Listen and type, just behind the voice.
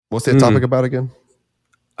What's the topic about again?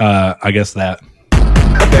 I guess that.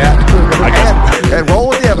 And roll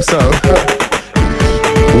with the episode.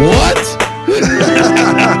 What?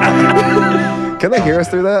 Can they hear us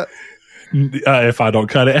through that? If I don't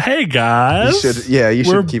cut it. Hey, guys. You should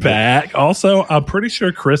We're keep back. it. Also, I'm pretty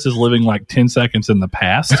sure Chris is living like 10 seconds in the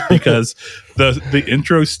past because the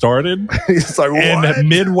intro started He's like, what? and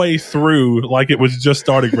midway through, like it was just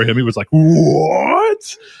starting for him, he was like,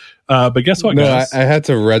 what? But guess what, No, guys? I had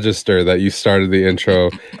to register that you started the intro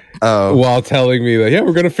while telling me that,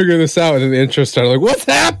 we're going to figure this out. And then the intro started like, what's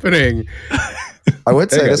happening? I would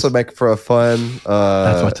say Hey, this guys. would make for a fun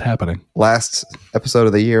That's what's happening. last episode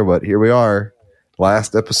of the year, but here we are.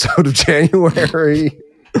 Last episode of January.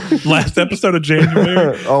 Last episode of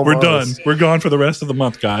January. We're done. Almost. We're gone for the rest of the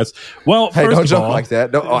month, guys. Well, Hey, first don't of jump all, like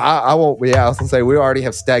that. No, I won't. Yeah, I was going to say, we already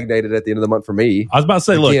have stagnated at the end of the month for me. I was about to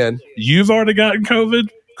say, Again. look, you've already gotten COVID.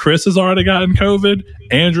 Chris has already gotten COVID.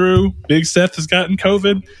 Andrew, Big Seth has gotten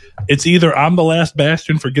COVID. It's either I'm the last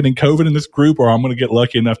bastion for getting COVID in this group or I'm going to get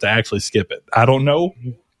lucky enough to actually skip it. I don't know.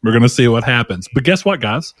 We're going to see what happens. But guess what,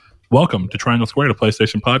 guys? Welcome to Triangle Square, the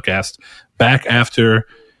PlayStation podcast, back after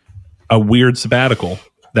a weird sabbatical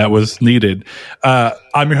that was needed.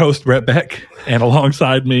 I'm your host, Brett Beck, and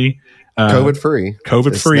alongside me, COVID free.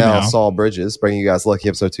 COVID free now. Saul Bridges, bringing you guys Lucky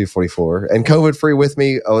episode 244. And COVID free with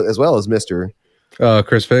me, as well as Mr.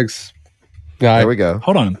 Chris Figs. There we go.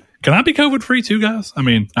 Hold on. Can I be COVID free too, guys? I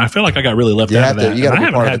mean, I feel like I got really left out of that. You gotta And I be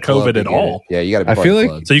haven't part of had the club COVID to at get all. it. Yeah, you got to be I part feel of the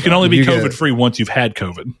like- club. So you can only be You get COVID it. free once you've had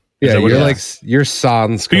COVID. Is Yeah, that what you're it like, is? you're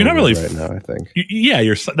sans But you're not COVID really right now, I think. Yeah,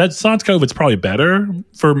 that sans COVID's probably better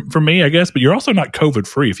for me, I guess. But you're also not COVID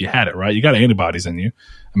free if you had it, right? You got antibodies in you.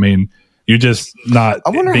 I mean, you're just not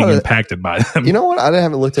I wonder being how to- impacted by them. You know what? I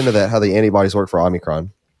haven't looked into that, how the antibodies work for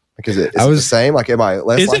Omicron. Because is it the same? Like, am I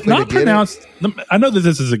less Is likely it not to get pronounced? I know that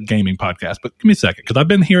this is a gaming podcast, but give me a second because I've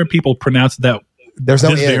been hearing people pronounce that. There's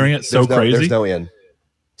no this N. variant so crazy. There's no N.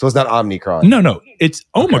 So it's not Omicron. No, it's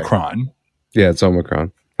Omicron. Yeah, it's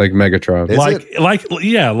Omicron. Like Megatron. Is like it? like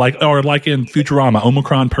in Futurama,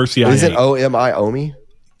 Omicron Persei. Is it OMI Omi?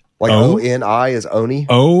 Like O? ONI is Oni?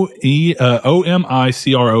 OMICRON.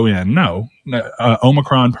 No,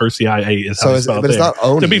 Omicron Persei is how So it's spelled. but it's there. not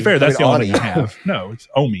Oni. To be fair, that's the only Oni. thing you have. No, it's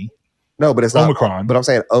Omi. No, but it's not Omicron. But I'm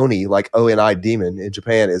saying Oni, like ONI demon in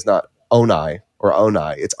Japan is not Onai or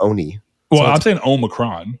Onai. It's Oni. Well, So I'm it's saying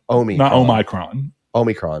Omicron, Omi. not Omicron.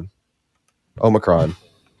 Omicron.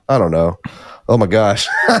 I don't know. Oh my gosh.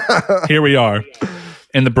 Here we are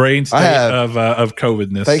in the brain state have- of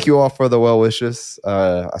COVIDness. Thank you all for the well wishes.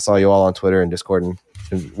 I saw you all on Twitter and Discord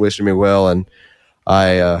and wishing me well, and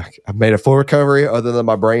I made a full recovery. Other than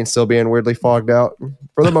my brain still being weirdly fogged out,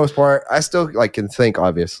 for the most part, I still can think.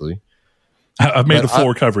 Obviously, I've made But a full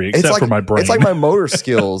recovery, except for my brain. It's like my motor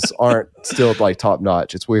skills aren't still like top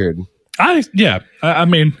notch. It's weird. I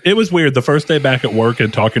mean, it was weird the first day back at work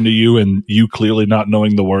and talking to you, and you clearly not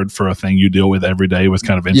knowing the word for a thing you deal with every day was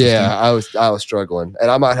kind of interesting. Yeah, I was struggling,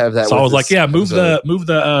 and I might have that. So I with was like, this yeah, move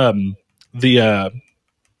episode. the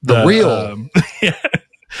reel. Yeah,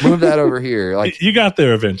 Move that over here. Like, you got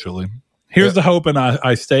there eventually. Here's the hope, and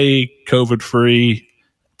I stay COVID free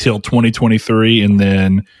till 2023, and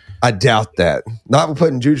then I doubt that. Not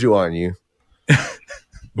putting juju on you,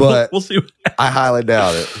 but we'll see. I highly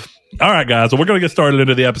doubt it. All right, guys. Well, we're going to get started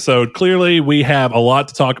into the episode. Clearly, we have a lot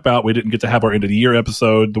to talk about. We didn't get to have our end of the year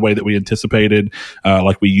episode the way that we anticipated,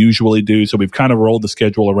 like we usually do. So we've kind of rolled the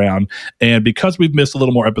schedule around. And because we've missed a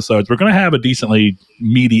little more episodes, we're going to have a decently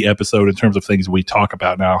meaty episode in terms of things we talk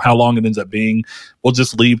about. Now, how long it ends up being, we'll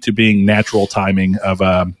just leave to being natural timing of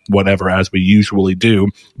whatever, as we usually do.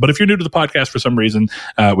 But if you're new to the podcast for some reason,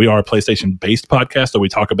 we are a PlayStation-based podcast. So we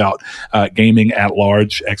talk about gaming at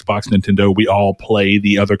large, Xbox, Nintendo. We all play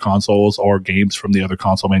the other consoles or games from the other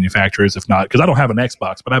console manufacturers. If not, because I don't have an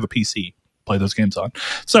Xbox, but I have a PC to play those games on.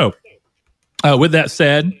 So with that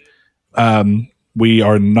said, we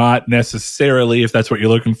are not necessarily, if that's what you're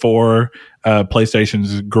looking for,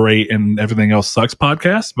 PlayStation's great and everything else sucks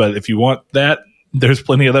podcast. But if you want that, there's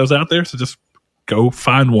plenty of those out there. So just go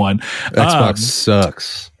find one. Xbox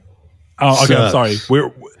sucks. Oh, okay. I'm Sucks.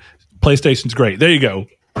 sorry. PlayStation's great. There you go.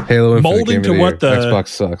 Halo Infinite Molding Game to of what Year. the- Xbox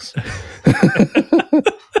sucks.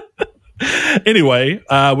 Anyway,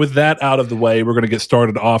 with that out of the way, we're going to get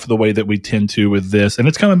started off the way that we tend to with this. And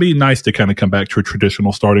it's going to be nice to kind of come back to a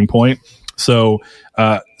traditional starting point. So,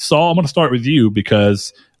 Saul, I'm going to start with you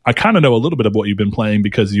because I kind of know a little bit of what you've been playing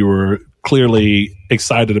because you were clearly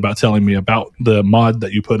excited about telling me about the mod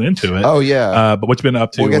that you put into it. Oh yeah. But what you been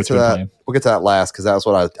up to? We'll get what to you been that. playing? We'll get to that last because that was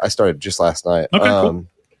what I started just last night. Okay, cool.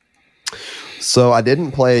 So I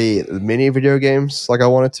didn't play many video games like I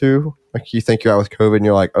wanted to. Like you think you're out with COVID and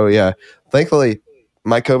you're like, oh yeah. Thankfully,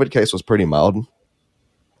 my COVID case was pretty mild.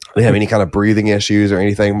 I didn't have any kind of breathing issues or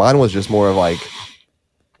anything. Mine was just more of like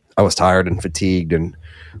I was tired and fatigued and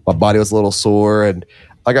my body was a little sore. And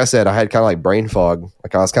like I said, I had kind of like brain fog.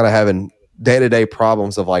 Like I was kind of having day-to-day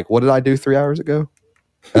problems of like, what did I do 3 hours ago?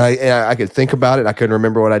 And I could think about it. I couldn't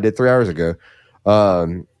remember what I did 3 hours ago.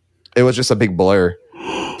 It was just a big blur.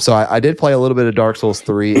 So I did play a little bit of Dark Souls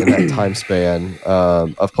 3 in that time span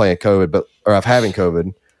of playing COVID, of having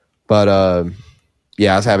COVID. But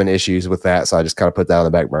yeah, I was having issues with that, so I just kind of put that on the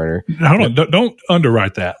back burner. Hold on, don't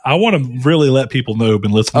underwrite that. I want to really let people know who've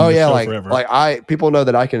been listening to the show forever. People know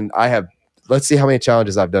that I have. Let's see how many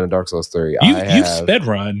challenges I've done in Dark Souls 3. You've sped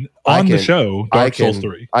run on the show Dark Souls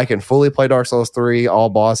 3. I can fully play Dark Souls 3, all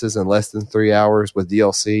bosses in less than 3 hours with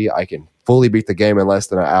DLC. I can fully beat the game in less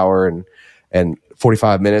than an hour and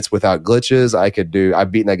 45 minutes without glitches.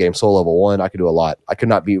 I've beaten that game soul level 1. I could do a lot. I could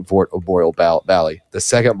not beat Boreal Valley, the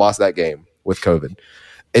second boss of that game, with COVID.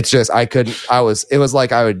 It's just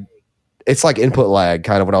it's like input lag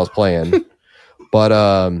kind of when I was playing.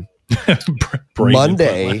 But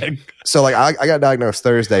Monday, so like I got diagnosed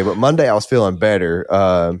Thursday, but Monday I was feeling better.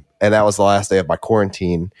 And that was the last day of my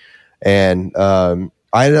quarantine. And I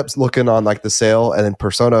ended up looking on like the sale, and then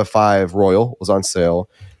Persona 5 Royal was on sale.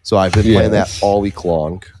 So I've been playing that all week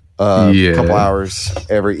long. A couple hours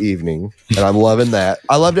every evening, and I'm loving that.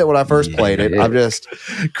 I loved it when I first played it. I'm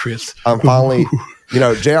finally,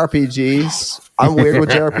 JRPGs. I'm weird with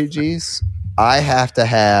JRPGs. I have to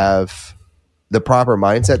have the proper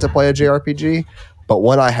mindset to play a JRPG, but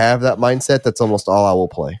when I have that mindset, that's almost all I will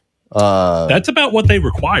play. That's about what they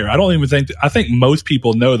require. I think most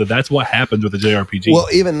people know that that's what happens with a JRPG. Well,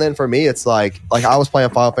 even then for me, it's like I was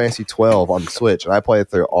playing Final Fantasy 12 on the Switch, and I played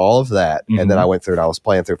through all of that. And then I went through and I was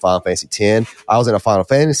playing through Final Fantasy 10. I was in a Final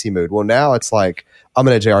Fantasy mood. Well, now it's like I'm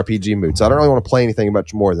in a JRPG mood. So I don't really want to play anything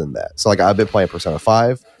much more than that. So like I've been playing Persona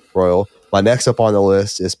 5 Royal. My next up on the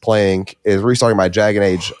list is restarting my Dragon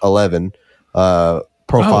Age 11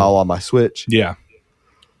 profile on my Switch. Yeah.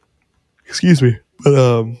 Excuse me.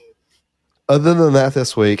 But other than that,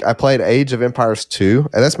 this week I played Age of Empires 2,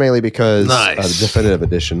 and that's mainly because of the definitive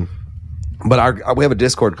edition. But we have a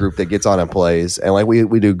Discord group that gets on and plays, and like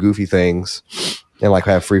we do goofy things, and like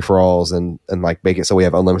have free for alls, and like make it so we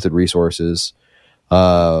have unlimited resources,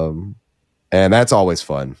 and that's always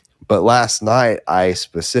fun. But last night I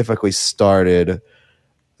specifically started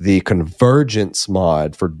the Convergence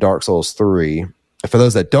mod for Dark Souls 3. For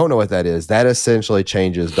those that don't know what that is, that essentially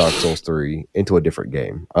changes Dark Souls 3 into a different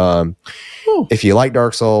game. If you like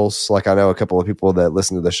Dark Souls, like I know a couple of people that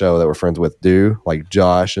listen to the show that we're friends with do, like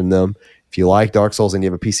Josh and them. If you like Dark Souls and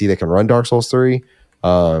you have a PC that can run Dark Souls 3.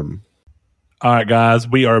 All right, guys,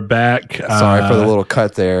 we are back. Sorry for the little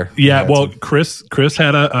cut there. Yeah, well, Chris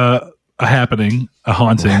had a happening, a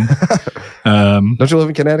haunting. Don't you live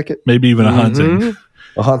in Connecticut? Maybe even a haunting.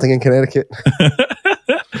 A haunting in Connecticut.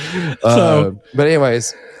 But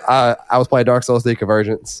anyways, I was playing Dark Souls 3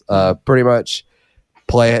 Convergence. Pretty much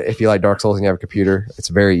play it if you like Dark Souls and you have a computer. It's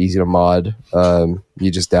very easy to mod.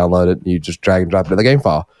 You just download it. You just drag and drop it in the game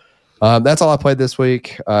file. That's all I played this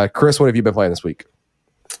week. Chris, what have you been playing this week?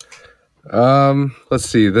 Let's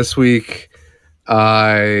see. This week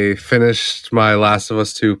I finished my Last of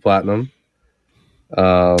Us 2 Platinum.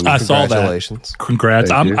 I saw that.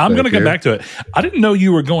 Congrats. I'm going to come back to it. I didn't know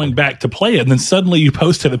you were going back to play it, and then suddenly you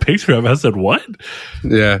posted a picture of it. I said, what?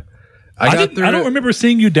 Yeah. I don't remember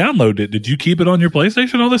seeing you download it. Did you keep it on your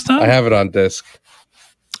PlayStation all this time? I have it on disc.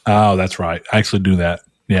 Oh, that's right. I actually do that.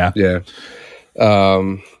 Yeah. Yeah.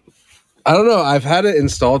 I don't know. I've had it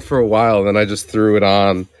installed for a while, then I just threw it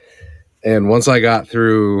on. And once I got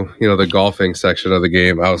through, the golfing section of the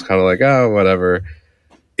game, I was kind of like, oh, whatever.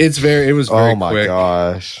 It was very quick. Oh my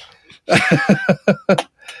gosh.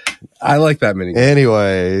 I like that mini game.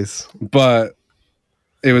 Anyways. But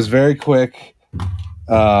it was very quick. If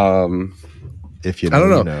you know, I don't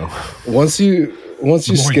know. You know. Once you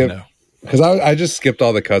skip, because I just skipped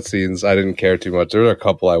all the cutscenes. I didn't care too much. There were a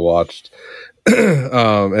couple I watched.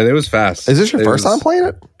 And it was fast. Is this your first time playing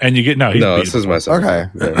it? And you get no, this is my second. Okay.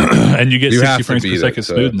 Yeah. And you get 60 frames per second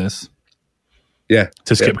smoothness. Yeah.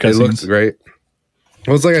 To skip cutscenes. It looks great.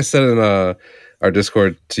 Well, it's like I said in our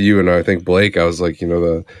Discord to you and I think Blake, I was like,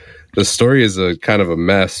 the story is a kind of a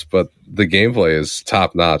mess, but the gameplay is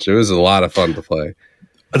top notch. It was a lot of fun to play.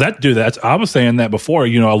 I was saying that before.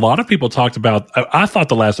 A lot of people talked about. I thought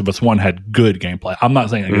The Last of Us 1 had good gameplay. I'm not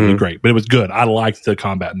saying it was great, but it was good. I liked the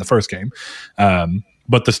combat in the first game.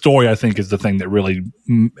 But the story, I think, is the thing that really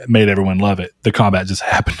made everyone love it. The combat just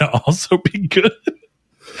happened to also be good.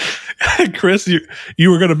 Chris, you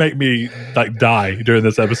were going to make me like die during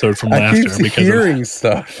this episode from I laughter keep because hearing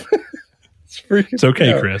stuff. it's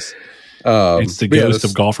okay, Chris. It's the ghost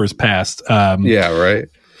of golfers past. Yeah, right.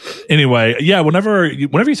 Anyway, yeah. Whenever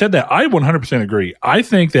you said that, I 100% agree. I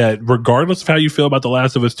think that regardless of how you feel about The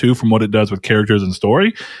Last of Us 2 from what it does with characters and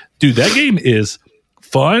story, dude, that game is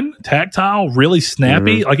fun, tactile, really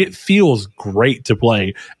snappy. Like it feels great to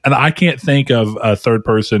play, and I can't think of a third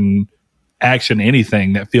person action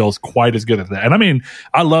anything that feels quite as good as that. And I mean,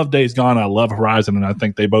 I love Days Gone, I love Horizon, and I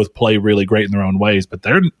think they both play really great in their own ways, but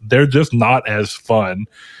they're just not as fun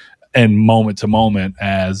and moment to moment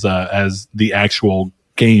as the actual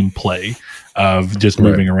gameplay of just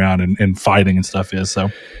moving around and fighting and stuff is. So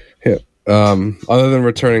yeah. Other than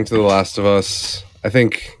returning to The Last of Us, I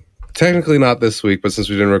think technically not this week, but since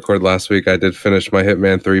we didn't record last week, I did finish my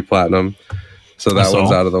Hitman 3 Platinum. So that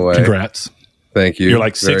one's out of the way. Congrats. Thank you. You're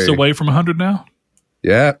like 6 away from 100 now?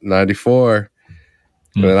 Yeah, 94.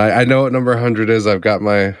 And I know what number 100 is. I've got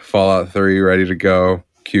my Fallout 3 ready to go,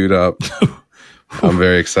 queued up. I'm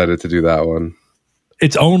very excited to do that one.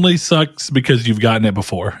 It only sucks because you've gotten it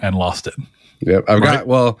before and lost it. Yep. I've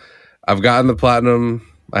gotten the Platinum.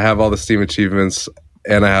 I have all the Steam achievements,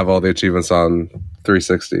 and I have all the achievements on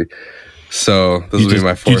 360. So this will be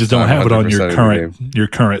my fourth. You just don't have it on your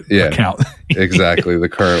current account. Exactly, the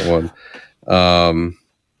current one.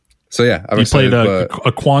 So yeah, I'm excited. You played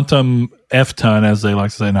a quantum F ton, as they like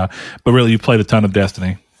to say now, but really you played a ton of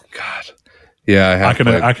Destiny. God, yeah,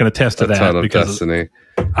 I can attest to that because Destiny.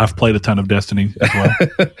 I've played a ton of Destiny as well.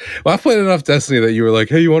 Well, I've played enough Destiny that you were like,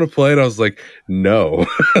 "Hey, you want to play it?" I was like, "No."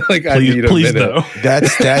 Like, I need a minute. Though.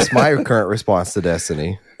 That's my current response to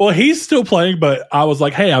Destiny. Well, he's still playing, but I was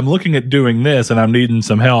like, "Hey, I'm looking at doing this, and I'm needing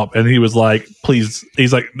some help." And he was like, "Please,"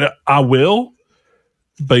 he's like, "I will,"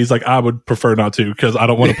 but he's like, "I would prefer not to because I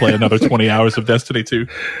don't want to play another 20 hours of Destiny 2."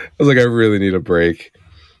 I was like, "I really need a break."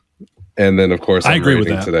 And then, of course, I agree with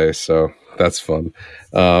that today, so that's fun.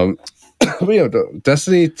 But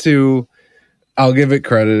Destiny 2, I'll give it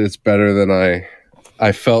credit. It's better than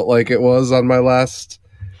I felt like it was on my last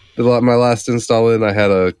install in. I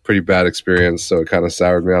had a pretty bad experience, so it kind of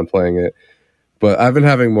soured me on playing it. But I've been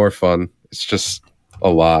having more fun. It's just a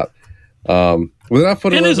lot. I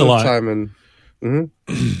put a little bit of time in.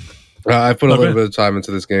 I put a little bit of time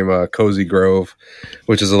into this game, Cozy Grove,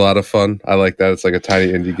 which is a lot of fun. I like that. It's like a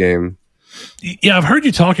tiny indie game. Yeah, I've heard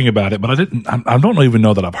you talking about it, but I don't even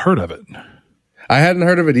know that I've heard of it. I hadn't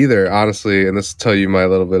heard of it either, honestly, and this will tell you my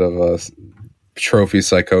little bit of trophy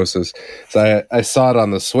psychosis. So I saw it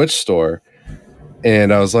on the Switch store,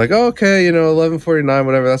 and I was like, oh, okay, $11.49,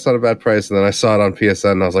 whatever, that's not a bad price. And then I saw it on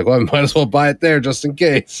PSN, and I was like, well, I might as well buy it there just in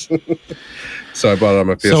case. So I bought it on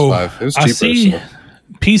my PS5. It was cheaper. I see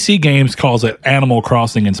PC Games calls it Animal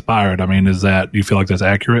Crossing inspired. I mean, do you feel like that's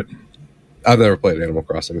accurate? I've never played Animal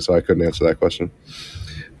Crossing, so I couldn't answer that question.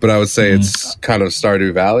 But I would say it's kind of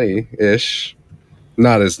Stardew Valley-ish.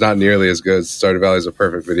 Not nearly as good. Stardew Valley is a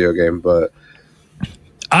perfect video game, but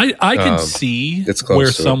I can see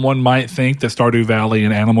where someone might think that Stardew Valley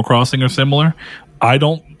and Animal Crossing are similar. I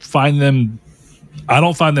don't find them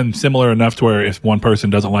similar enough to where if one person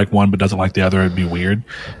doesn't like one but doesn't like the other, it'd be weird.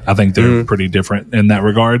 I think they're pretty different in that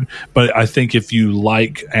regard. But I think if you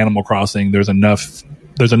like Animal Crossing, there's enough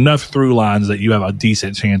through lines that you have a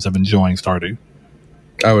decent chance of enjoying Stardew.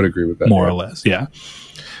 I would agree with that. More or less, yeah.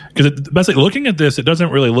 Because basically, looking at this, it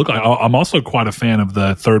doesn't really look like. I'm also quite a fan of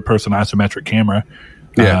the third-person isometric camera.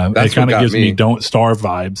 Yeah, it kind of gives me Don't Starve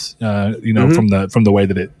vibes. From the way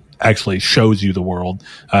that it actually shows you the world.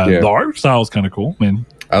 The art style is kind of cool.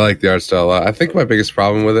 I like the art style a lot. I think my biggest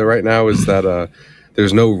problem with it right now is that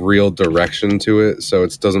there's no real direction to it, so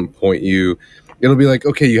it doesn't point you. It'll be like,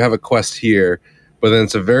 okay, you have a quest here, but then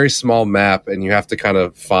it's a very small map, and you have to kind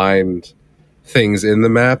of find things in the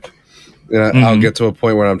map. And I'll get to a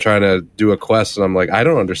point where I'm trying to do a quest, and I'm like, I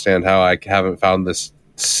don't understand how I haven't found this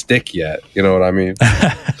stick yet. You know what I mean?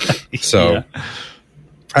 So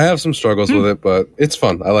I have some struggles with it, but it's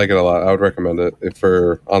fun. I like it a lot. I would recommend it if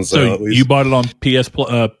for on sale. So at least. You bought it on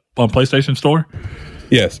on PlayStation Store?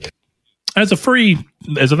 Yes. As a thing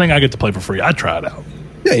I get to play for free. I'd try it out.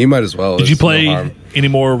 Yeah, you might as well. Did you play any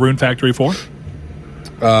more Rune Factory 4?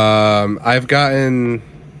 I've gotten.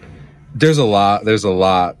 There's a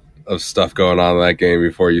lot of stuff going on in that game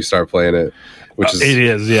before you start playing it, which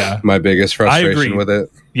is my biggest frustration with it.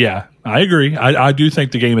 Yeah, I agree. I do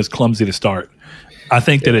think the game is clumsy to start. I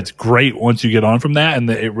think that it's great once you get on from that, and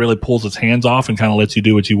that it really pulls its hands off and kind of lets you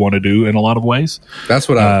do what you want to do in a lot of ways. That's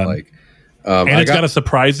what I like. And it's got a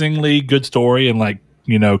surprisingly good story and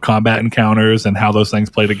combat encounters and how those things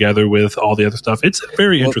play together with all the other stuff. It's a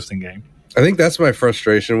very interesting game. I think that's my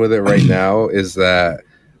frustration with it right now is that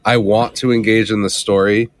I want to engage in the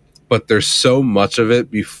story, but there's so much of it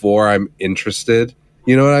before I'm interested.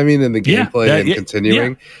 You know what I mean? In the gameplay and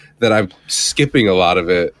continuing that I'm skipping a lot of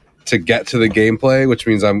it to get to the gameplay, which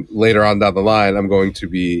means I'm later on down the line, I'm going to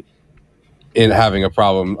be having a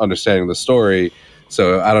problem understanding the story.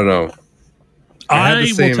 So I don't know. I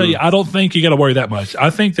will tell you, I don't think you got to worry that much. I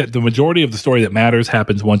think that the majority of the story that matters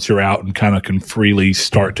happens once you're out and kind of can freely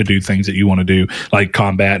start to do things that you want to do, like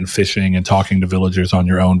combat and fishing and talking to villagers on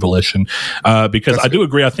your own volition. Because I do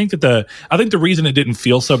agree. I think the reason it didn't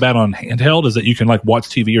feel so bad on handheld is that you can like watch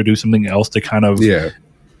TV or do something else to kind of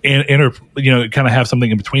kind of have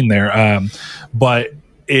something in between there. But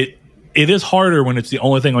it is harder when it's the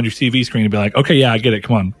only thing on your TV screen to be like, okay, yeah, I get it.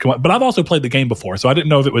 Come on. But I've also played the game before, so I didn't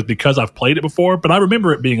know if it was because I've played it before, but I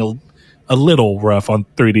remember it being a little rough on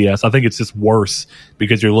 3DS. I think it's just worse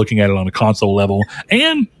because you're looking at it on a console level.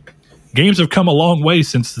 And games have come a long way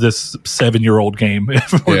since this 7-year-old game,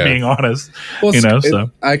 if we're being honest. Well,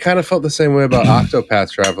 so I kind of felt the same way about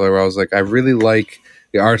Octopath Traveler, where I was like, I really like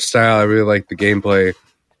the art style, I really like the gameplay,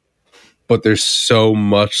 but there's so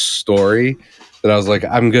much story that I was like,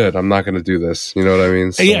 I'm good. I'm not going to do this. You know what I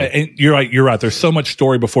mean? So. Yeah, and you're right. There's so much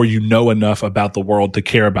story before you know enough about the world to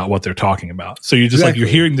care about what they're talking about. So you're just like, you're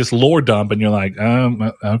hearing this lore dump and you're like,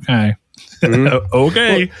 okay. Mm-hmm.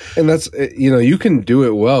 Okay. Well, and that's, you can do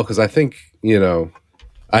it well because I think,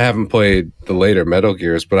 I haven't played the later Metal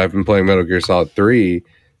Gears, but I've been playing Metal Gear Solid 3,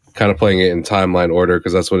 kind of playing it in timeline order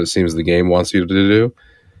because that's what it seems the game wants you to do.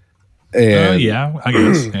 And I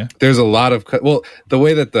guess. Yeah. There's a lot of the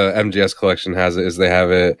way that the MGS collection has it is they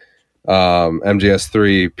have it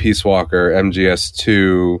MGS3, Peace Walker,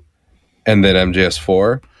 MGS2, and then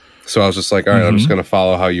MGS4. So I was just like, all right, I'm just going to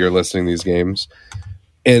follow how you're listing these games.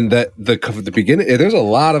 And that the beginning, there's a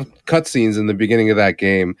lot of cutscenes in the beginning of that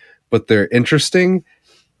game, but they're interesting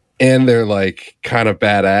and they're like kind of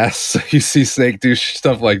badass. You see Snake do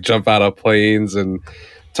stuff like jump out of planes and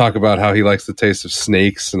talk about how he likes the taste of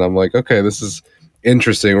snakes, and I'm like, okay, this is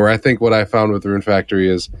interesting. Where I think what I found with Rune Factory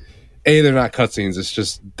is, they're not cutscenes; it's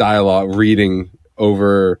just dialogue, reading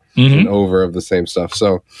over and over of the same stuff.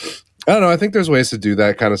 So I don't know. I think there's ways to do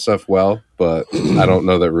that kind of stuff well, but I don't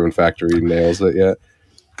know that Rune Factory nails it yet.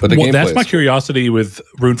 But that's my curiosity with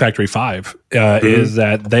Rune Factory 5 is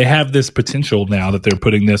that they have this potential now that they're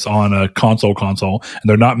putting this on a console, and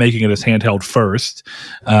they're not making it as handheld first.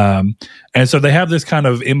 And so they have this kind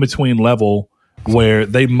of in-between level where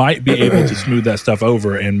they might be able to smooth that stuff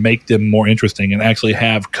over and make them more interesting and actually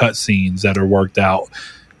have cutscenes that are worked out.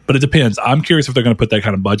 But it depends. I'm curious if they're going to put that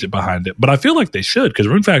kind of budget behind it. But I feel like they should, because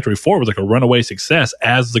Rune Factory 4 was like a runaway success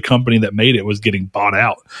as the company that made it was getting bought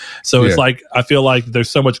out. So it's like, I feel like there's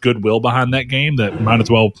so much goodwill behind that game that might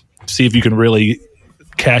as well see if you can really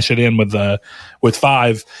cash it in with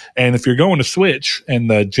 5. And if you're going to Switch, and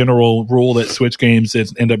the general rule that Switch games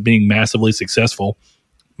end up being massively successful,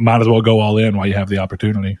 might as well go all in while you have the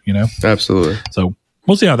opportunity, Absolutely. So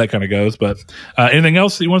we'll see how that kind of goes. But anything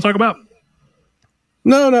else you want to talk about?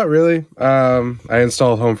 No, not really. I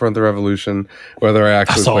installed Homefront: The Revolution, whether I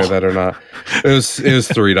actually play that or not. It was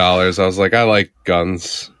 $3. I was like, I like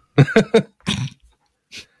guns.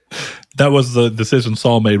 That was the decision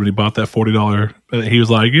Saul made when he bought that $40. He was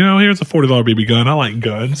like, here's a $40 BB gun. I like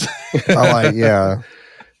guns.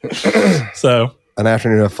 So an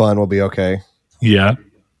afternoon of fun will be okay. Yeah.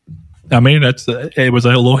 I mean, it was a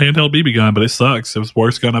little handheld BB gun, but it sucks. It was the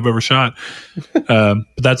worst gun I've ever shot. But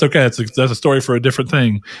that's okay. That's a story for a different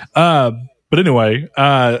thing. But anyway,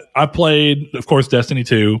 I played, of course, Destiny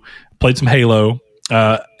 2, played some Halo,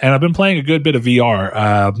 and I've been playing a good bit of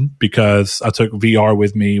VR because I took VR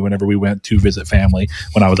with me whenever we went to visit family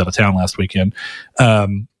when I was out of town last weekend.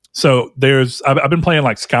 So I've been playing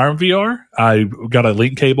like Skyrim VR. I got a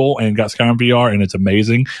link cable and got Skyrim VR, and it's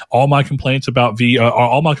amazing. All my complaints about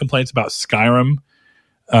Skyrim,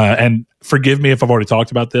 and forgive me if I've already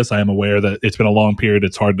talked about this. I am aware that it's been a long period.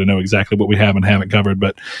 It's hard to know exactly what we have and haven't covered,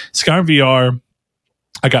 but Skyrim VR,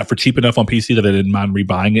 I got for cheap enough on PC that I didn't mind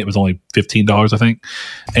rebuying it. It was only $15, I think.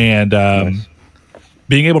 And, nice.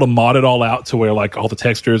 Being able to mod it all out to where like all the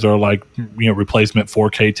textures are like, replacement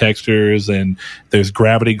 4K textures, and there's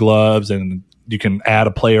gravity gloves, and you can add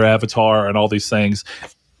a player avatar and all these things,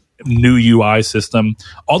 new UI system.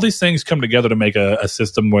 All these things come together to make a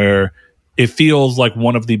system where it feels like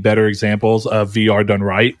one of the better examples of VR done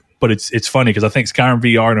right. But it's funny because I think Skyrim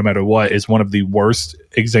VR, no matter what, is one of the worst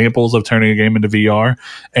examples of turning a game into VR.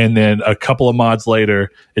 And then a couple of mods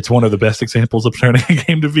later, it's one of the best examples of turning a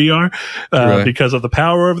game to VR because of the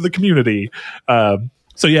power of the community.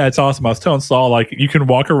 So yeah, it's awesome. I was telling Saul, like, you can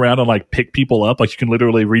walk around and like pick people up. Like, you can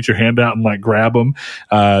literally reach your hand out and like grab them.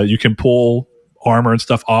 You can pull armor and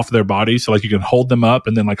stuff off their body. So like, you can hold them up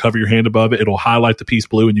and then like hover your hand above it. It'll highlight the piece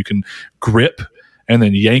blue, and you can grip and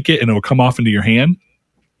then yank it, and it'll come off into your hand.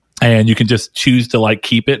 And you can just choose to like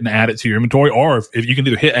keep it and add it to your inventory, or if you can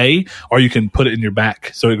either hit A, or you can put it in your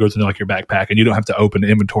back, so it goes into like your backpack, and you don't have to open the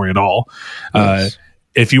inventory at all. Nice.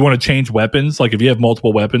 If you want to change weapons, like if you have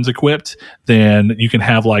multiple weapons equipped, then you can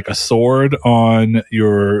have like a sword on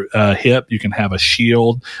your hip. You can have a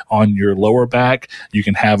shield on your lower back. You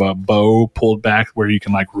can have a bow pulled back where you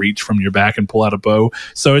can like reach from your back and pull out a bow.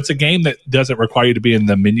 So it's a game that doesn't require you to be in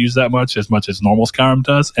the menus that much as normal Skyrim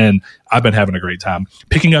does. And I've been having a great time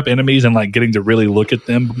picking up enemies and like getting to really look at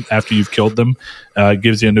them after you've killed them.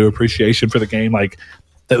 Gives you a new appreciation for the game. Like,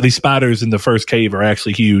 these spiders in the first cave are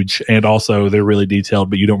actually huge, and also they're really detailed,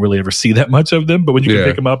 but you don't really ever see that much of them. But when you can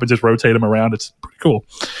pick them up and just rotate them around, it's pretty cool.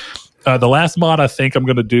 The last mod I think I'm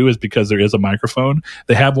going to do is, because there is a microphone,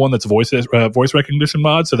 they have one that's voice recognition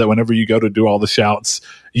mod, so that whenever you go to do all the shouts,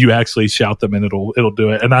 you actually shout them and it'll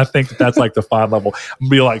do it. And I think that's like the 5 level. I'm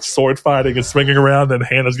gonna be like sword fighting and swinging around, and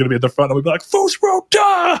Hannah's going to be at the front, and I'll be like, Fusro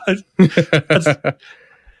die!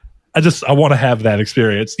 I want to have that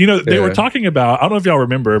experience. You know, they were talking about, I don't know if y'all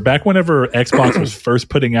remember, back whenever Xbox was first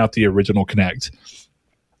putting out the original Kinect,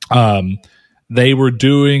 they were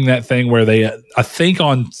doing that thing where I think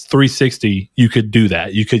on 360, you could do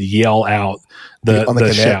that. You could yell out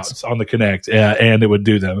the shouts on the Kinect, and it would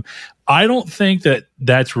do them. I don't think that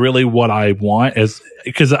that's really what I want,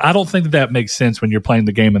 because I don't think that makes sense when you're playing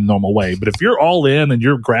the game in the normal way. But if you're all in and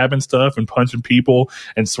you're grabbing stuff and punching people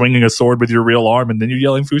and swinging a sword with your real arm, and then you're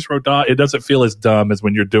yelling Fusro Da, it doesn't feel as dumb as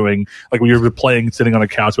when you're doing, like when you're playing sitting on a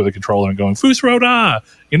couch with a controller and going Fusro Da.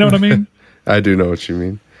 You know what I mean? I do know what you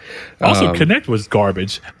mean. Also, Kinect was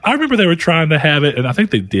garbage. I remember they were trying to have it, and I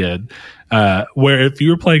think they did, where if you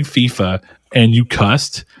were playing FIFA and you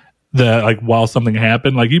cussed, while something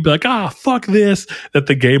happened, like you'd be like, fuck this, that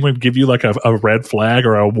the game would give you like a red flag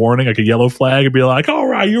or a warning, like a yellow flag, and be like, all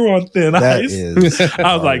right, you're on thin ice.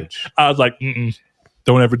 I was like,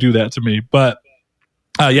 don't ever do that to me. But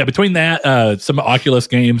between that, some Oculus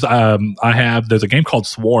games, there's a game called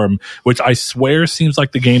Swarm, which I swear seems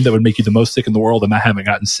like the game that would make you the most sick in the world, and I haven't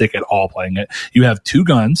gotten sick at all playing it. You have 2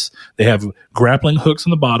 guns. They have grappling hooks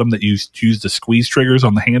on the bottom that you use the squeeze triggers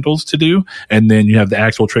on the handles to do, and then you have the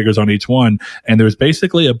actual triggers on each one, and there's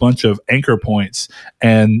basically a bunch of anchor points,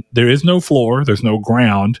 and there is no floor, there's no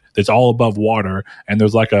ground, it's all above water, and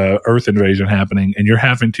there's like a earth invasion happening, and you're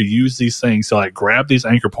having to use these things to like grab these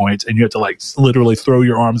anchor points, and you have to like literally throw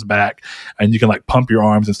your arms back, and you can like pump your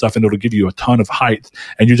arms and stuff, and it'll give you a ton of height,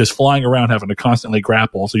 and you're just flying around having to constantly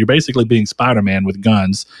grapple. So you're basically being Spider-Man with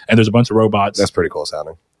guns, and there's a bunch of robots. That's pretty cool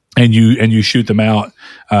sounding. And you shoot them out,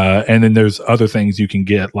 and then there's other things you can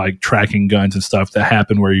get, like tracking guns and stuff that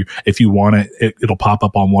happen where if you want it, it'll pop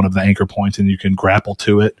up on one of the anchor points, and you can grapple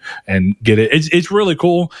to it and get it. It's really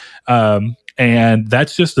cool. And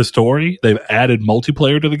that's just the story. They've added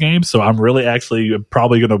multiplayer to the game, so I'm really actually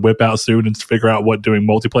probably going to whip out soon and figure out what doing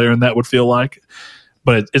multiplayer in that would feel like.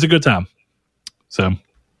 But it's a good time. So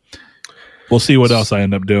we'll see what else I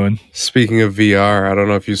end up doing. Speaking of VR, I don't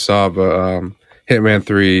know if you saw, but Hitman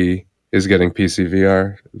 3 is getting PC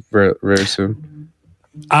VR very, very soon.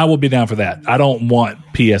 I will be down for that. I don't want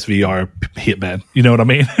PSVR Hitman. You know what I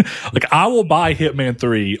mean? Like, I will buy Hitman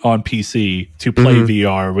 3 on PC to play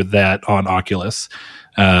VR with that on Oculus.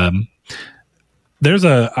 I'm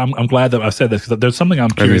glad that I said this, because there's something I'm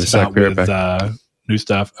curious about with new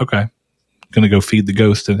stuff. Okay. Gonna go feed the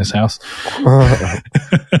ghost in his house.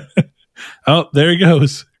 Oh, there he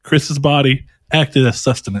goes. Chris's body acted as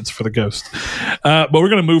sustenance for the ghost. But we're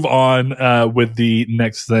going to move on with the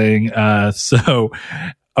next thing. So,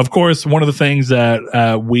 of course, one of the things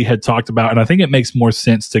that we had talked about, and I think it makes more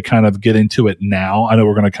sense to kind of get into it now. I know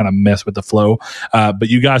we're going to kind of mess with the flow, but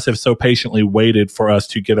you guys have so patiently waited for us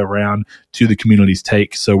to get around to the community's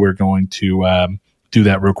take. So we're going to do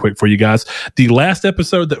that real quick for you guys. The last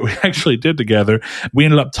episode that we actually did together, we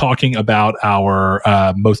ended up talking about our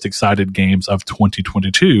most excited games of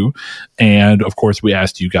 2022. And of course, we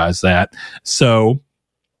asked you guys that. So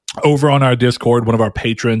over on our Discord, one of our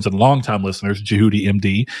patrons and longtime listeners, Jehudi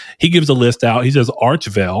MD, he gives a list out. He says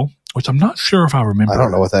Archvale, which I'm not sure if I remember. I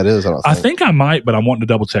don't know what that is. I think I might, but I'm wanting to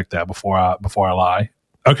double check that before I lie.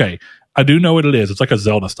 Okay. I do know what it is. It's like a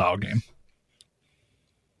Zelda style game.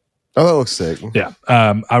 Oh, that looks sick. Yeah.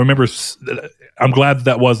 I remember. I'm glad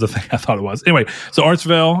that was the thing I thought it was. Anyway, so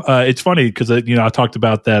Archvale, it's funny because, I talked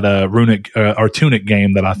about that Runic or Tunic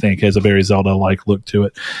game that I think has a very Zelda-like look to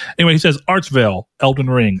it. Anyway, he says Archvale, Elden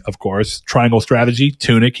Ring, of course, Triangle Strategy,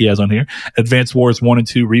 Tunic, he has on here, Advanced Wars 1 and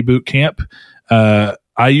 2 Reboot Camp,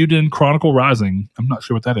 Ayuden Chronicle Rising, I'm not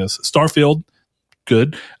sure what that is, Starfield,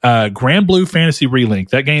 good. Grand Blue Fantasy Relink.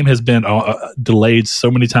 That game has been delayed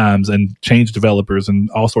so many times and changed developers and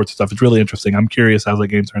all sorts of stuff. It's really interesting. I'm curious how that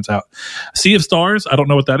game turns out. Sea of Stars. I don't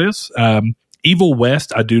know what that is. Evil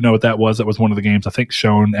West. I do know what that was. That was one of the games I think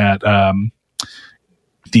shown at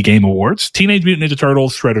the Game Awards. Teenage Mutant Ninja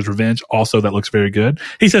Turtles, Shredder's Revenge. Also, that looks very good.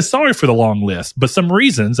 He says, sorry for the long list, but some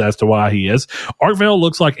reasons as to why he is. Archvale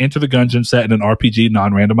looks like Enter the Gungeon set in an RPG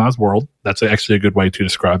non-randomized world. That's actually a good way to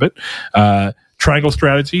describe it. Triangle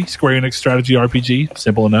Strategy, Square Enix strategy RPG,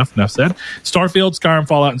 simple enough said. Starfield, Skyrim,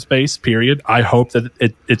 Fallout in Space, period. I hope that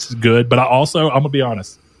it's good, but I'm going to be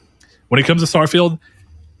honest. When it comes to Starfield,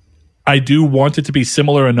 I do want it to be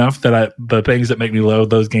similar enough that the things that make me love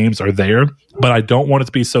those games are there, but I don't want it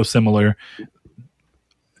to be so similar.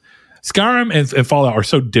 Skyrim and Fallout are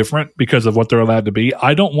so different because of what they're allowed to be.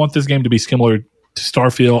 I don't want this game to be similar to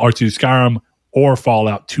Starfield or to Skyrim or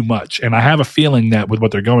Fallout too much. And I have a feeling that with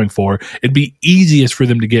what they're going for, it'd be easiest for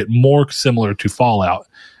them to get more similar to Fallout,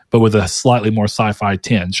 but with a slightly more sci-fi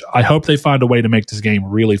tinge. I hope they find a way to make this game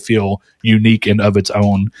really feel unique and of its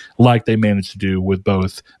own, like they managed to do with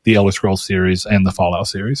both the Elder Scrolls series and the Fallout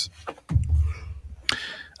series.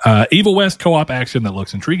 Evil West co-op action that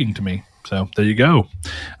looks intriguing to me. So there you go.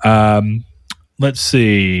 Let's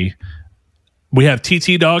see. We have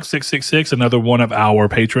TT Dog 666, another one of our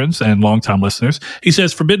patrons and longtime listeners. He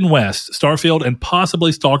says Forbidden West, Starfield, and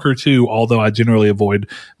possibly Stalker 2, although I generally avoid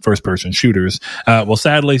first-person shooters. Well,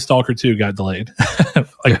 sadly, Stalker 2 got delayed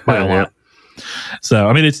by a lot. So,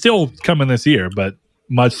 I mean, it's still coming this year, but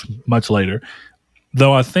much, much later.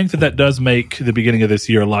 Though I think that does make the beginning of this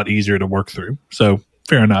year a lot easier to work through. So,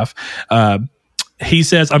 fair enough. He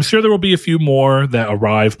says, I'm sure there will be a few more that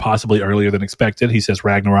arrive possibly earlier than expected. He says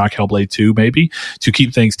Ragnarok, Hellblade 2, maybe, to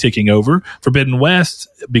keep things ticking over. Forbidden West,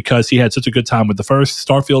 because he had such a good time with the first.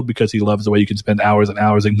 Starfield, because he loves the way you can spend hours and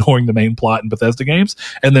hours ignoring the main plot in Bethesda games.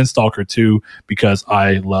 And then Stalker 2, because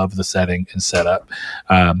I love the setting and setup.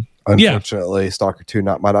 Unfortunately, Stalker 2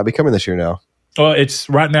 might not be coming this year now. Well, it's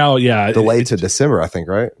right now, yeah. Delayed to December, I think,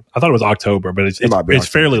 right? I thought it was October, but it's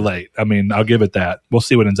fairly late. I mean, I'll give it that. We'll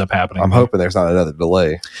see what ends up happening. I'm hoping there's not another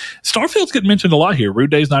delay. Starfield's getting mentioned a lot here. Rude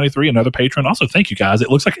Days 93, another patron. Also, thank you guys. It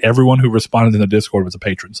looks like everyone who responded in the Discord was a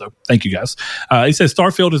patron, so thank you guys. He says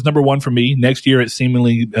Starfield is number one for me. Next year, it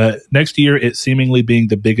seemingly being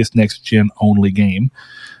the biggest next gen only game.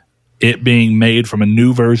 It being made from a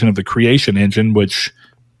new version of the Creation Engine, which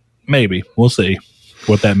maybe we'll see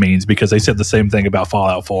what that means, because they said the same thing about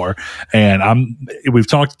Fallout 4, and we've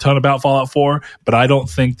talked a ton about Fallout 4, but I don't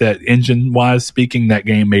think that engine wise speaking that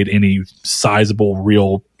game made any sizable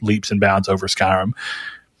real leaps and bounds over Skyrim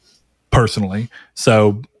personally.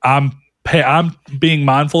 So I'm being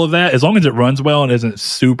mindful of that. As long as it runs well and isn't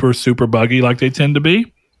super buggy like they tend to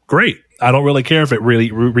be, great. I don't really care if it really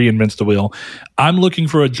reinvents the wheel. I'm looking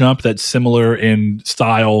for a jump that's similar in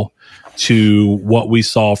style to what we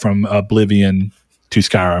saw from Oblivion to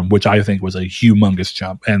Skyrim, which I think was a humongous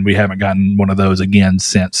jump, and we haven't gotten one of those again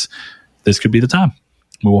since. This could be the time.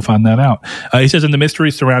 We will find that out. He says, in the mystery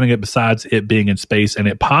surrounding it, besides it being in space and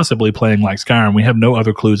it possibly playing like Skyrim, we have no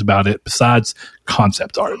other clues about it besides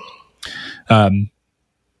concept art.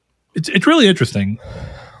 It's really interesting.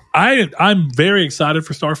 I'm very excited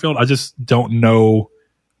for Starfield. I just don't know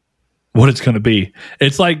what it's going to be.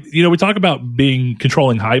 It's like, we talk about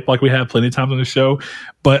controlling hype like we have plenty of times on the show,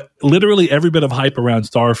 but literally every bit of hype around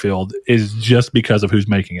Starfield is just because of who's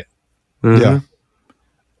making it. Mm-hmm. Yeah.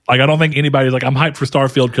 Like, I don't think anybody's like, I'm hyped for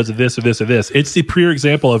Starfield because of this or this or this. It's the pure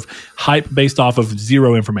example of hype based off of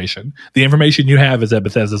zero information. The information you have is that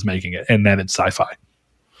Bethesda's making it and that it's sci-fi.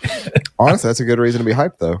 Honestly, that's a good reason to be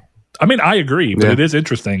hyped, though. I mean, I agree, but it is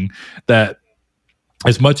interesting that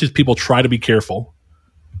as much as people try to be careful,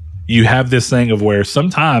 you have this thing of where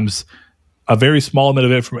sometimes a very small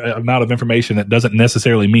amount of information that doesn't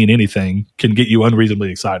necessarily mean anything can get you unreasonably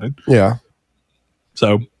excited. Yeah.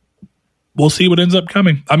 So we'll see what ends up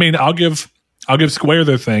coming. I mean, I'll give Square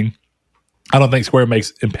their thing. I don't think Square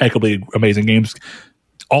makes impeccably amazing games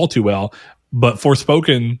all too well, but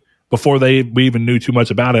Forspoken, before we even knew too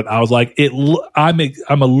much about it, I was like,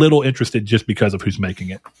 I'm a little interested just because of who's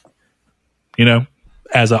making it.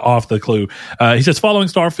 as a off the clue. He says following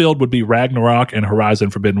Starfield would be Ragnarok and Horizon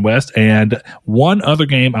Forbidden West, and one other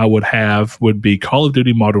game I would have would be Call of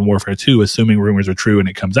Duty Modern Warfare 2, assuming rumors are true and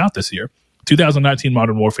it comes out this year. 2019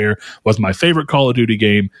 Modern Warfare was my favorite Call of Duty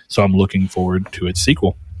game, so I'm looking forward to its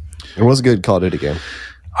sequel. It was a good Call of Duty game.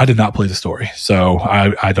 I did not play the story, so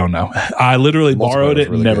I don't know. I literally borrowed it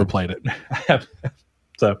and never played it.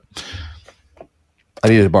 So I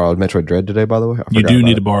needed to borrow Metroid Dread today, by the way. You do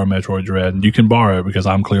need to borrow Metroid Dread. You can borrow it because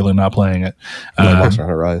I'm clearly not playing it. Monster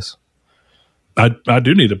Hunter Rise. I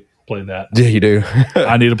do need to play that. Yeah, you do.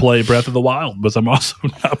 I need to play Breath of the Wild, but I'm also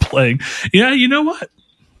not playing. Yeah, you know what?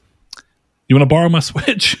 You want to borrow my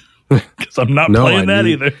Switch? Because I'm not playing that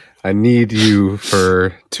either. I need you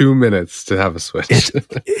for 2 minutes to have a Switch.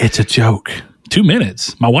 It's a joke. 2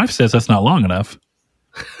 minutes. My wife says that's not long enough.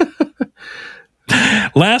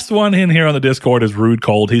 Last one in here on the Discord is Rude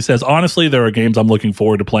Cold. He says, honestly, there are games I'm looking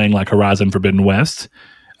forward to playing like Horizon Forbidden West,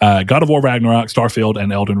 God of War Ragnarok, Starfield,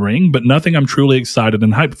 and Elden Ring, but nothing I'm truly excited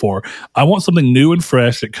and hyped for. I want something new and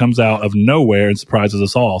fresh that comes out of nowhere and surprises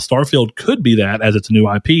us all. Starfield could be that, as it's a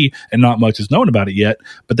new IP and not much is known about it yet,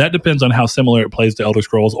 but that depends on how similar it plays to Elder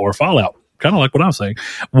Scrolls or Fallout. Kind of like what I'm saying.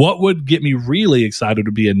 What would get me really excited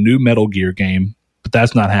would be a new Metal Gear game, but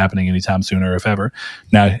that's not happening anytime sooner, if ever.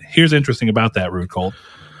 Now, here's interesting about that, Rude Cold.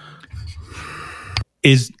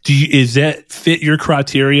 Is that fit your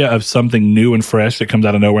criteria of something new and fresh that comes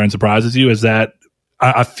out of nowhere and surprises you? Is that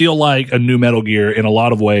I feel like a new Metal Gear in a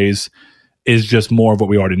lot of ways is just more of what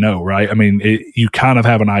we already know, right? I mean, you kind of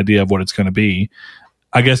have an idea of what it's going to be.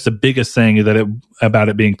 I guess the biggest thing is that about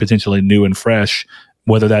it being potentially new and fresh,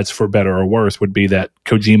 whether that's for better or worse, would be that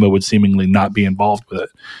Kojima would seemingly not be involved with it.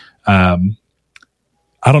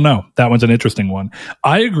 I don't know. That one's an interesting one.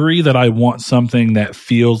 I agree that I want something that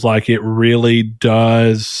feels like it really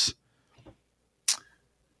does.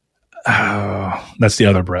 That's the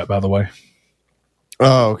other Brett, by the way.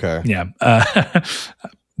 Oh, okay. Yeah.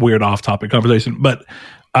 Weird off-topic conversation. But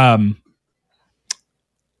I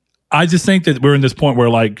just think that we're in this point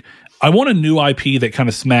where, like, I want a new IP that kind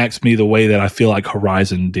of smacks me the way that I feel like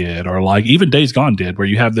Horizon did, or like even Days Gone did, where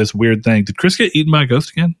you have this weird thing. Did Chris get eaten by a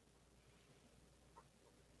ghost again?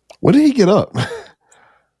 When did he get up?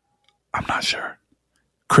 I'm not sure.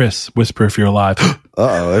 Chris, whisper if you're alive.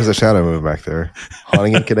 Uh-oh, there's a shadow move back there.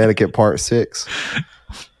 Haunting in Connecticut Part 6.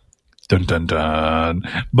 Dun, dun, dun.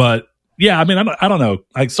 But, yeah, I mean, I don't know.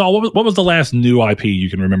 Like, Saul, what was the last new IP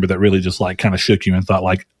you can remember that really just, like, kind of shook you and thought,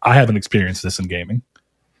 like, I haven't experienced this in gaming?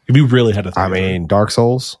 If you really had to think I mean, Dark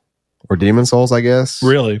Souls or Demon Souls, I guess.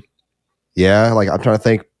 Really? Yeah, like, I'm trying to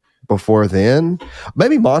think. Before then,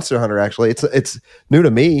 maybe Monster Hunter. Actually, it's new to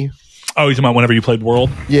me. Oh, you're talking about whenever you played World?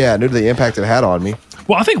 Yeah, new to the impact it had on me.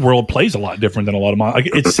 Well, I think World plays a lot different than a lot of like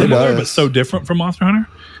it's similar, but so different from Monster Hunter.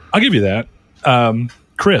 I'll give you that.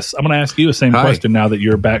 Chris, I'm going to ask you the same question now that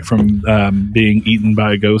you're back from being eaten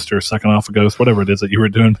by a ghost or sucking off a ghost, whatever it is that you were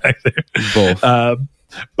doing back there. Both.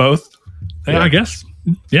 Both. Yeah. I guess.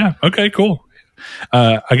 Yeah. Okay. Cool.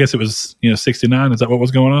 I guess it was 69. Is that what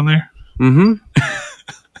was going on there? Mm-hmm.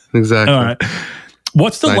 Exactly. All right.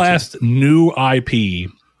 What's the last new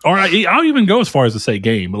IP? Or I'll even go as far as to say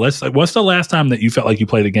game. But what's the last time that you felt like you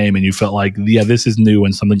played a game and you felt like, yeah, this is new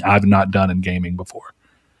and something I've not done in gaming before?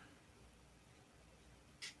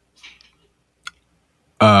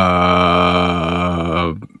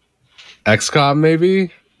 XCOM,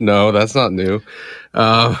 maybe? No, that's not new.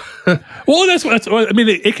 Well, that's I mean,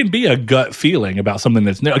 it can be a gut feeling about something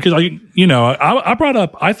that's new. Because I brought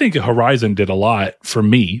up, I think Horizon did a lot for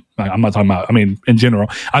me. I'm not talking about, I mean, in general.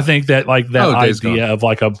 I think that idea of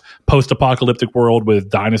like a post-apocalyptic world with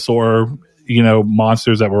dinosaur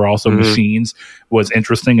monsters that were also machines was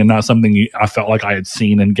interesting and not something I felt like I had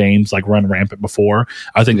seen in games like run rampant before.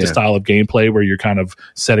 I think the style of gameplay where you're kind of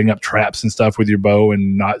setting up traps and stuff with your bow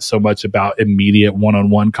and not so much about immediate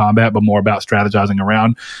one-on-one combat, but more about strategizing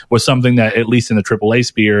around was something that, at least in the AAA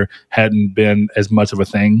sphere, hadn't been as much of a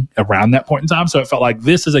thing around that point in time. So it felt like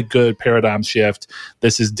this is a good paradigm shift.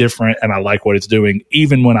 This is different and I like what it's doing,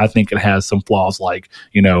 even when I think it has some flaws like,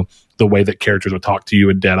 the way that characters would talk to you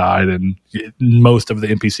in Dead-Eyed, and most of the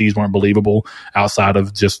NPCs weren't believable outside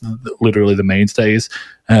of just literally the mainstays.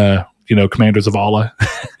 Commander Zavala,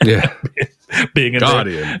 being in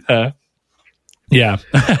Guardian.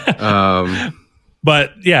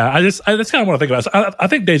 But yeah, I just kind of want to think about it. I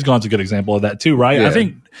think Days Gone's a good example of that too, right? Yeah. I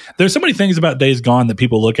think there's so many things about Days Gone that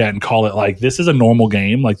people look at and call it like, this is a normal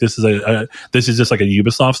game. Like this is just like a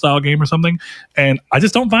Ubisoft style game or something. And I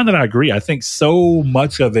just don't find that I agree. I think so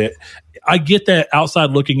much of it, I get that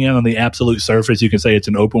outside looking in on the absolute surface, you can say it's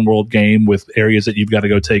an open world game with areas that you've got to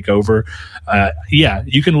go take over. Yeah,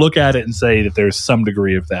 you can look at it and say that there's some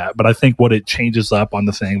degree of that. But I think what it changes up on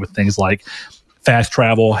the thing with things like fast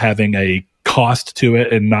travel having a cost to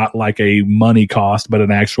it and not like a money cost, but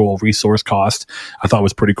an actual resource cost, I thought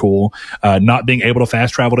was pretty cool. Not being able to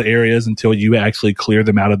fast travel to areas until you actually clear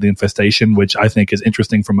them out of the infestation, which I think is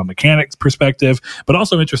interesting from a mechanics perspective, but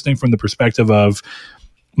also interesting from the perspective of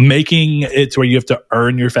making it to where you have to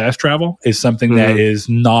earn your fast travel is something that is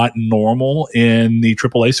not normal in the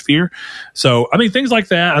AAA sphere. So, I mean, things like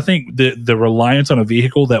that, I think the reliance on a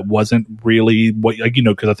vehicle that wasn't really what, like, you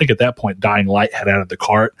know, because I think at that point Dying Light had added the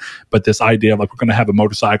cart, but this idea of like, we're going to have a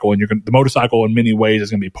motorcycle and the motorcycle in many ways is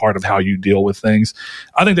going to be part of how you deal with things.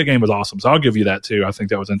 I think that game was awesome. So I'll give you that too. I think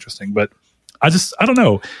that was interesting, but I don't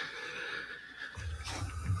know.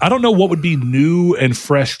 I don't know what would be new and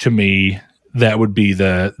fresh to me. That would be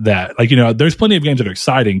that like, you know, there's plenty of games that are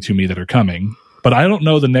exciting to me that are coming, but I don't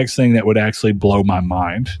know the next thing that would actually blow my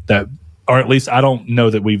mind, that, or at least I don't know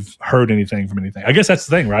that we've heard anything from anything. I guess that's the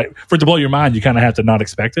thing, right? For it to blow your mind, you kind of have to not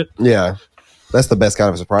expect it. Yeah, that's the best kind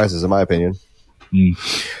of surprises, in my opinion.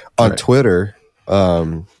 On Twitter,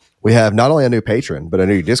 we have not only a new patron, but a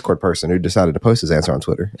new Discord person who decided to post his answer on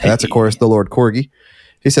Twitter. And that's, of course, the Lord Corgi.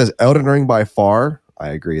 He says, Elden Ring by far. I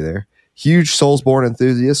agree there. Huge Soulsborne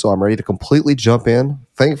enthusiast, so I'm ready to completely jump in.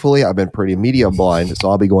 Thankfully, I've been pretty medium blind, so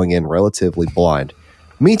I'll be going in relatively blind.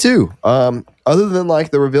 Me too. Other than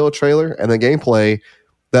like the reveal trailer and the gameplay,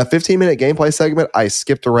 that 15-minute gameplay segment, I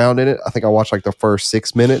skipped around in it. I think I watched like the first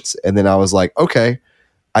 6 minutes, and then I was like, okay.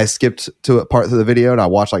 I skipped to a part of the video, and I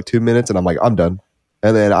watched like 2 minutes, and I'm like, I'm done.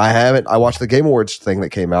 And then I watched the Game Awards thing that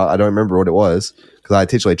came out. I don't remember what it was, because I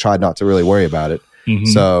intentionally tried not to really worry about it.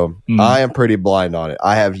 So I am pretty blind on it.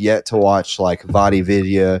 I have yet to watch like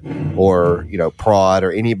VaatiVidya or, you know, Prod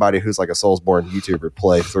or anybody who's like a Soulsborne YouTuber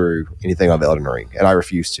play through anything of Elden Ring, and I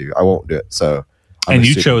refuse to. I won't do it. So, and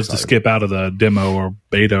you chose to skip out of the demo or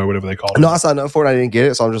beta or whatever they call it. No, I signed up for it. I didn't get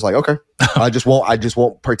it, so I'm just like, okay, I just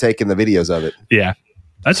won't partake in the videos of it. Yeah,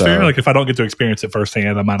 that's fair. Like if I don't get to experience it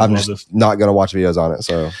firsthand, I might as well just not going to watch videos on it.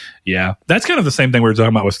 So yeah, that's kind of the same thing we were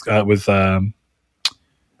talking about with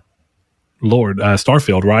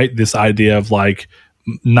Starfield, right? This idea of like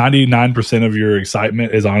 99% of your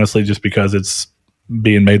excitement is honestly just because it's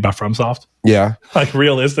being made by FromSoft. Yeah. Like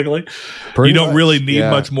realistically, you don't really need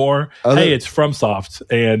much more. Hey, it's FromSoft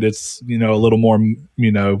and it's, you know, a little more,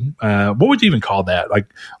 you know, what would you even call that? Like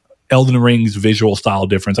Elden Ring's visual style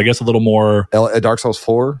difference. I guess a little more Dark Souls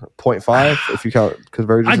 4.5 if you count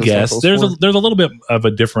convergence. I guess there's a little bit of a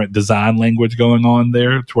different design language going on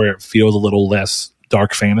there to where it feels a little less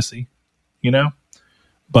dark fantasy. You know,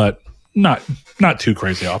 but not too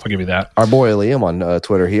crazy off. I'll give you that. Our boy Liam on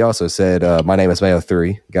Twitter, he also said, "My name is Mayo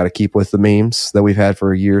 3. Got to keep with the memes that we've had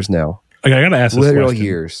for years now. Okay, I got to ask this literal question.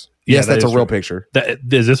 Years. Yes, that's a real picture.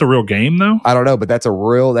 Is this a real game though? I don't know, but that's a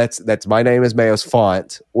real. That's My Name is Mayo's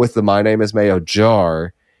font with the My Name is Mayo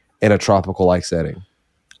jar in a tropical like setting.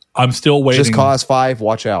 I'm still waiting. Just Cause 5.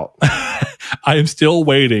 Watch out. I am still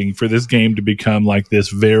waiting for this game to become like this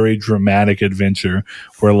very dramatic adventure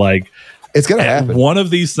where like. It's going to happen. One of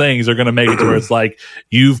these things are going to make it to where it's like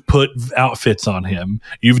you've put outfits on him.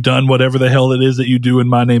 You've done whatever the hell it is that you do in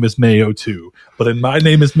My Name is Mayo 2. But in My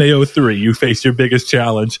Name is Mayo 3, you face your biggest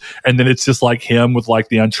challenge. And then it's just like him with like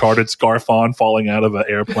the Uncharted scarf on falling out of an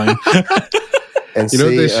airplane. And you know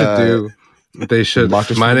what they should do? They should.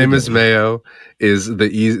 My Name is Mayo is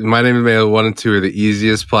My Name is Mayo 1 and 2 are the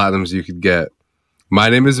easiest platinums you could get. My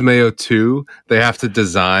Name is Mayo 2, they have to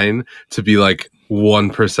design to be like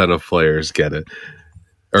 1% of players get it.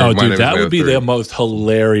 Oh, dude, that would be the most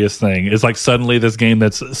hilarious thing. It's like suddenly this game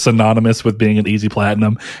that's synonymous with being an easy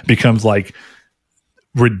platinum becomes like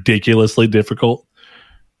ridiculously difficult.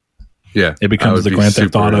 Yeah. It becomes the Grand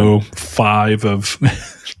Theft Auto 5 of...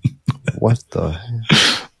 What the...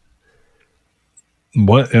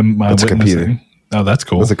 What am I witnessing? Computer. Oh, that's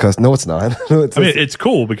cool. No, it's not. It's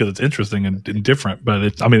cool because it's interesting and different,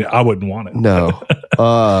 but I wouldn't want it. No.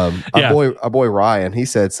 Our boy Ryan, he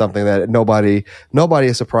said something that nobody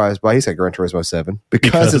is surprised by. He said Gran Turismo 7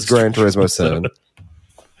 because it's Gran Turismo 7.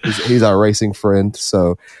 He's our racing friend,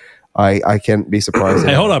 so I can't be surprised.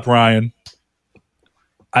 Hey, hold up, Ryan.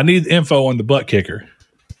 I need info on the butt kicker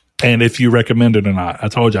and if you recommend it or not. I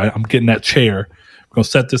told you I'm getting that chair. We're gonna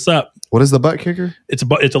set this up. What is the butt kicker? It's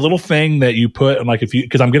a little thing that you put on, like,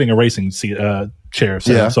 because I'm getting a racing seat, chair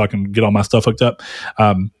set up so I can get all my stuff hooked up.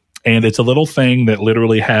 And it's a little thing that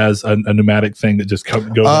literally has a pneumatic thing that just goes.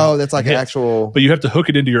 Oh, that's like an actual. But you have to hook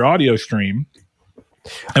it into your audio stream,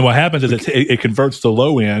 And what happens is it converts to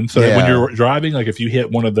low end, so that when you're driving, like if you hit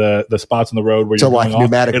one of the spots on the road where you're like going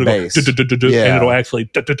pneumatic off, bass, and it'll actually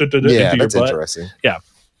into your that's butt. interesting. Yeah,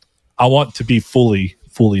 I want to be fully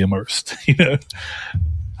immersed.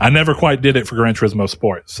 I never quite did it for Gran Turismo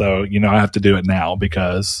Sport, so I have to do it now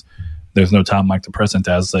because there's no time like the present,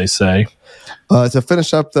 as they say. To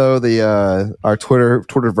finish up, though, our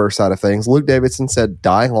Twitterverse side of things, Luke Davidson said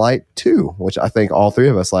Dying Light 2, which I think all three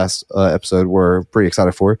of us last episode were pretty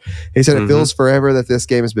excited for. He said, It feels forever that this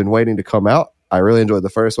game has been waiting to come out. I really enjoyed the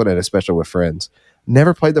first one, and especially with friends.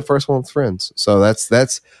 Never played the first one with friends. So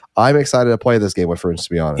that's I'm excited to play this game with friends, to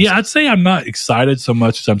be honest. Yeah, I'd say I'm not excited so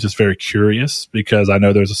much as I'm just very curious because I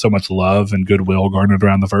know there's so much love and goodwill garnered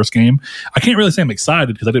around the first game. I can't really say I'm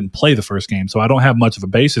excited because I didn't play the first game, so I don't have much of a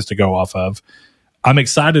basis to go off of. I'm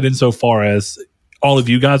excited insofar as all of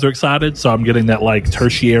you guys are excited, so I'm getting that like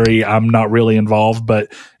tertiary, I'm not really involved,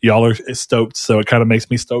 but y'all are stoked, so it kind of makes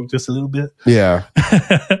me stoked just a little bit. Yeah.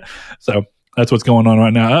 So that's what's going on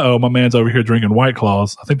right now. Uh-oh, my man's over here drinking White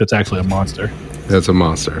Claws. I think that's actually a Monster. That's a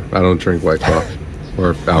Monster. I don't drink White Claw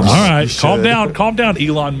or Alpha. All right, calm down,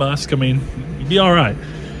 Elon Musk. I mean, you'd be all right.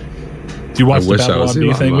 Do you watch the Babylon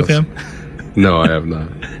Bee thing with him? No, I have not.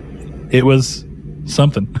 It was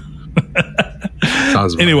something.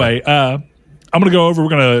 Sounds anyway, I'm going to go over. We're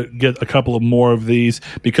going to get a couple of more of these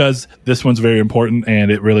because this one's very important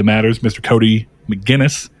and it really matters. Mr. Cody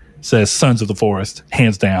McGinnis says Sons of the Forest,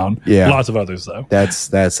 hands down. Yeah. Lots of others, though.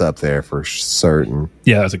 That's up there for certain.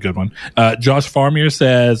 Yeah, that's a good one. Josh Farmier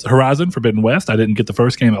says Horizon Forbidden West. I didn't get the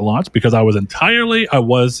first game at launch because I wasn't entirely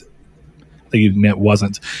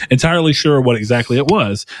sure what exactly it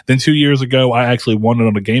was. Then 2 years ago, I actually won it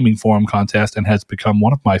on a gaming forum contest and has become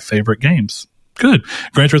one of my favorite games. Good.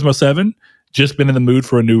 Gran Turismo 7, just been in the mood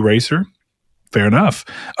for a new racer. Fair enough.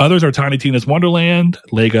 Others are Tiny Tina's Wonderland,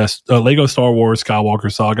 Lego Star Wars Skywalker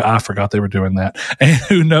Saga. I forgot they were doing that. And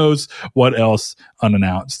who knows what else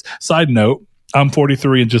unannounced. Side note, I'm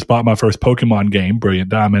 43 and just bought my first Pokemon game, Brilliant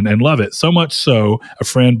Diamond, and love it. So much so, a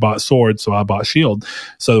friend bought Sword, so I bought Shield.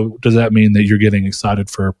 So does that mean that you're getting excited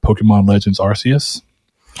for Pokemon Legends Arceus?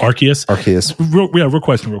 Arceus. Real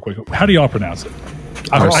question, real quick. How do y'all pronounce it?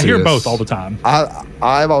 I hear both all the time.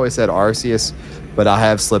 I've always said Arceus, but I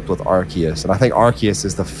have slipped with Arceus, and I think Arceus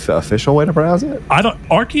is the official way to pronounce it.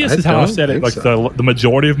 Arceus is how I've said it like the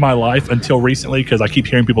majority of my life until recently because I keep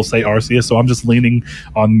hearing people say Arceus, so I'm just leaning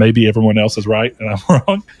on maybe everyone else is right and I'm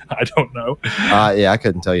wrong. I don't know. Yeah, I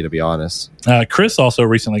couldn't tell you, to be honest. Chris also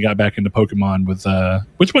recently got back into Pokemon with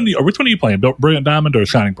which one are you playing? Brilliant Diamond or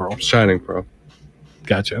Shining Pearl? Shining Pearl.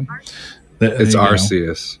 Gotcha. It's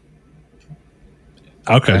Arceus.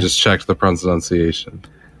 Okay. I just checked the pronunciation.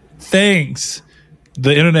 Thanks.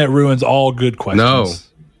 The internet ruins all good questions. No,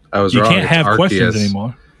 I was wrong. You can't have questions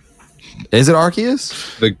anymore. Is it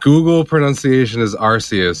Arceus? The Google pronunciation is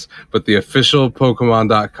Arceus, but the official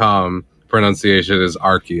Pokemon.com pronunciation is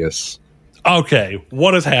Arceus. Okay,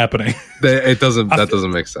 what is happening? That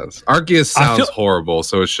doesn't make sense. Arceus sounds horrible,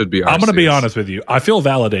 so it should be Arceus. I'm going to be honest with you. I feel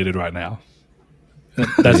validated right now.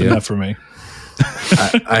 That's enough for me.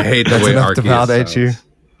 I hate the way Arceus to validate sounds.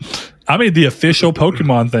 You. I mean, the official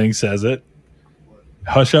Pokemon thing says it.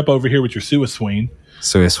 Hush up over here with your Suisween.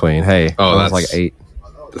 Suisween. Hey, that's like 8.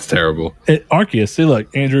 That's terrible. Arceus, see,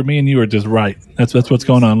 look, Andrew, me and you are just right. That's what's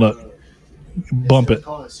going on. Look, bump it.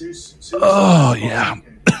 Oh yeah.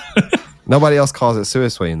 Nobody else calls it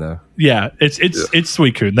Suisween though. Yeah, it's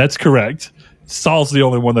Suicune. That's correct. Saul's the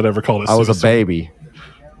only one that ever called it. I was a baby.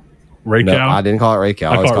 Raycow? No, I didn't call it Raycow.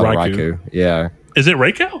 I called it Raikou. Yeah. Is it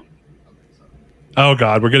Raycow? Oh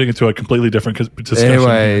God, we're getting into a completely different discussion.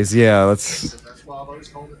 Anyways, yeah, let's.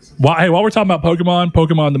 While we're talking about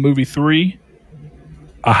Pokemon the movie 3,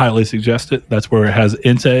 I highly suggest it. That's where it has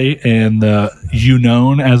Entei and the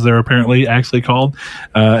Unknown, as they're apparently actually called,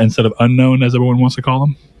 instead of Unknown, as everyone wants to call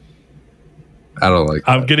them. I don't like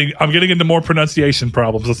that. I'm getting into more pronunciation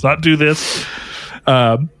problems. Let's not do this.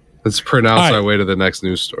 Let's pronounce our way to the next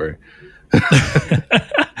news story. All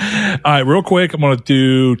right, real quick, I'm going to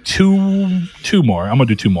do two more. I'm going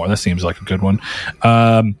to do 2 more. That seems like a good one.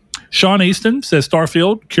 Sean Easton says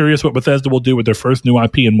Starfield, curious what Bethesda will do with their first new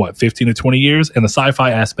IP in 15 to 20 years, and the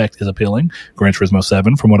sci-fi aspect is appealing. Gran Turismo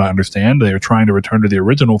 7, from what I understand, they are trying to return to the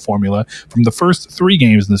original formula from the first 3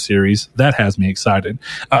 games in the series. That has me excited.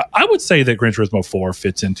 I would say that Gran Turismo 4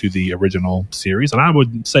 fits into the original series, and I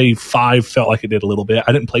would say 5 felt like it did a little bit.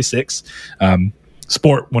 I didn't play 6.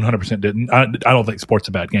 Sport 100% didn't. I don't think Sport's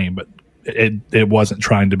a bad game, but it wasn't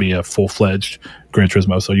trying to be a full-fledged Gran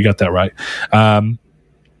Turismo, so you got that right.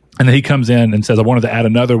 And then he comes in and says, I wanted to add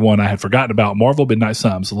another one I had forgotten about. Marvel Midnight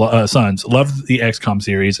Suns. Love the XCOM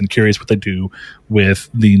series and curious what they do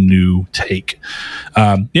with the new take.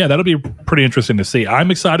 Yeah, that'll be pretty interesting to see.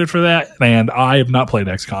 I'm excited for that, and I have not played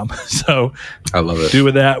XCOM. So I love it. Do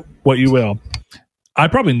with that what you will. I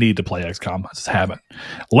probably need to play XCOM. I just haven't.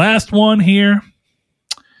 Last one here.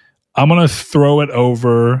 I'm going to throw it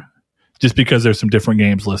over, just because there's some different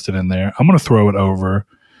games listed in there. I'm going to throw it over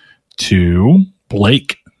to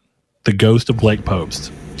Blake. The Ghost of Blake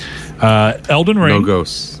Post. Elden Ring. No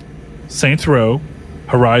ghosts. Saints Row.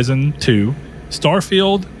 Horizon 2.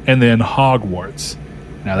 Starfield. And then Hogwarts.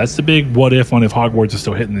 Now, that's the big what if on if Hogwarts is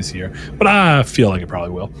still hitting this year. But I feel like it probably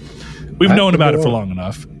will. We've known about it for long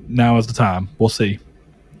enough. Now is the time. We'll see.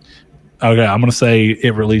 Okay, I'm going to say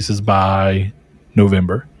it releases by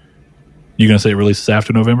November. You going to say it releases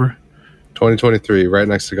after November? 2023, right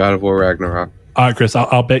next to God of War Ragnarok. All right, Chris,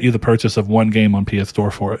 I'll bet you the purchase of one game on PS Store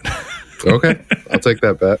for it. Okay, I'll take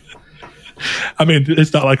that bet. I mean,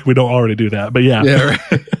 it's not like we don't already do that, but yeah. Yeah,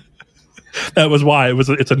 right. That was why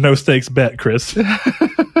it's a no stakes bet, Chris.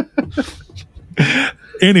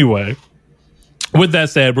 Anyway, with that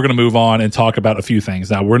said, we're going to move on and talk about a few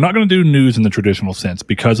things. Now, we're not going to do news in the traditional sense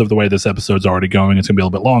because of the way this episode's already going. It's going to be a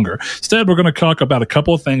little bit longer. Instead, we're going to talk about a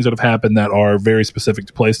couple of things that have happened that are very specific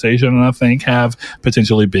to PlayStation and I think have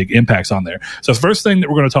potentially big impacts on there. So the first thing that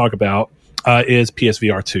we're going to talk about is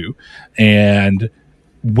PSVR 2. And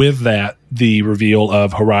with that, the reveal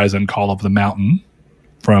of Horizon Call of the Mountain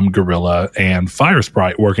from Guerrilla and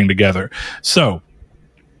Firesprite working together. So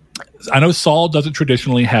I know Saul doesn't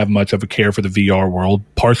traditionally have much of a care for the VR world,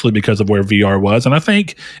 partially because of where VR was. And I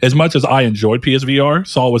think as much as I enjoyed PSVR,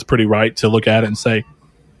 Saul was pretty right to look at it and say,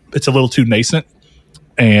 it's a little too nascent.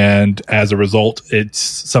 And as a result, it's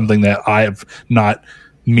something that I have not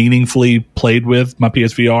meaningfully played with my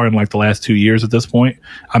PSVR in like the last 2 years at this point.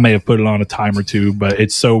 I may have put it on a time or two, but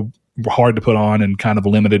it's so hard to put on and kind of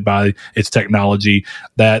limited by its technology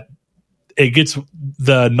that it gets,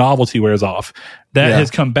 the novelty wears off. That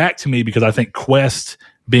has come back to me because I think Quest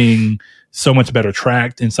being so much better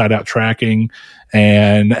tracked, inside out tracking,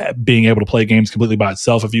 and being able to play games completely by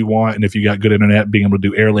itself if you want, and if you got good internet, being able to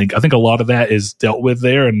do AirLink. I think a lot of that is dealt with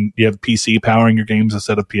there, and you have PC powering your games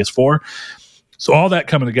instead of PS4. So all that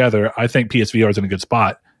coming together, I think PSVR is in a good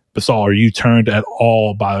spot. But Saul, are you turned at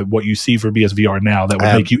all by what you see for PSVR now that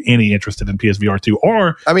would make you any interested in PSVR 2?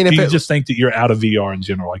 Or I mean, do you just think that you're out of VR in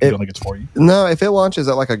general? Like you don't think it's for you? No, if it launches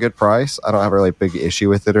at like a good price, I don't have a really big issue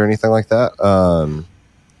with it or anything like that.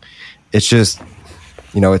 It's just,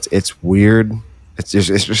 it's weird. It's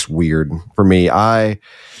just weird for me.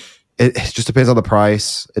 It just depends on the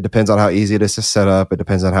price. It depends on how easy it is to set up. It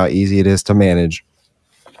depends on how easy it is to manage.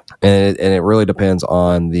 And it really depends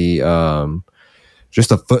on the, just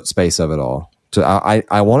the foot space of it all. So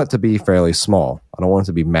I want it to be fairly small. I don't want it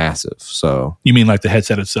to be massive. So you mean like the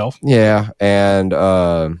headset itself? Yeah, and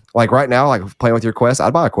like right now, like playing with your Quest,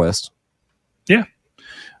 I'd buy a Quest. Yeah,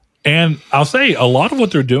 and I'll say a lot of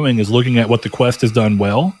what they're doing is looking at what the Quest has done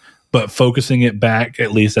well, but focusing it back,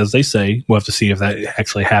 at least as they say, we'll have to see if that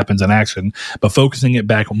actually happens in action, but focusing it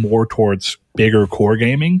back more towards bigger core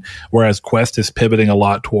gaming, whereas Quest is pivoting a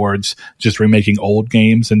lot towards just remaking old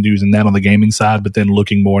games and using that on the gaming side, but then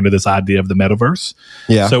looking more into this idea of the metaverse.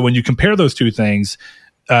 Yeah. So when you compare those two things,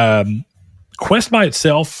 Quest by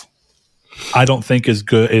itself, I don't think is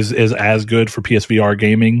good is as good for PSVR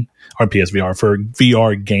gaming or PSVR for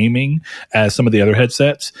VR gaming as some of the other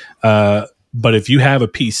headsets. But if you have a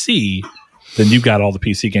PC, then you've got all the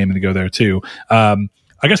PC gaming to go there too.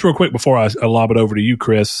 I guess real quick before I lob it over to you,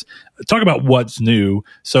 Chris, talk about what's new.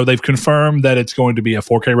 So they've confirmed that it's going to be a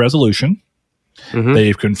 4K resolution. Mm-hmm.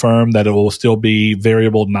 They've confirmed that it will still be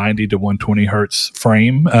variable 90 to 120 hertz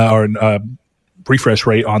frame or refresh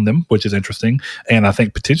rate on them, which is interesting. And I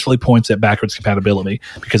think potentially points at backwards compatibility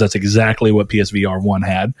because that's exactly what PSVR 1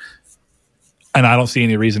 had. And I don't see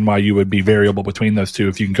any reason why you would be variable between those two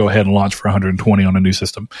if you can go ahead and launch for 120 on a new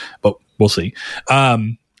system. But we'll see.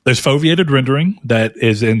 There's foveated rendering that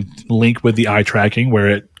is in link with the eye tracking where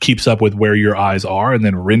it keeps up with where your eyes are and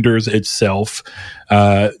then renders itself,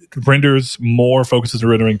 renders more, focuses the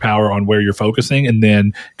rendering power on where you're focusing and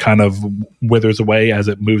then kind of withers away as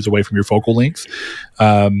it moves away from your focal length.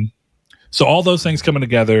 So all those things coming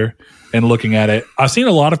together and looking at it, I've seen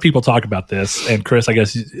a lot of people talk about this. And Chris, I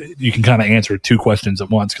guess you can kind of answer two questions at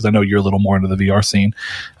once because I know you're a little more into the VR scene.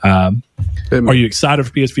 Are you excited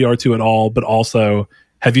for PSVR 2 at all? But also,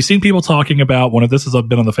 have you seen people talking about, one of this has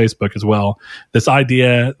been on the Facebook as well, this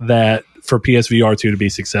idea that for PSVR 2 to be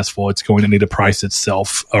successful, it's going to need to price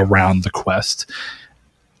itself around the Quest.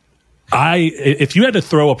 If you had to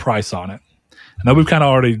throw a price on it, I know we've kind of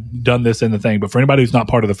already done this in the thing, but for anybody who's not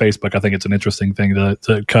part of the Facebook, I think it's an interesting thing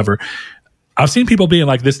to cover. I've seen people being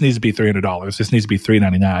like, this needs to be $300. This needs to be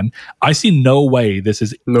 $399. I see no way this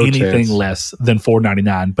is anything less than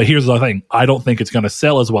 $499. But here's the thing. I don't think it's going to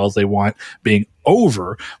sell as well as they want, being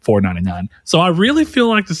over $499. So I really feel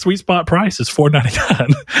like the sweet spot price is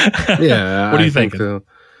 $499. Yeah. What do you think?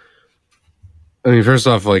 I mean, first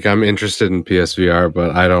off, like, I'm interested in PSVR,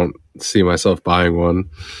 but I don't see myself buying one.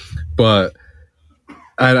 But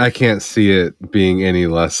I can't see it being any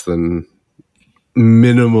less than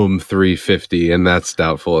minimum $350, and that's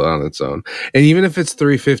doubtful on its own. And even if it's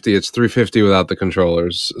 $350, it's $350 without the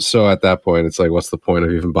controllers. So at that point, it's like, what's the point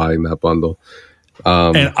of even buying that bundle?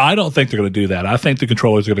 And I don't think they're going to do that. I think the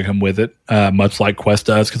controllers are going to come with it, much like Quest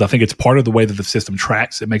does, because I think it's part of the way that the system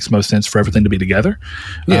tracks. It makes most sense for everything to be together.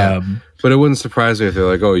 Yeah, but it wouldn't surprise me if they're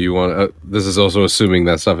like, oh, you want this is also assuming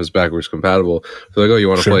that stuff is backwards compatible. If they're like, oh, you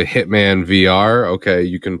want to play Hitman VR? Okay,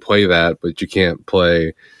 you can play that, but you can't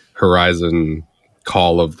play Horizon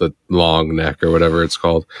Call of the Long Neck or whatever it's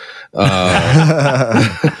called.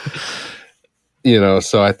 You know,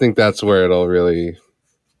 so I think that's where it'll really,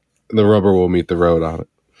 the rubber will meet the road on it.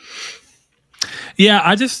 Yeah,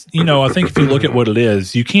 I just, I think if you look at what it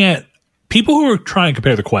is, you can't, people who are trying to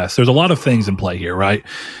compare the Quest, there's a lot of things in play here, right?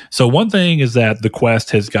 So one thing is that the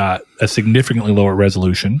Quest has got a significantly lower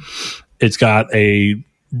resolution. It's got a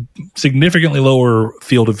significantly lower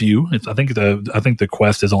field of view. I think the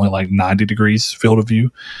Quest is only like 90 degrees field of view.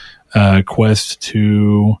 Quest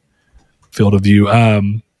 2 field of view.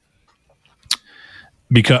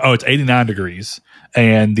 It's 89 degrees,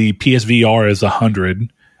 and the PSVR is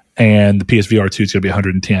 100, and the PSVR 2 is going to be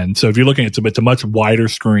 110. So if you're looking, it's a much wider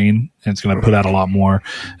screen, and it's going to put out a lot more.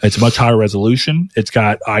 It's a much higher resolution. It's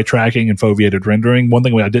got eye tracking and foveated rendering. One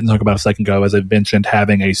thing I didn't talk about a second ago, as I mentioned,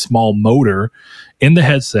 having a small motor in the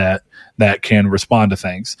headset that can respond to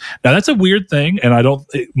things. Now, that's a weird thing, and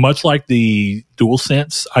much like the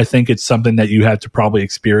DualSense, I think it's something that you have to probably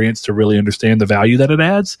experience to really understand the value that it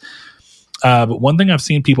adds. But one thing I've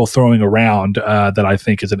seen people throwing around that I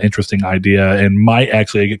think is an interesting idea and might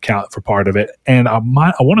actually account for part of it, and I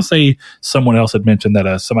want to say someone else had mentioned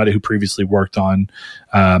that somebody who previously worked on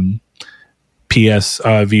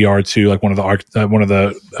PSVR 2, like one of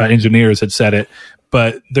the engineers had said it.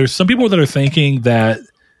 But there's some people that are thinking that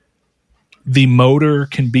the motor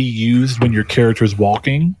can be used when your character is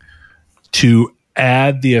walking to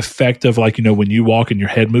add the effect of, like, when you walk and your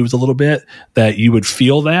head moves a little bit, that you would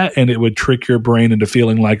feel that, and it would trick your brain into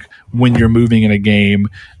feeling like when you're moving in a game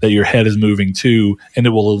that your head is moving too, and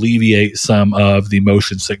it will alleviate some of the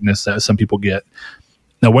motion sickness that some people get.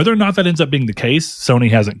 Now, whether or not that ends up being the case, Sony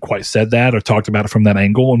hasn't quite said that or talked about it from that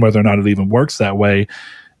angle, and whether or not it even works that way.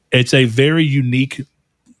 It's a very unique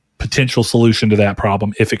potential solution to that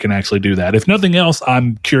problem if it can actually do that. If nothing else,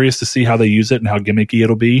 I'm curious to see how they use it and how gimmicky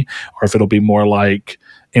it'll be, or if it'll be more like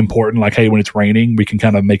important, like, hey, when it's raining, we can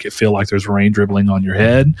kind of make it feel like there's rain dribbling on your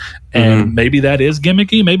head. And maybe that is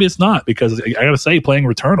gimmicky, maybe it's not, because I gotta say, playing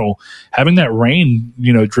Returnal, having that rain,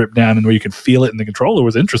 drip down and where you can feel it in the controller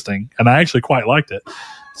was interesting, and I actually quite liked it.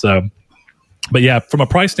 So, but yeah, from a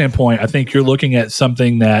price standpoint, I think you're looking at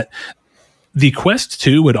something that the Quest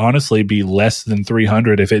 2 would honestly be less than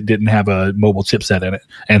 $300 if it didn't have a mobile chipset in it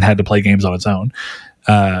and had to play games on its own.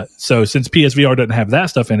 So since PSVR doesn't have that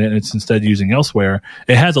stuff in it, and it's instead using elsewhere,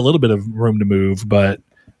 it has a little bit of room to move. But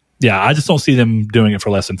yeah, I just don't see them doing it for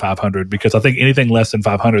less than $500, because I think anything less than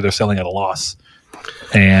 $500, they're selling at a loss.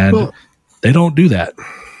 And they don't do that.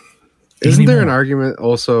 Isn't there an argument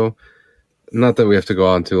also, not that we have to go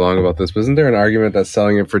on too long about this, but isn't there an argument that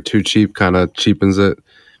selling it for too cheap kind of cheapens it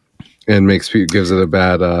and gives it a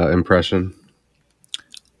bad impression?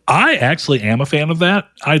 I actually am a fan of that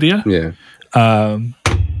idea. Yeah.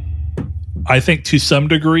 I think to some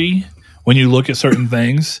degree, when you look at certain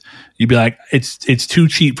things, you'd be like, it's too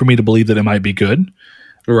cheap for me to believe that it might be good.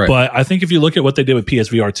 Right. But I think if you look at what they did with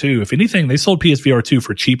PSVR 2, if anything, they sold PSVR 2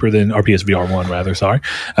 for cheaper than, or PSVR 1 rather, sorry.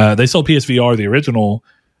 They sold PSVR, the original,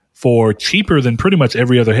 for cheaper than pretty much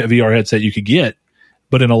every other VR headset you could get.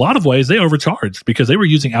 But in a lot of ways, they overcharged because they were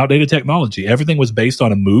using outdated technology. Everything was based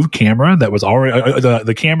on a Move camera that was already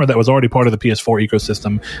the camera that was already part of the PS4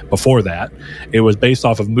 ecosystem before that. It was based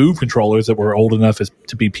off of Move controllers that were old enough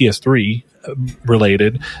to be PS3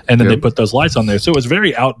 related, and then they put those lights on there. So it was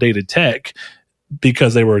very outdated tech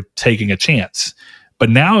because they were taking a chance. But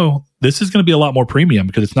now this is going to be a lot more premium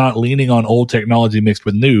because it's not leaning on old technology mixed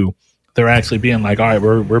with new. They're actually being like, all right,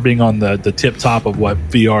 we're being on the tip top of what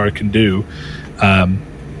VR can do.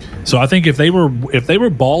 So I think if they were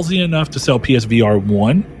ballsy enough to sell PSVR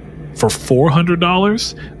 1 for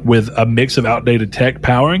 $400 with a mix of outdated tech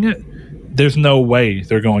powering it, there's no way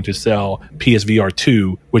they're going to sell PSVR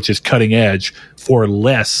 2, which is cutting edge, for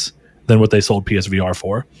less than what they sold PSVR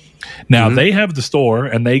for. Now, they have the store,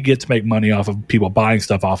 and they get to make money off of people buying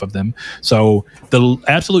stuff off of them. So the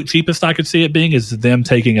absolute cheapest I could see it being is them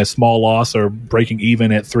taking a small loss or breaking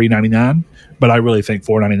even at $399. But I really think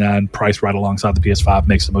 $499 priced right alongside the PS5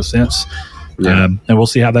 makes the most sense. Yeah. And we'll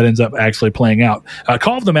see how that ends up actually playing out.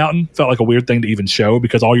 Call of the Mountain felt like a weird thing to even show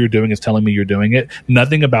because all you're doing is telling me you're doing it.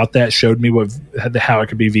 Nothing about that showed me how it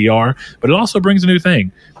could be VR, but it also brings a new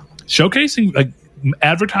thing. Showcasing,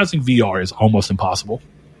 advertising VR is almost impossible.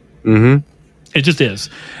 Mm-hmm. It just is.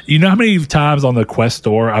 You know how many times on the Quest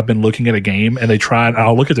store I've been looking at a game and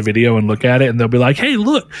I'll look at the video and look at it and they'll be like, hey,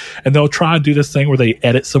 look. And they'll try and do this thing where they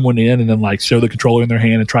edit someone in and then like show the controller in their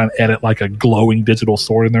hand and try and edit like a glowing digital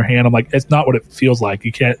sword in their hand. I'm like, it's not what it feels like.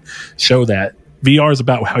 You can't show that. VR is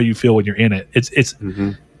about how you feel when you're in it.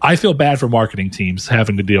 I feel bad for marketing teams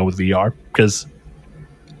having to deal with VR because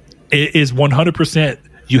it is 100%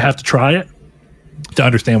 you have to try it to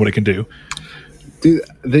understand what it can do. Dude,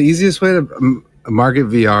 the easiest way to market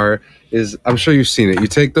VR is, I'm sure you've seen it. You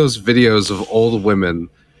take those videos of old women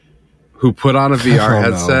who put on a VR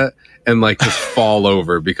headset and like just fall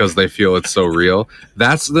over because they feel it's so real.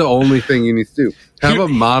 That's the only thing you need to do. Have a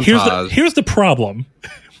montage. Here's the problem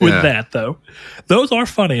with that, though. Those are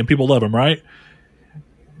funny and people love them, right?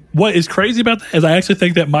 What is crazy about that is I actually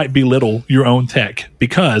think that might belittle your own tech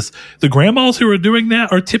because the grandmas who are doing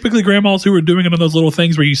that are typically grandmas who are doing it on those little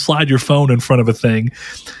things where you slide your phone in front of a thing.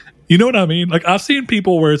 You know what I mean? Like I've seen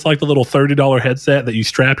people where it's like the little $30 headset that you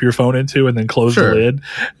strap your phone into and then close the lid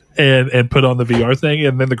and put on the VR thing.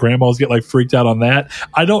 And then the grandmas get like freaked out on that.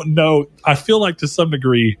 I don't know. I feel like to some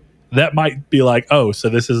degree that might be like, oh, so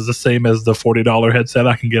this is the same as the $40 headset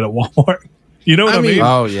I can get at Walmart. You know what I mean?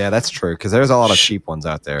 Oh, yeah, that's true. Because there's a lot of cheap ones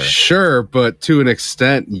out there. Sure, but to an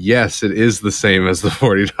extent, yes, it is the same as the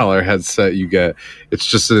 $40 headset you get. It's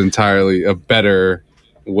just a better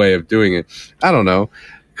way of doing it. I don't know.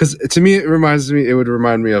 Because to me, it would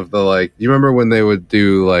remind me of you remember when they would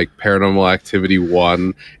do like Paranormal Activity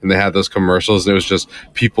 1 and they had those commercials and it was just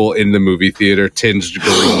people in the movie theater tinged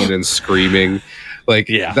green and screaming.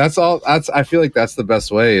 That's all. I feel like that's the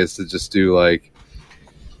best way is to just do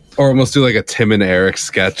or almost do like a Tim and Eric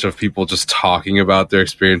sketch of people just talking about their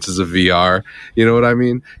experiences of VR. You know what I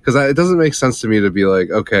mean? Because it doesn't make sense to me to be like,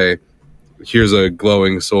 okay, here's a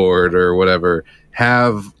glowing sword or whatever.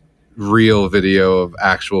 Have real video of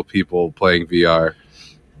actual people playing VR.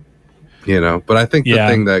 You know? But I think the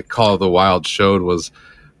thing that Call of the Wild showed was,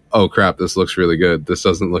 oh crap, this looks really good. This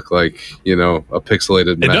doesn't look like, a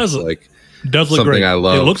pixelated mess. It does look great. I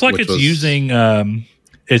love. It looks like it's using...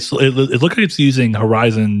 It looks like it's using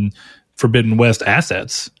Horizon Forbidden West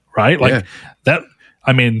assets, right? That.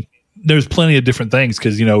 I mean, there's plenty of different things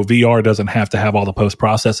because VR doesn't have to have all the post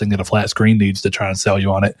processing that a flat screen needs to try and sell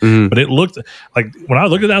you on it. But it looked like when I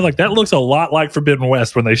looked at that, I was like, that looks a lot like Forbidden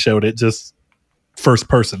West when they showed it, just first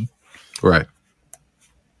person. Right.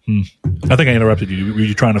 I think I interrupted you. Were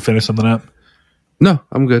you trying to finish something up? No,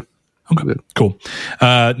 I'm good. Okay, cool.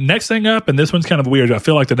 Next thing up, and this one's kind of weird. I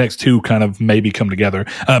feel like the next two kind of maybe come together.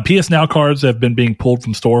 PS Now cards have been being pulled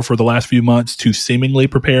from store for the last few months to seemingly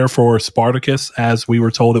prepare for Spartacus, as we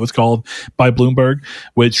were told it was called by Bloomberg,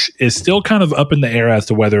 which is still kind of up in the air as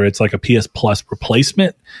to whether it's like a PS Plus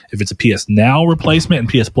replacement, if it's a PS Now replacement and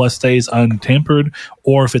PS Plus stays untempered,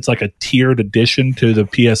 or if it's like a tiered addition to the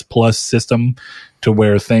PS Plus system to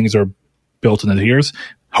where things are built into the tiers.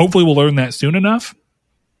 Hopefully we'll learn that soon enough.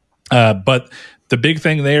 But the big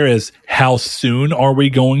thing there is how soon are we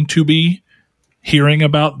going to be hearing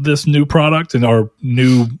about this new product and our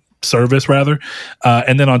new service rather?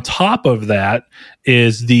 And then on top of that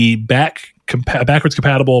is the backwards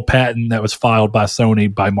compatible patent that was filed by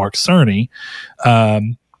Sony by Mark Cerny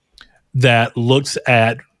that looks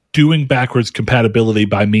at doing backwards compatibility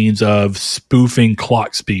by means of spoofing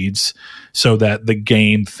clock speeds so that the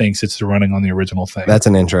game thinks it's running on the original thing. That's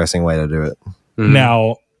an interesting way to do it.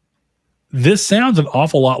 Now, this sounds an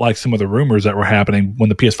awful lot like some of the rumors that were happening when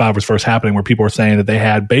the PS5 was first happening, where people were saying that they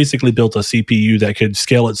had basically built a CPU that could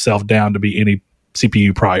scale itself down to be any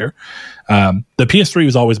CPU prior. The PS3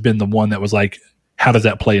 has always been the one that was like, how does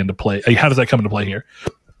that play into play? How does that come into play here?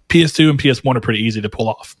 PS2 and PS1 are pretty easy to pull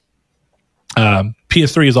off.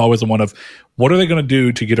 PS3 is always the one of what are they going to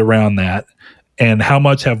do to get around that, and how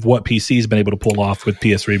much have what PCs been able to pull off with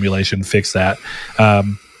PS3 emulation fix that.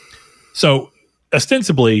 So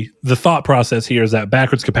ostensibly, the thought process here is that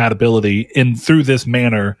backwards compatibility through this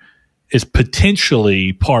manner is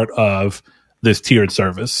potentially part of this tiered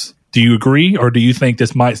service. Do you agree, or do you think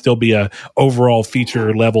this might still be a overall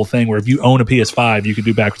feature level thing where if you own a PS5, you can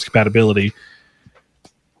do backwards compatibility?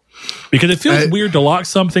 Because it feels weird to lock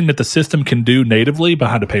something that the system can do natively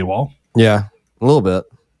behind a paywall. Yeah, a little bit.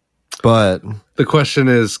 But the question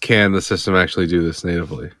is, can the system actually do this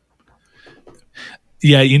natively?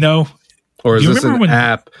 Yeah, you know. Or is this an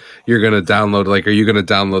app you're going to download? Like, are you going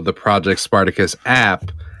to download the Project Spartacus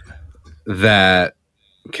app that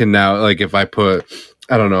can now, like, if I put,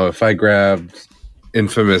 I don't know, if I grabbed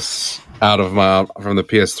Infamous from the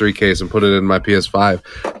PS3 case and put it in my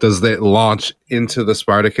PS5, does that launch into the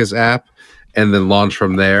Spartacus app and then launch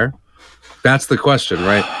from there? That's the question,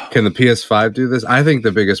 right? Can the PS5 do this? I think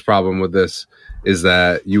the biggest problem with this is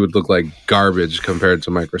that you would look like garbage compared to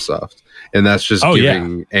Microsoft. And that's just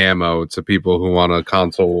giving ammo to people who want a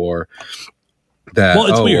console war. That, well,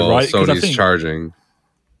 it's weird, right? Sony's charging.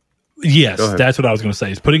 Yes, that's what I was going to say.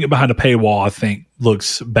 Is putting it behind a paywall, I think,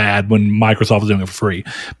 looks bad when Microsoft is doing it for free.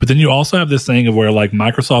 But then you also have this thing of where, like,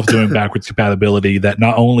 Microsoft's doing backwards compatibility that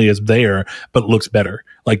not only is there, but looks better.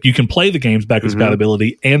 Like, you can play the games backwards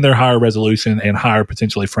compatibility, and they're higher resolution and higher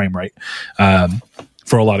potentially frame rate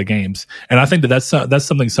for a lot of games. And I think that's something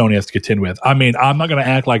Sony has to contend with. I mean, I'm not going to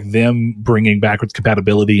act like them bringing backwards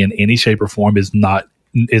compatibility in any shape or form is nothing.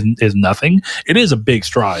 It is a big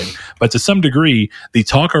stride, but to some degree, the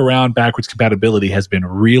talk around backwards compatibility has been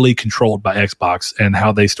really controlled by Xbox and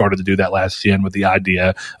how they started to do that last gen with the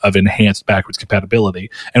idea of enhanced backwards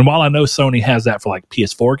compatibility. And while I know Sony has that for like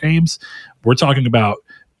PS4 games, we're talking about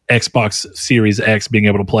Xbox Series X being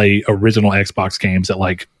able to play original Xbox games at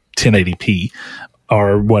like 1080p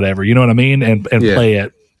or whatever, you know what I mean? And play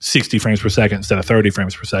at 60 frames per second instead of 30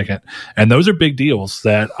 frames per second. And those are big deals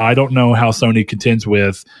that I don't know how Sony contends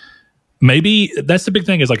with. Maybe that's the big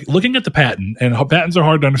thing is like looking at the patent, and patents are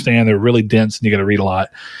hard to understand. They're really dense and you got to read a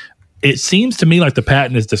lot. It seems to me like the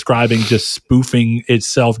patent is describing just spoofing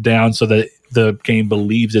itself down so that the game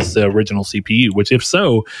believes it's the original CPU, which if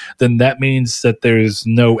so, then that means that there's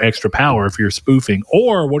no extra power if you're spoofing.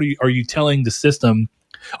 Or what are you telling the system?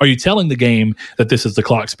 Are you telling the game that this is the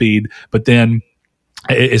clock speed, but then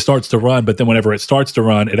it starts to run, but then whenever it starts to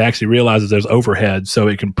run, it actually realizes there's overhead so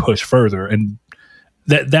it can push further. And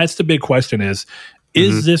that's the big question is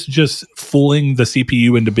this just fooling the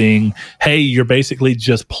CPU into being, hey, you're basically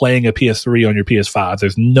just playing a PS3 on your PS5.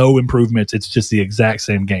 There's no improvements. It's just the exact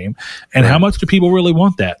same game. And how much do people really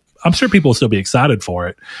want that? I'm sure people will still be excited for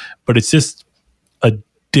it, but it's just a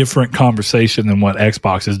different conversation than what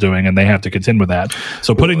Xbox is doing, and they have to contend with that.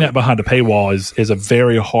 So putting that behind a paywall is a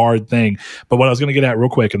very hard thing. But what I was going to get at real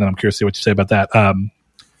quick, and then I'm curious to see what you say about that.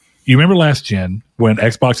 You remember last gen when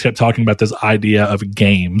Xbox kept talking about this idea of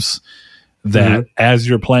games that as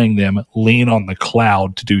you're playing them, lean on the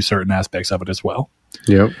cloud to do certain aspects of it as well.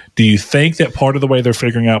 Yep. Do you think that part of the way they're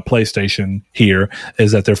figuring out PlayStation here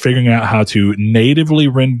is that they're figuring out how to natively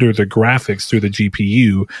render the graphics through the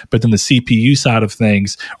GPU, but then the CPU side of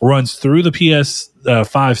things runs through the PS5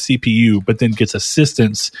 CPU, but then gets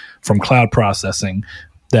assistance from cloud processing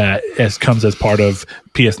that comes as part of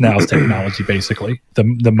PS Now's technology, basically, the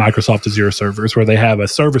Microsoft Azure servers, where they have a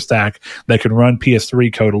server stack that can run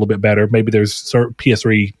PS3 code a little bit better. Maybe there's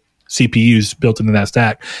PS3 CPUs built into that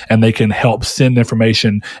stack, and they can help send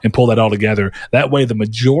information and pull that all together. That way, the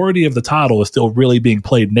majority of the title is still really being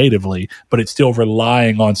played natively, but it's still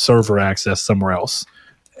relying on server access somewhere else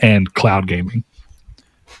and cloud gaming.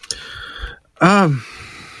 I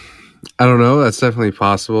don't know. That's definitely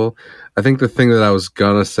possible. I think the thing that I was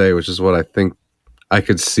gonna say, which is what I think I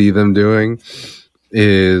could see them doing,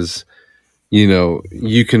 is, you know,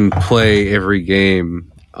 you can play every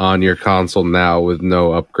game on your console now with no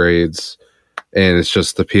upgrades, and it's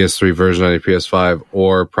just the PS3 version on your PS5,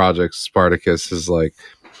 or Project Spartacus is like,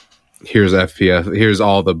 here's FPS, here's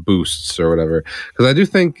all the boosts or whatever. Because I do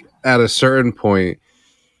think at a certain point,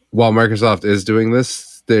 while Microsoft is doing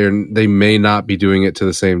this, they may not be doing it to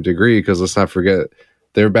the same degree, because let's not forget,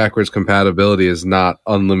 their backwards compatibility is not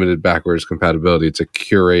unlimited backwards compatibility. It's a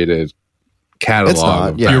curated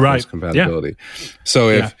catalog of backwards compatibility. Yeah.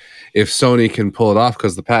 So if Sony can pull it off,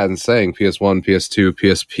 because the patent's saying PS1, PS2,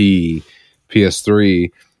 PSP,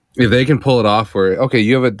 PS3, if they can pull it off where, okay,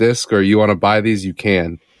 you have a disc or you want to buy these, you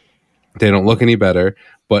can. They don't look any better,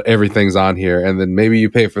 but everything's on here. And then maybe you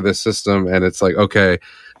pay for this system and it's like, okay,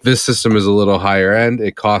 this system is a little higher end.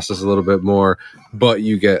 It costs us a little bit more, but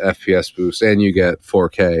you get FPS boost and you get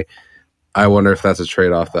 4K. I wonder if that's a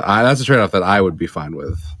trade-off that I would be fine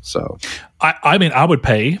with. So, I mean, I would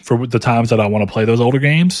pay for the times that I want to play those older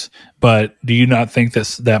games. But do you not think that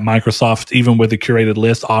Microsoft, even with the curated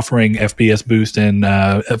list, offering FPS boost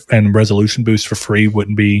and resolution boost for free,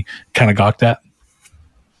 wouldn't be kind of gawked at?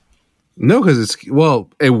 No, because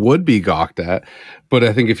it would be gawked at, but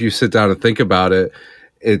I think if you sit down and think about it,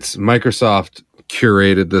 it's Microsoft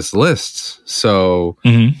curated this list, so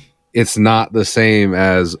it's not the same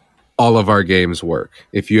as all of our games work.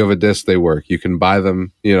 If you have a disc, they work. You can buy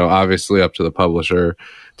them, obviously up to the publisher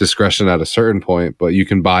discretion at a certain point, but you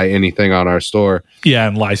can buy anything on our store. Yeah,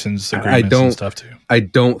 and license agreements and stuff too. I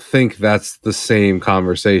don't think that's the same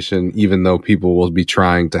conversation, even though people will be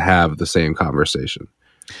trying to have the same conversation.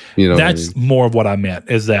 That's more of what I meant,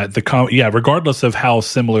 is that regardless of how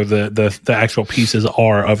similar the actual pieces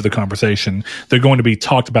are of the conversation, they're going to be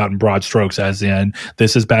talked about in broad strokes, as in,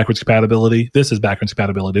 this is backwards compatibility, this is backwards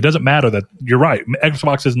compatibility. It doesn't matter that, you're right,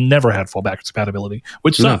 Xbox has never had full backwards compatibility,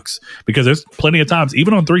 which sucks, because there's plenty of times,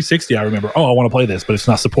 even on 360, I remember, I want to play this, but it's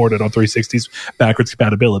not supported on 360's backwards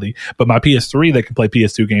compatibility. But my PS3 that can play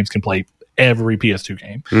PS2 games can play every PS2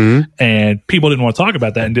 game. And people didn't want to talk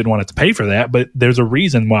about that and didn't want it to pay for that, but there's a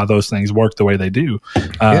reason why those things work the way they do.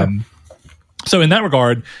 So in that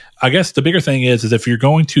regard, I guess the bigger thing is if you're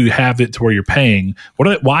going to have it to where you're paying,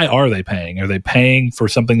 why are they paying? Are they paying for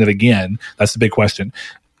something that, again, that's the big question.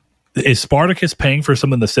 Is Spartacus paying for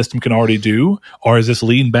something the system can already do, or is this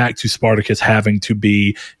lean back to Spartacus having to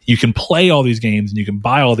be, you can play all these games and you can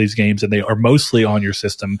buy all these games and they are mostly on your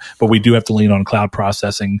system, but we do have to lean on cloud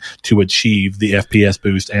processing to achieve the FPS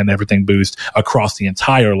boost and everything boost across the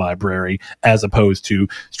entire library, as opposed to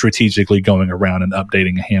strategically going around and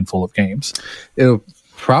updating a handful of games? It'll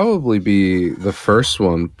probably be the first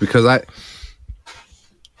one, because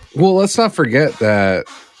let's not forget that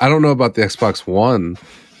I don't know about the Xbox One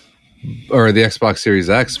or the Xbox Series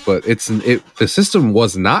X, but the system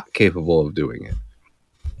was not capable of doing it.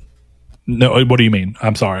 No, what do you mean?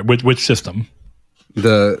 I'm sorry. Which system?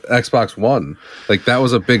 The Xbox One. Like, that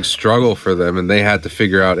was a big struggle for them, and they had to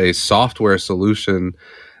figure out a software solution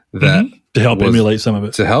that to help emulate some of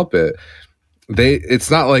it. To help it. It's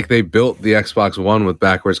not like they built the Xbox One with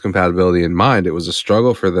backwards compatibility in mind. It was a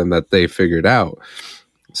struggle for them that they figured out.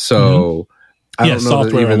 So I don't know,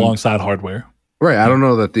 software alongside hardware. Right. I don't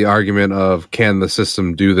know that the argument of can the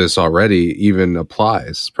system do this already even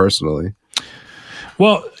applies personally.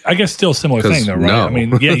 Well, I guess still a similar thing though, right? No. I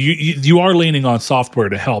mean, yeah, you are leaning on software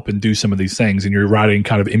to help and do some of these things, and you're writing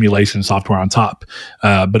kind of emulation software on top.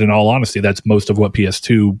 But in all honesty, that's most of what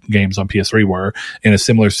PS2 games on PS3 were, in a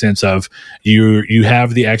similar sense of you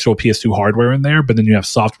have the actual PS2 hardware in there, but then you have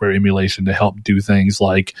software emulation to help do things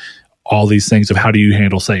like all these things of how do you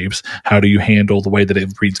handle saves? How do you handle the way that it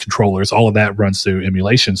reads controllers? All of that runs through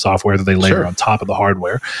emulation software that they layer on top of the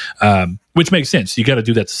hardware, which makes sense. You got to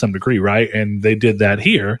do that to some degree, right? And they did that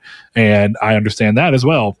here, and I understand that as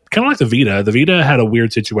well. Kind of like the Vita. The Vita had a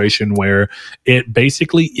weird situation where it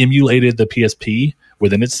basically emulated the PSP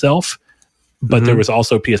within itself, but there was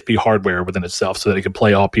also PSP hardware within itself so that it could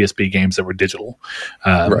play all PSP games that were digital.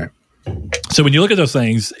 Right. So when you look at those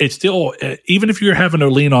things, it's still, even if you're having to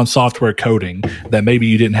lean on software coding that maybe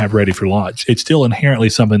you didn't have ready for launch, it's still inherently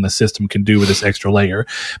something the system can do with this extra layer.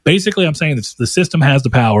 Basically, I'm saying that the system has the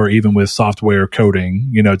power, even with software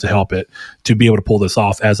coding, to help it, to be able to pull this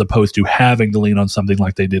off, as opposed to having to lean on something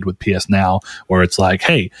like they did with PS Now, where it's like,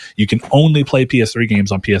 hey, you can only play PS3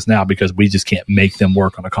 games on PS Now because we just can't make them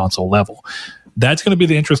work on a console level. That's going to be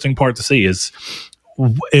the interesting part to see, is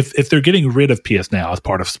if they're getting rid of PS Now as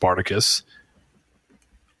part of Spartacus,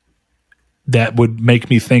 that would make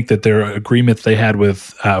me think that their agreement they had with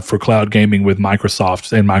for cloud gaming with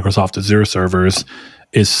Microsoft and Microsoft Azure servers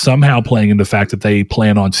is somehow playing into the fact that they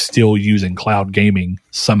plan on still using cloud gaming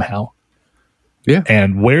somehow. Yeah.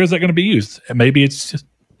 And where is that going to be used? Maybe it's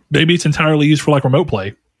entirely used for like remote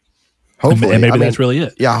play. Hopefully, and maybe that's really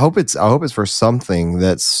it. Yeah, I hope it's for something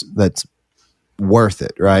that's worth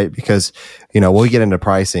it, right? Because we'll get into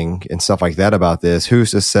pricing and stuff like that about this. Who's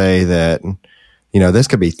to say that this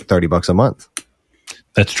could be $30 a month?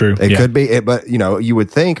 That's true. It could be, but you would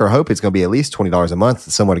think or hope it's going to be at least $20 a month,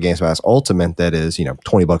 similar to Games Pass Ultimate. That is,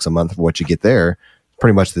 $20 a month for what you get there.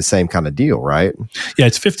 Pretty much the same kind of deal, right? Yeah,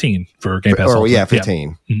 it's $15 for Game Pass Ultimate. Yeah,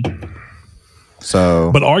 15. Yeah. Mm-hmm. So,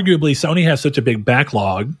 but arguably, Sony has such a big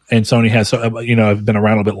backlog, and Sony has, have been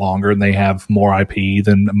around a bit longer, and they have more IP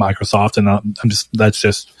than Microsoft. And that's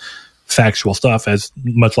just factual stuff. As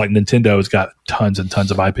much like Nintendo has got tons and tons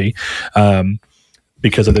of IP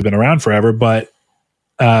because they've been around forever. But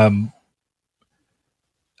I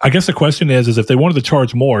guess the question is if they wanted to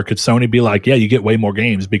charge more, could Sony be like, yeah, you get way more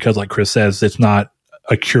games, because like Chris says, it's not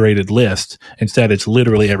a curated list. Instead, it's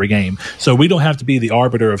literally every game. So we don't have to be the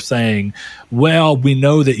arbiter of saying, well, we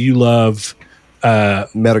know that you love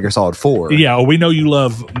Metal Gear Solid 4. Yeah, or we know you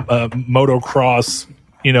love Motocross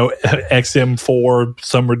XM4,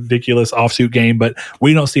 some ridiculous offshoot game, but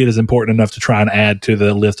we don't see it as important enough to try and add to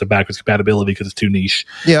the list of backwards compatibility because it's too niche.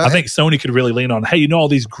 Yeah, I think Sony could really lean on, hey, all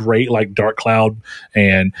these great like Dark Cloud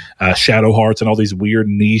and Shadow Hearts and all these weird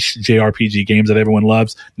niche JRPG games that everyone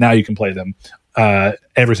loves. Now you can play them.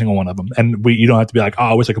 Every single one of them, and you don't have to be like,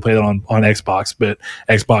 I wish I could play that on Xbox, but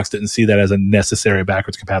Xbox didn't see that as a necessary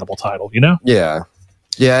backwards compatible title, Yeah,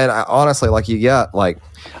 and honestly, I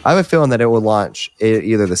have a feeling that it would launch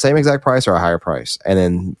either the same exact price or a higher price, and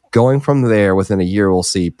then going from there, within a year, we'll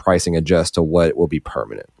see pricing adjust to what will be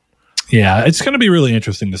permanent. Yeah, it's going to be really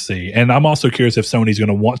interesting to see, and I'm also curious if Sony's going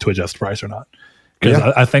to want to adjust price or not.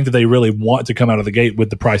 Because I think that they really want to come out of the gate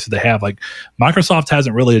with the price that they have. Like Microsoft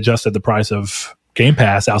hasn't really adjusted the price of Game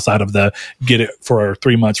Pass outside of the get it for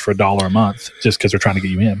 3 months for $1 a month, just because they're trying to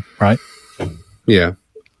get you in, right? Yeah.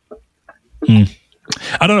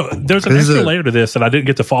 I don't know. There's an extra layer to this that I didn't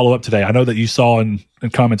get to follow up today. I know that you saw and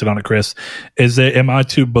commented on it, Chris. Am I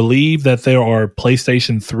to believe that there are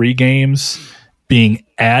PlayStation 3 games being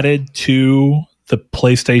added to the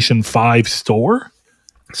PlayStation 5 store?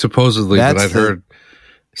 Supposedly, but I've heard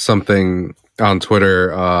something on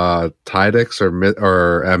Twitter, Tidix or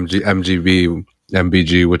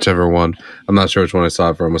MGB, whichever one. I'm not sure which one I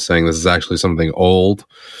saw it from, was saying this is actually something old.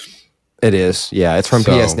 It is. Yeah, it's from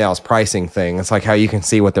PS Now's pricing thing. It's like how you can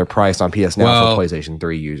see what they're priced on PS Now for PlayStation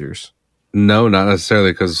 3 users. No, not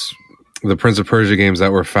necessarily, because the Prince of Persia games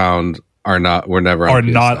that were found were never on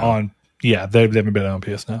PS Now. Yeah, they've never been on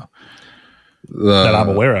PS Now. That I'm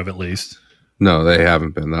aware of, at least. No, they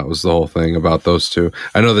haven't been. That was the whole thing about those two.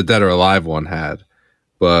 I know the Dead or Alive one had,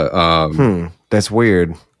 but that's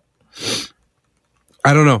weird.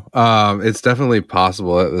 I don't know. It's definitely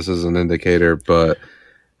possible that this is an indicator, but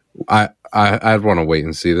I'd want to wait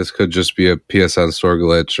and see. This could just be a PSN store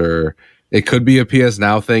glitch, or it could be a PS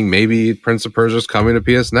Now thing. Maybe Prince of Persia is coming to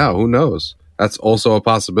PS Now. Who knows? That's also a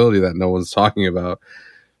possibility that no one's talking about,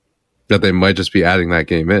 that they might just be adding that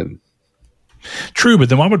game in. True, but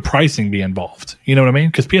then why would pricing be involved? You know what I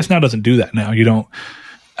mean? Because PS Now doesn't do that now. You don't.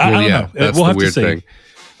 I don't know. That's we'll the have weird to see. thing.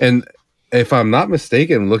 And if I'm not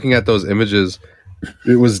mistaken, looking at those images,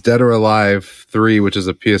 it was Dead or Alive 3, which is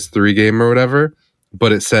a PS3 game or whatever,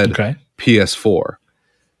 but it said PS4.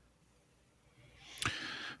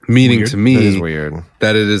 Meaning to me that is weird.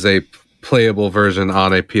 That it is a playable version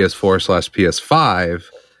on a PS4/PS5,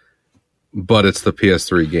 but it's the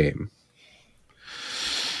PS3 game.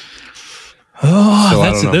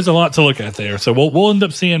 Oh, there's a lot to look at there. So we'll end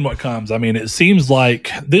up seeing what comes. I mean, it seems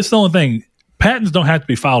like this is the only thing. Patents don't have to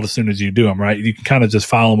be filed as soon as you do them, right? You can kind of just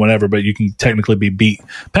file them whenever, but you can technically be beat.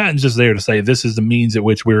 Patent's just there to say this is the means at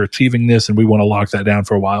which we're achieving this, and we want to lock that down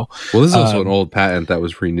for a while. Well, this is also an old patent that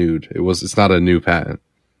was renewed. It's not a new patent.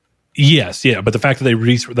 Yes, yeah, but the fact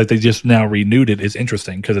that they just now renewed it is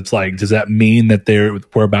interesting, because it's like, does that mean that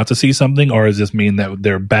we're about to see something, or does this mean that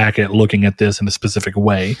they're back at looking at this in a specific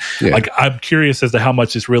way? Yeah. Like, I'm curious as to how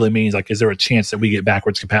much this really means. Like, is there a chance that we get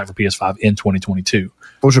backwards compatible for PS5 in 2022?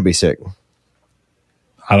 Which would be sick.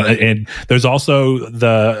 And there's also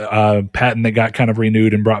the patent that got kind of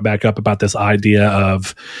renewed and brought back up about this idea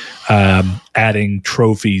of adding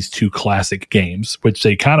trophies to classic games, which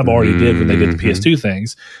they kind of already did when they did the PS2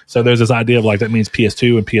 things. So there's this idea of like, that means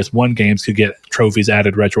PS2 and PS1 games could get trophies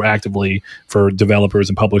added retroactively for developers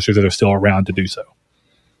and publishers that are still around to do so.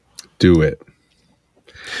 Do it.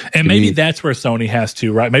 And maybe that's where Sony has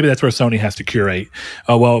to, right? Maybe that's where Sony has to curate.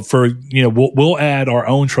 We'll add our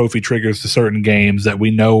own trophy triggers to certain games that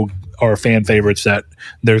we know are fan favorites that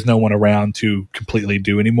there's no one around to completely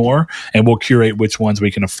do anymore, and we'll curate which ones we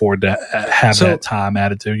can afford to have that time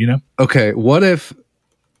added to. Okay, what if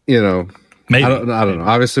maybe I don't know.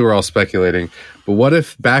 Obviously, we're all speculating, but what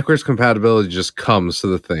if backwards compatibility just comes to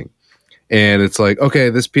the thing, and it's like, okay,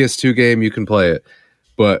 this PS2 game, you can play it.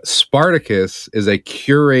 But Spartacus is a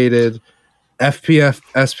curated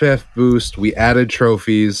SPF boost. We added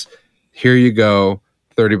trophies. Here you go,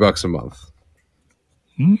 $30 a month.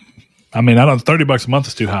 I mean, I don't. $30 a month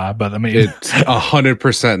is too high, but I mean, it's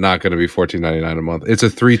 100% not going to be $14.99 a month. It's a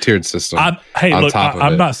 3-tiered system.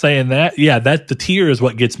 I'm not saying that. Yeah, that the tier is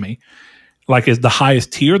what gets me. Like, is the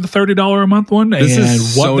highest tier the $30 a month one? This and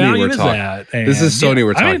is what Sony value we're is talking. that? And this is Sony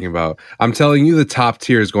we're talking about. I'm telling you, the top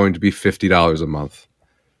tier is going to be $50 a month.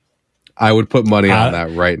 I would put money on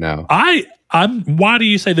that right now. Why do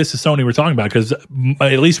you say this is Sony we're talking about? Because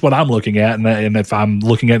at least what I'm looking at, and if I'm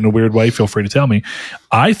looking at it in a weird way, feel free to tell me.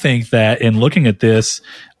 I think that in looking at this,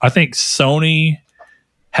 I think Sony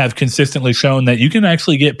have consistently shown that you can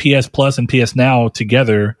actually get PS Plus and PS Now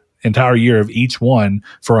together, entire year of each one,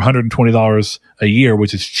 for $120 a year,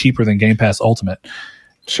 which is cheaper than Game Pass Ultimate.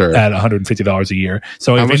 Sure. at $150 a year.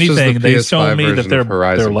 So How if much does the anything, they've PS5 shown me that version they're of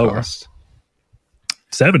Horizon lower. cost?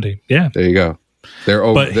 70, yeah. There you go. They're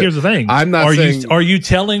over. But here's the thing. I'm not saying. Are you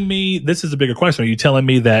telling me, this is a bigger question, are you telling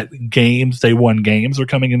me that day one games are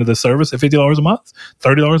coming into the service at $50 a month,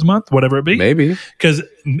 $30 a month, whatever it be? Maybe. Because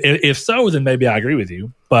if so, then maybe I agree with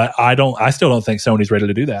you. But I still don't think Sony's ready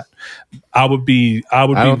to do that. I would be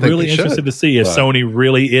really interested to see if Sony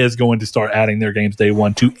really is going to start adding their games day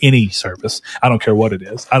one to any service. I don't care what it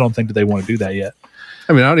is. I don't think that they want to do that yet.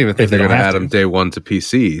 I mean, I don't even think they're going to add them day one to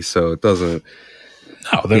PC, so it doesn't.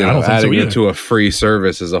 No, I don't think adding so it to a free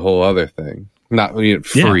service is a whole other thing. Not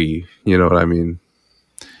free, you know what I mean?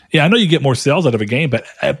 Yeah, I know you get more sales out of a game, but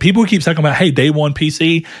people keep talking about, hey, day one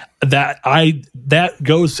PC, that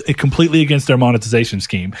goes completely against their monetization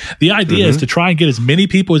scheme. The idea is to try and get as many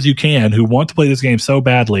people as you can who want to play this game so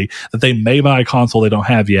badly that they may buy a console they don't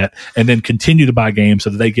have yet, and then continue to buy games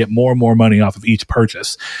so that they get more and more money off of each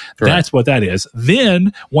purchase. Correct. That's what that is.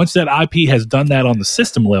 Then, once that IP has done that on the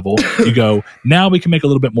system level, you go, now we can make a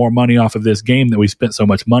little bit more money off of this game that we spent so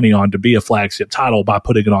much money on to be a flagship title by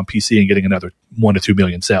putting it on PC and getting another 1 to 2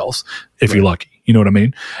 million sales, if you're lucky. You know what I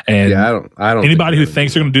mean? And I don't. Anybody who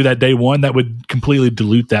thinks they're going to do that day one, that would completely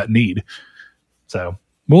dilute that need. So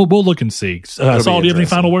we'll look and see. Saul, do you have any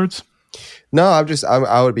final words? No,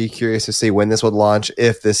 I would be curious to see when this would launch,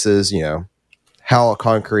 if this is, how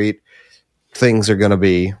concrete things are going to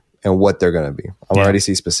be and what they're going to be. I already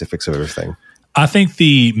see specifics of everything. I think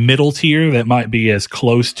the middle tier that might be as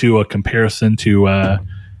close to a comparison to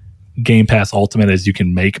Game Pass Ultimate as you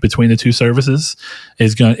can make between the two services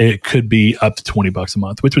it could be up to $20 a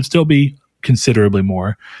month, which would still be considerably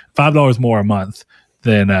more. $5 more a month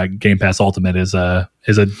than Game Pass Ultimate is a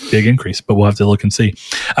big increase, but we'll have to look and see.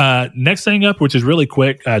 Next thing up, which is really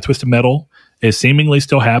quick, Twisted Metal is seemingly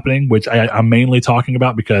still happening, which I'm mainly talking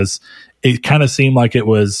about because it kind of seemed like it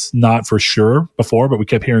was not for sure before, but we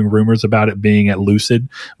kept hearing rumors about it being at Lucid,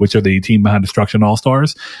 which are the team behind Destruction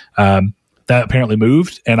All-Stars. That apparently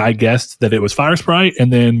moved, and I guessed that it was Firesprite,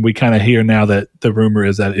 and then we kind of hear now that the rumor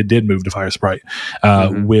is that it did move to Firesprite,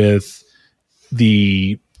 with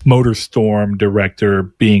the MotorStorm director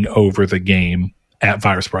being over the game at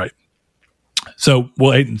Firesprite. So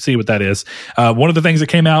we'll wait and see what that is. One of the things that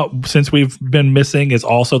came out since we've been missing is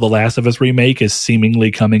also The Last of Us remake is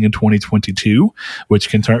seemingly coming in 2022, which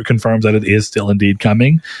confirms that it is still indeed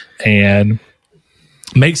coming, and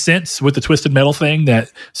makes sense with the Twisted Metal thing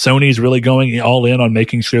that Sony's really going all in on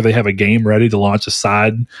making sure they have a game ready to launch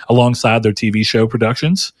alongside their TV show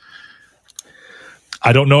productions.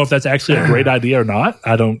 I don't know if that's actually a great idea or not.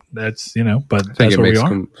 But that's where we are. I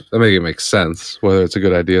think it makes sense. Whether it's a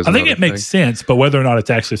good idea is I think it makes sense, but whether or not it's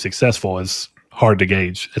actually successful is hard to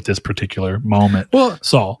gauge at this particular moment. Well,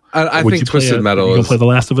 Saul, I think Twisted Metal you gonna play The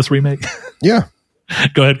Last of Us remake? Yeah.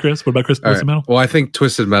 Go ahead, Chris. What about Twisted Metal? Well, I think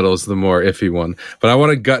Twisted Metal is the more iffy one, but I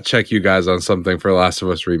want to gut check you guys on something for Last of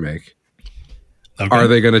Us remake. Okay. Are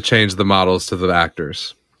they going to change the models to the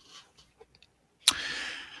actors?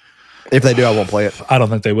 If they do, I won't play it. I don't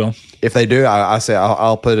think they will. If they do, I say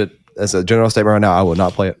I'll put it as a general statement right now. I will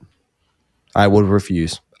not play it. I would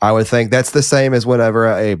refuse. I would think that's the same as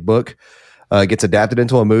whenever a book gets adapted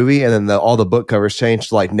into a movie, and then all the book covers change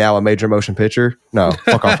to like now a major motion picture. No,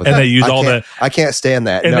 fuck off with and that. they use I can't stand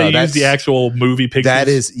that. And they use the actual movie pictures.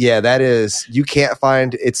 That is. You can't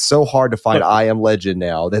find. It's so hard to find I Am Legend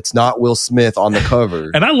now. That's not Will Smith on the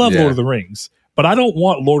cover. And I love Lord of the Rings, but I don't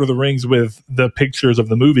want Lord of the Rings with the pictures of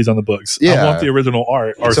the movies on the books. I want the original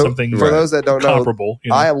art or something. For those that don't comparable,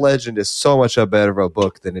 know, I Am Legend is so much a better of a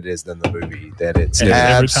book than it is than the movie. That it's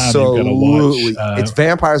absolutely it's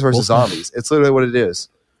vampires versus zombies. It's literally what it is.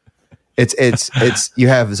 It's you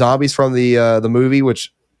have zombies from the movie,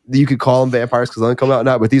 which you could call them vampires because they don't come out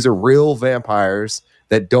now, but these are real vampires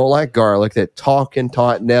that don't like garlic, that talk and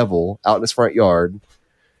taunt Neville out in his front yard,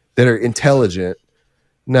 that are intelligent.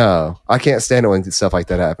 No, I can't stand it when stuff like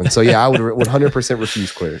that happens. So yeah, I would 100%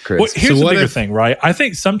 refuse Chris. Well, here's the bigger thing, right? I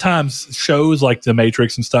think sometimes shows like The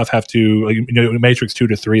Matrix and stuff have to, Matrix 2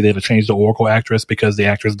 to 3, they had to change the Oracle actress because the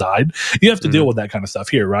actress died. You have to deal with that kind of stuff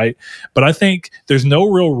here, right? But I think there's no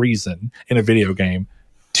real reason in a video game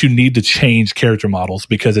to need to change character models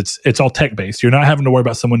because it's all tech based. You're not having to worry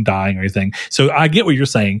about someone dying or anything. So I get what you're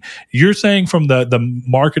saying. You're saying from the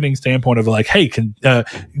marketing standpoint of like, hey, can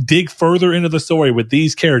dig further into the story with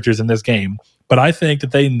these characters in this game. But I think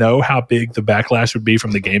that they know how big the backlash would be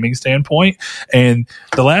from the gaming standpoint. And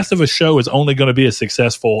The Last of Us show is only going to be as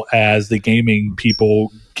successful as the gaming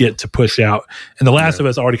people get to push out. And The Last of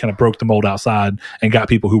Us already kind of broke the mold outside and got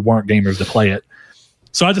people who weren't gamers to play it.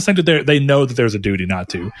 So I just think that they know that there's a duty not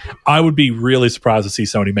to. I would be really surprised to see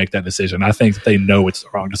Sony make that decision. I think that they know it's the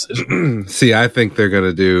wrong decision. See, I think they're going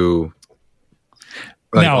to do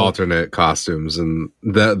Now- alternate costumes, and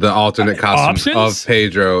the alternate costumes options? of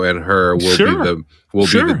Pedro and her will be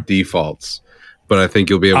the defaults. But I think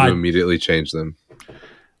you'll be able to immediately change them.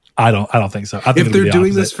 I don't think so. I think If they're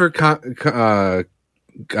doing this for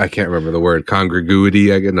I can't remember the word, congruity.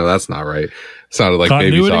 No, that's not right. It sounded like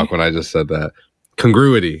baby talk when I just said that.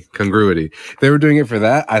 Congruity. If they were doing it for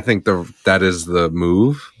that, I think that is the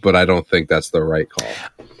move, but I don't think that's the right call.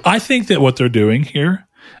 I think that what they're doing here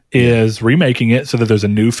is remaking it so that there's a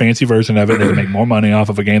new fancy version of it. They can make more money off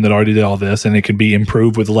of a game that already did all this, and it can be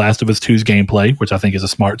improved with The Last of Us 2's gameplay, which I think is a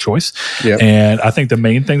smart choice. Yep. And I think the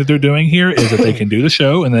main thing that they're doing here is that they can do the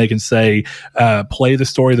show and they can say, play the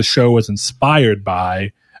story the show was inspired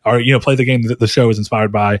by, or, play the game that the show is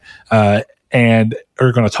inspired by, and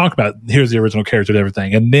are going to talk about, here's the original character and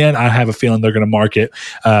everything. And then I have a feeling they're going to market,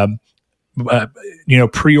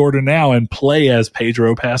 pre-order now and play as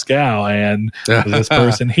Pedro Pascal and this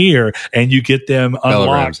person here, and you get them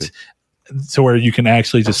unlocked to where you can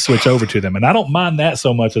actually just switch over to them. And I don't mind that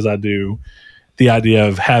so much as I do the idea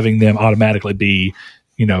of having them automatically be,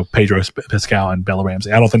 Pedro Pascal and Bella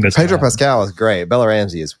Ramsey. I don't think that's Pedro Pascal is great. Bella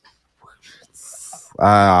Ramsey is.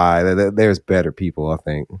 There's better people, I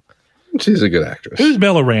think. She's a good actress. Who's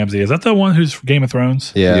Bella Ramsey? Is that the one who's Game of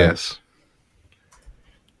Thrones? Yeah. Yes.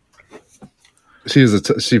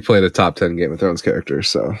 She played a top 10 Game of Thrones character,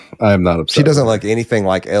 so I am not upset. She doesn't look anything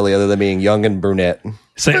like Ellie other than being young and brunette.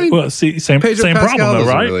 Same Pedro problem Pascal though,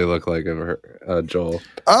 doesn't right? really look like Joel.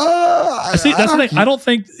 See, that's the thing. I don't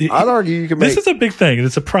think. I'd argue you can make. This is a big thing.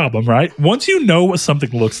 It's a problem, right? Once you know what something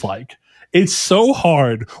looks like, it's so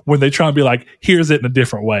hard when they try and be like, here's it in a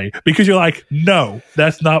different way. Because you're like, no,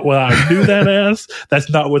 that's not what I knew that as. That's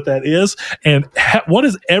not what that is. And what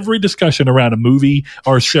is every discussion around a movie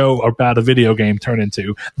or show about a video game turn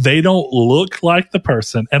into? They don't look like the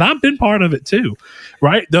person. And I've been part of it too,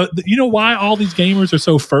 right? You know why all these gamers are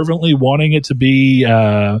so fervently wanting it to be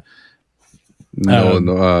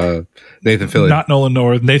Nathan Fillion. Not Nolan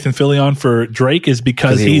North. Nathan Fillion for Drake is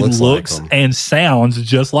because he looks like and sounds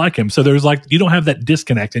just like him. So there's you don't have that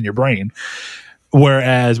disconnect in your brain.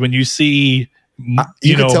 Whereas when you see,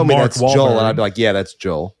 you could tell me Mark that's Wahlberg, Joel, and I'd be like, yeah, that's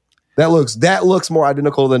Joel. That looks more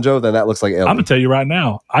identical than Joe than that looks like Ellie. I'm gonna tell you right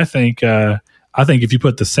now. I think if you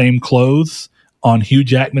put the same clothes on Hugh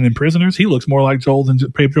Jackman in Prisoners, he looks more like Joel than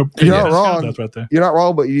Pedro. You're not wrong. That's right there. You're not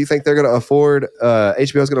wrong, but you think they're going to afford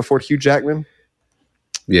HBO's going to afford Hugh Jackman?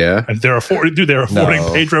 Yeah, and they're affording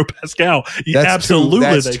Pedro Pascal. That's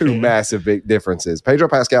two massive big differences. Pedro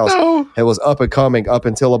Pascal was up and coming up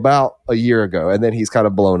until about a year ago, and then he's kind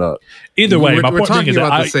of blown up. Either way, my we're point talking is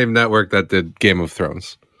about that the same network that did Game of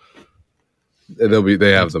Thrones.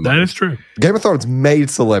 They have them. That is true. Game of Thrones made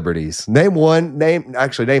celebrities. Name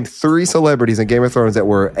three celebrities in Game of Thrones that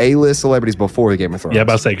were A-list celebrities before the Game of Thrones. Yeah,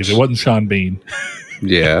 about to say, because it wasn't Sean Bean.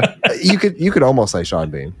 Yeah, you could almost say Sean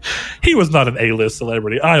Bean. He was not an A-list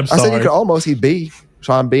celebrity. I am sorry. I said you could almost. He'd be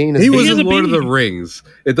Sean Bean. He was in Lord of the Rings.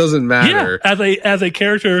 It doesn't matter. Yeah, as a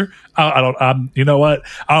character, you know what?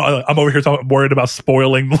 I'm over here worried about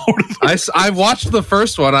spoiling Lord of the Rings. I watched the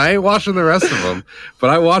first one. I ain't watching the rest of them, but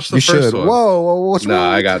I watched the first one. Whoa, what's wrong?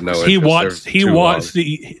 I got no.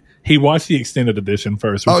 He watched the extended edition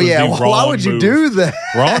first. Oh yeah, why would you do that?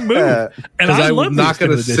 Wrong move. And I'm not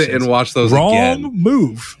going to sit and watch those again. Wrong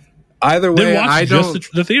move. Either way, I don't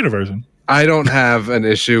just the theater version. I don't have an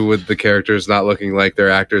issue with the characters not looking like their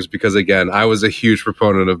actors because, again, I was a huge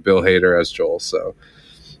proponent of Bill Hader as Joel. So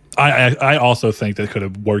I also think that could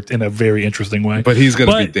have worked in a very interesting way. But he's going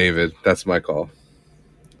to be David. That's my call.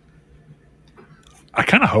 I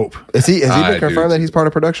kind of hope. Has he been confirmed that he's part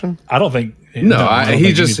of production? I don't think.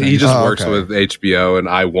 He just works with HBO, and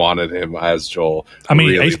I wanted him as Joel. I mean,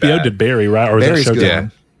 really HBO did Barry, right? Or Barry's is that Showtime? Yeah,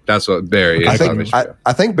 that's what Barry is.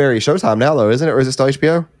 I think Barry's Showtime now, though, isn't it? Or is it still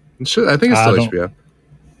HBO? I think it's still HBO.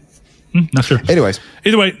 Not sure. Anyways.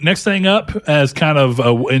 Either way, next thing up as kind of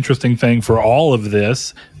an interesting thing for all of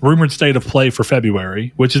this, rumored state of play for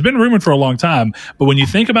February, which has been rumored for a long time. But when you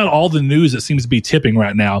think about all the news that seems to be tipping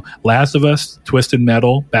right now, Last of Us, Twisted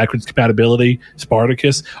Metal, backwards compatibility,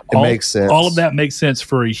 Spartacus, makes sense. All of that makes sense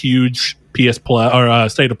for a huge PS Play or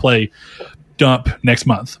state of play dump next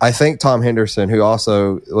month. I think Tom Henderson, who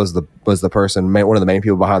also was the person, one of the main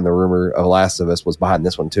people behind the rumor of Last of Us, was behind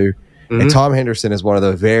this one too. Mm-hmm. And Tom Henderson is one of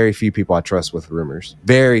the very few people I trust with rumors.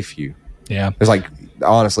 Very few. Yeah. It's like,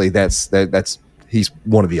 honestly, that's he's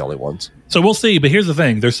one of the only ones. So we'll see. But here's the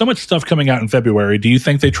thing: there's so much stuff coming out in February. Do you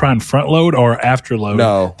think they try and front load or after load?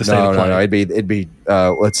 No. Play? It'd be.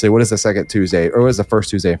 Let's see. What is the second Tuesday, or what is the first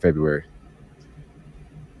Tuesday in February?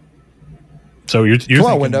 So you're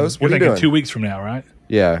thinking, Windows. You're what are you thinking doing? 2 weeks from now, right?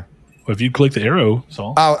 Yeah. Well, if you click the arrow,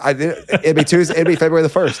 Saul. Oh, I did. It'd be Tuesday. It'd be February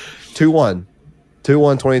the 1st. 2-1.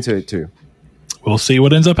 2/1/2022. We'll see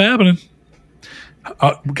what ends up happening.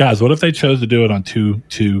 Guys, what if they chose to do it on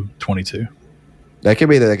 2/2/22? That could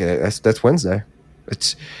be that's Wednesday.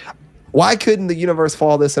 It's why couldn't the universe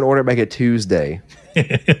follow this in order to make it Tuesday?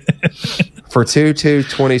 For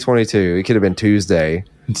 2/2/2022, it could have been Tuesday.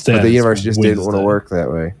 Instead, but the universe just didn't Wednesday. want to work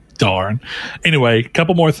that way. Darn. Anyway, a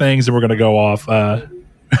couple more things and we're going to go off.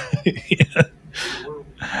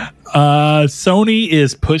 Sony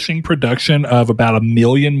is pushing production of about 1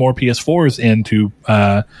 million more PS4s into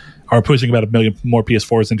pushing about 1 million more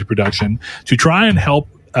PS4s into production to try and help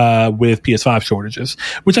with PS5 shortages,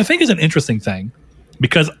 which I think is an interesting thing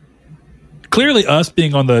because clearly us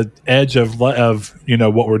being on the edge of what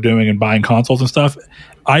we're doing and buying consoles and stuff,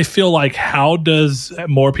 I feel like how does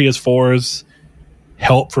more PS4s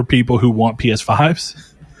help for people who want PS5s?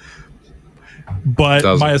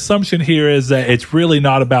 But my assumption here is that it's really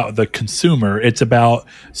not about the consumer. It's about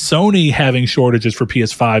Sony having shortages for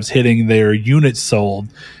PS5s hitting their units sold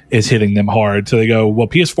is hitting them hard. So they go, well,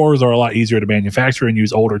 PS4s are a lot easier to manufacture and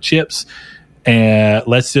use older chips. And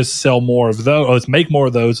let's just sell more of those. Let's make more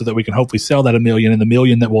of those so that we can hopefully sell that 1 million. And the 1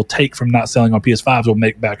 million that we'll take from not selling on PS5s will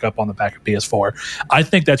make back up on the back of PS4. I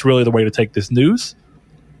think that's really the way to take this news.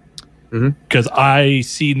 Because I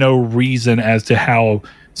see no reason as to how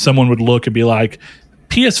someone would look and be like,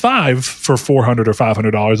 PS5 for $400 or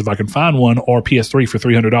 $500 if I can find one, or PS3 for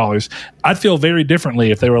 $300. I'd feel very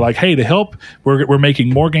differently if they were like, hey, to help, we're making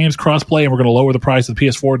more games crossplay and we're going to lower the price of the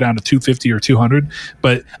PS4 down to $250 or $200.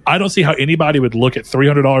 But I don't see how anybody would look at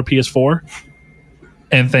 $300 PS4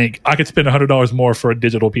 and think I could spend $100 more for a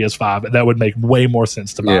digital PS5. That would make way more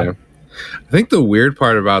sense to buy. Yeah. I think the weird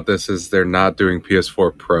part about this is they're not doing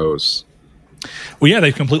PS4 Pros. Well, yeah,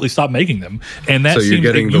 they've completely stopped making them, and that so you're seems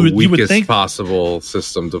getting like the you would weakest think, possible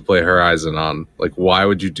system to play Horizon on. Like, why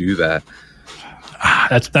would you do that?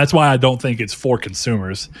 That's why I don't think it's for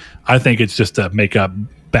consumers. I think it's just to make up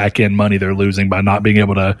back end money they're losing by not being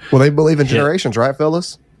able to. Well, they believe in generations, right,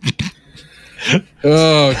 fellas?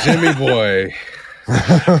 Oh, Jimmy boy,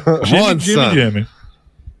 Jimmy.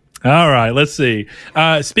 All right, let's see.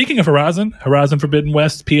 Speaking of Horizon Forbidden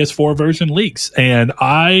West PS4 version leaks, and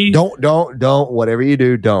I don't whatever you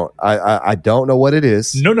do, don't. I don't know what it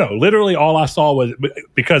is. No. Literally, all I saw was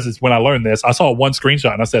because it's when I learned this, I saw one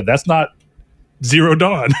screenshot and I said, "That's not Zero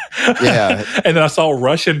Dawn." Yeah, and then I saw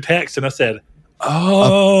Russian text and I said,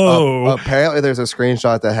 "Oh." Apparently, there's a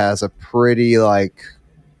screenshot that has a pretty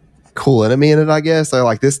cool enemy in it. I guess they're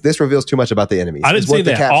like this reveals too much about the enemies. I didn't see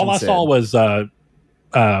that. All I saw was.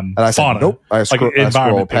 And I said, fauna, nope. I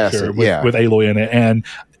environment past picture it. Yeah. with Aloy in it, and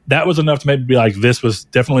that was enough to maybe be like, this was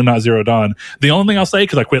definitely not Zero Dawn. The only thing I'll say,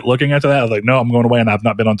 because I quit looking after that, I was like, no, I'm going away, and I've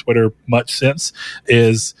not been on Twitter much since,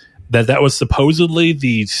 is that was supposedly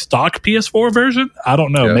the stock PS4 version. I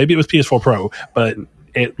don't know. Yeah. Maybe it was PS4 Pro, but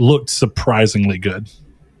it looked surprisingly good.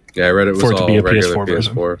 Yeah, I read it was all to be a PS4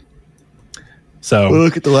 version. So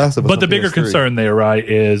look at The Last of Us. But the bigger concern there, right,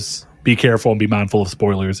 is be careful and be mindful of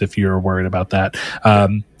spoilers if you're worried about that.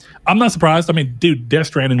 I'm not surprised. I mean, dude, Death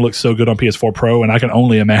Stranding looks so good on PS4 Pro, and I can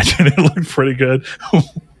only imagine it looked pretty good.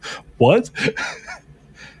 What?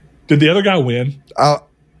 Did the other guy win?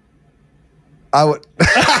 I would.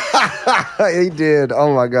 He did.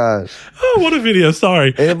 Oh my gosh! Oh, what a video!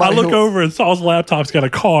 Sorry, I look over and Saul's laptop's got a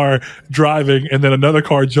car driving, and then another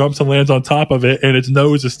car jumps and lands on top of it, and its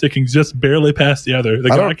nose is sticking just barely past the other. The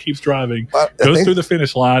guy keeps driving, goes through the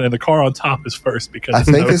finish line, and the car on top is first because I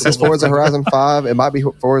think this is Forza Horizon 5. It might be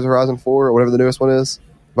Forza Horizon 4 or whatever the newest one is.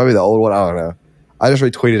 It might be the old one. I don't know. I just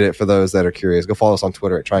retweeted it for those that are curious. Go follow us on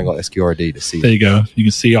Twitter at Triangle SQRD to see. There you go. You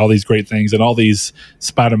can see all these great things and all these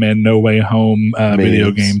Spider-Man No Way Home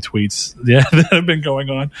video game tweets that have been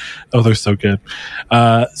going on. Oh, they're so good.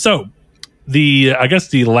 So I guess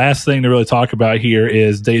the last thing to really talk about here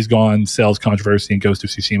is Days Gone sales controversy and Ghost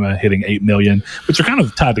of Tsushima hitting 8 million, which are kind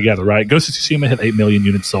of tied together, right? Ghost of Tsushima hit 8 million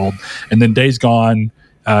units sold, and then Days Gone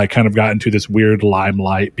kind of got into this weird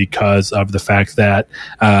limelight because of the fact that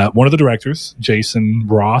one of the directors, Jeff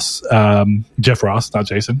Ross, not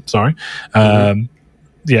Jason, sorry.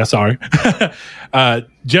 Sorry.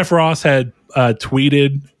 Jeff Ross had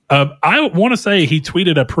tweeted, I want to say he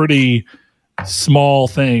tweeted a pretty small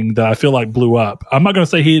thing that I feel like blew up. I'm not going to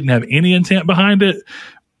say he didn't have any intent behind it,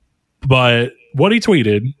 but what he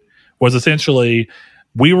tweeted was essentially,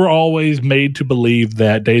 we were always made to believe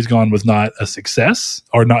that Days Gone was not a success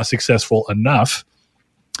or not successful enough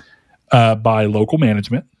by local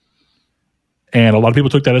management. And a lot of people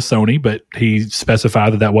took that as Sony, but he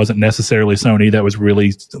specified that that wasn't necessarily Sony. That was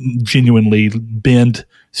really genuinely Bend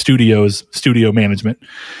Studios studio management.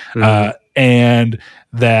 And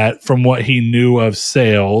that from what he knew of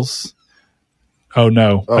sales, I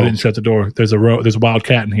didn't shut the door. There's a wild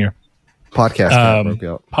cat in here. Podcast cat broke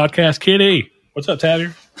out. Podcast kitty. What's up, Tabby?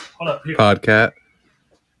 Hold up. Here.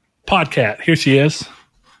 Podcat. Here she is.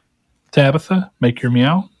 Tabitha, make your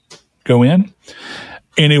meow. Go in.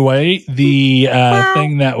 Anyway, the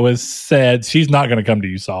thing that was said, she's not going to come to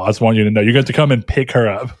you, Saul. I just want you to know. You're going to come and pick her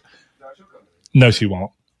up. No, she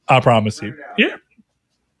won't. I promise you. Yeah.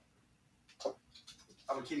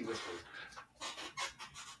 I'm a kitty whisperer.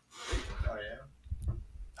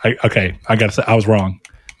 Okay, I got to say, I was wrong.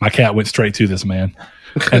 My cat went straight to this man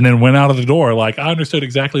and then went out of the door like, I understood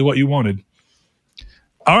exactly what you wanted.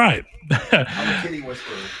 All right. I'm a kitty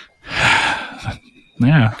whisperer.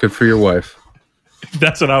 Yeah. Good for your wife.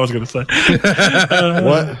 That's what I was going to say.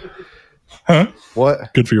 What? Huh?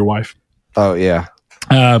 What? Good for your wife. Oh, yeah.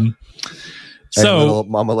 So, Hey, little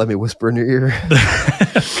mama, let me whisper in your ear.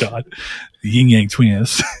 God, the yin yang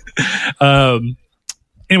twins.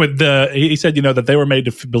 Anyway, he said, that they were made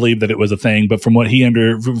to believe that it was a thing, but from what he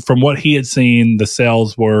had seen, the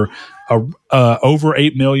sales were over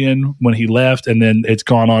 8 million when he left, and then it's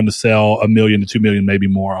gone on to sell 1 million to 2 million, maybe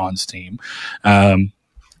more on Steam.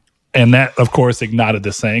 And that, of course, ignited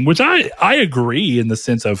this thing, which I agree in the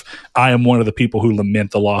sense of I am one of the people who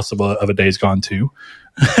lament the loss of a Days Gone 2.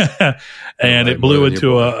 And it blew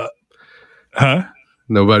into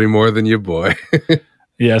Nobody more than your boy.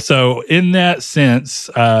 Yeah. So in that sense,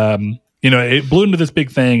 it blew into this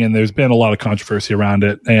big thing, and there's been a lot of controversy around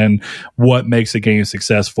it and what makes a game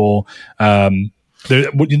successful. The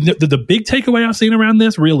big takeaway I've seen around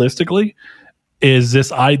this, realistically, is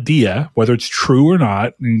this idea, whether it's true or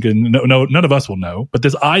not, none of us will know, but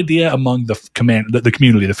this idea among the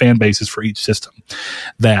community, the fan bases for each system,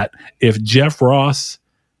 that if Jeff Ross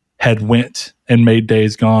had went and made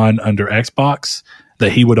Days Gone under Xbox,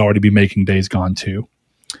 that he would already be making Days Gone 2.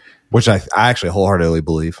 Which I actually wholeheartedly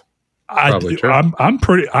believe. I'm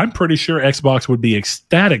pretty sure Xbox would be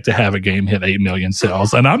ecstatic to have a game hit 8 million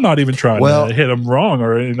sales, and I'm not even trying to hit them wrong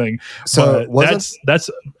or anything. So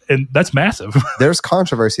that's massive. There's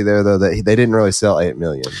controversy there, though, that they didn't really sell 8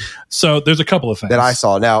 million. So there's a couple of things that I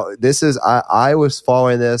saw. Now, this is I was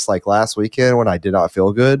following this like last weekend when I did not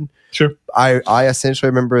feel good. Sure, I essentially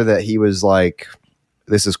remember that he was like,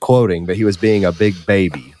 this is quoting, but he was being a big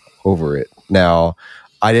baby over it. Now,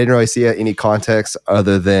 I didn't really see any context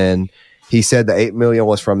other than he said the 8 million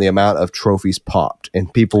was from the amount of trophies popped,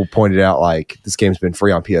 and people pointed out like this game's been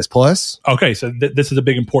free on PS Plus. Okay, so this is a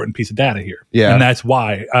big important piece of data here. Yeah, and that's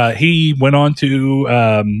why he went on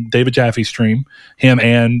to David Jaffe's stream, him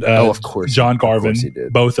and of course, John Garvin,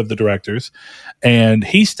 both of the directors, and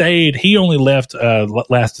he stayed. He only left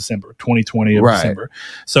last December, 2020 of December.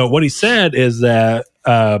 So what he said is that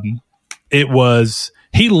it was.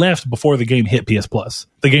 He left before the game hit PS Plus.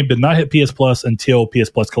 The game did not hit PS Plus until PS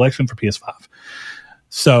Plus Collection for PS5.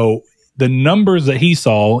 So the numbers that he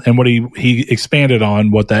saw and what he expanded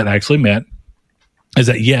on what that actually meant is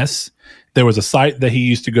that, yes, there was a site that he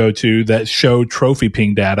used to go to that showed trophy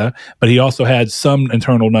ping data, but he also had some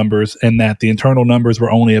internal numbers, and that the internal numbers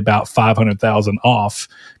were only about 500,000 off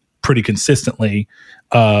pretty consistently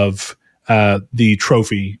of the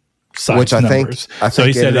trophy site which I numbers. think so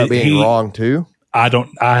he ended up being wrong too. I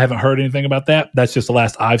haven't heard anything about that. That's just the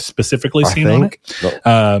last I've specifically seen on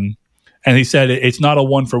it. And he said it's not a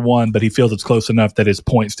 1-for-1, but he feels it's close enough that his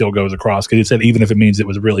point still goes across. Because he said even if it means it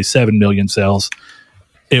was really 7 million sales,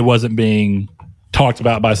 it wasn't being talked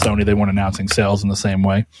about by Sony. They weren't announcing sales in the same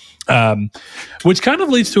way, which kind of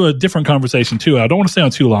leads to a different conversation too. I don't want to stay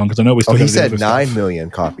on too long because I know we still. He said 9 million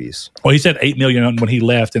copies. Well, he said 8 million when he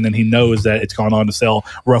left, and then he knows that it's gone on to sell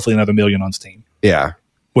roughly another 1 million on Steam. Yeah.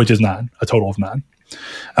 Which is 9, a total of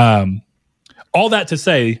 9. All that to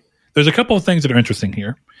say, there's a couple of things that are interesting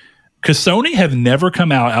here. Because Sony have never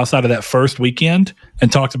come out outside of that first weekend and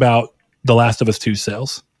talked about The Last of Us 2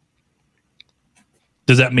 sales.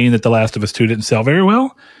 Does that mean that The Last of Us 2 didn't sell very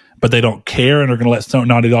well, but they don't care and are going to let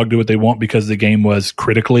Naughty Dog do what they want because the game was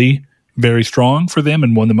critically very strong for them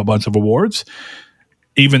and won them a bunch of awards?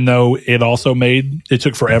 Even though it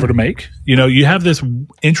took forever to make. You have this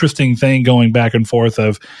interesting thing going back and forth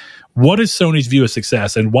of what is Sony's view of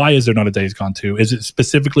success and why is there not a Days Gone 2? Is it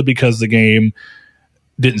specifically because the game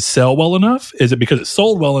didn't sell well enough? Is it because it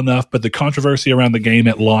sold well enough, but the controversy around the game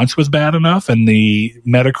at launch was bad enough, and the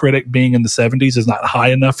Metacritic being in the 70s is not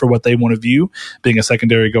high enough for what they want to view, being a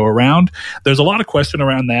secondary go around? There's a lot of question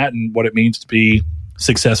around that and what it means to be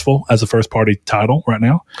successful as a first party title right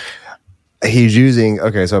now.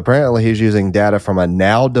 So apparently he's using data from a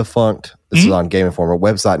now defunct, this is on Game Informer,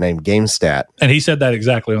 website named GameStat. And he said that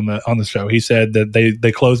exactly on the show. He said that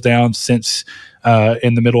they closed down since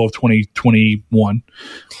in the middle of 2021.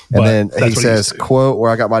 And then he says, quote, where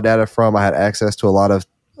I got my data from, I had access to a lot of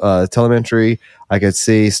telemetry. I could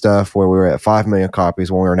see stuff where we were at 5 million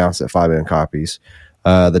copies when we were announced at 5 million copies.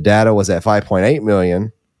 The data was at 5.8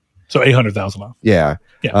 million. So 800,000 off. Yeah.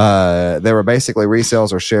 They were basically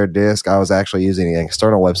resales or shared disk. I was actually using an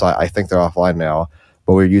external website. I think they're offline now,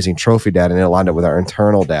 but we were using trophy data and it lined up with our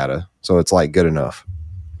internal data. So it's like good enough,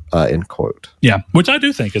 end quote. Yeah, which I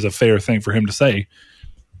do think is a fair thing for him to say.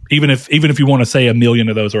 Even if you want to say 1 million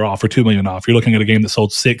of those are off or 2 million off, you're looking at a game that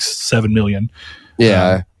sold 6-7 million.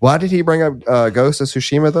 Yeah. Why did he bring up Ghost of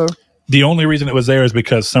Tsushima though? The only reason it was there is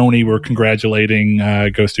because Sony were congratulating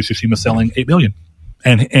Ghost of Tsushima selling 8 million.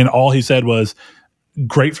 And all he said was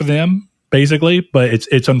great for them, basically, but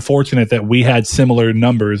it's unfortunate that we had similar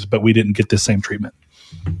numbers, but we didn't get the same treatment.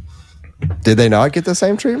 Did they not get the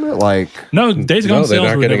same treatment? No, Days Gone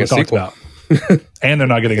sales were never talked about. And they're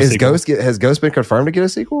not getting a sequel. Has Ghost been confirmed to get a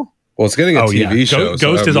sequel? Well, it's getting a TV show.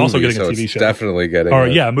 Ghost is also getting a TV show. Definitely getting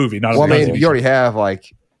a movie, not a movie. You already have,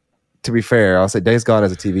 to be fair, I'll say Days Gone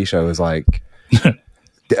as a TV show is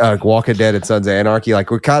Walking Dead and Sons of Anarchy.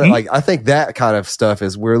 We're kind of I think that kind of stuff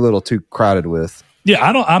we're a little too crowded with. Yeah,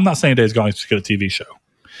 I'm not saying Days Gone should get a TV show.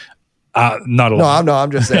 Not a lot. No,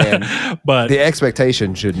 I'm just saying. But the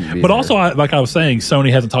expectation shouldn't be. But there. also, like I was saying,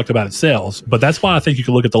 Sony hasn't talked about its sales. But that's why I think you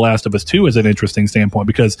can look at The Last of Us 2 as an interesting standpoint,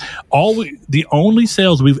 because the only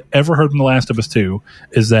sales we've ever heard from The Last of Us 2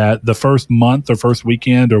 is that the first month or first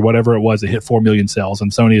weekend or whatever it was, it hit 4 million sales,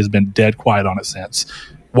 and Sony has been dead quiet on it since.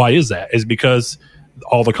 Why is that? Is because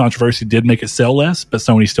all the controversy did make it sell less, but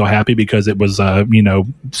Sony's still happy because it was, so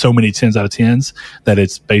many 10s out of 10s that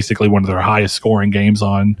it's basically one of their highest scoring games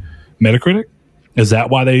on Metacritic. Is that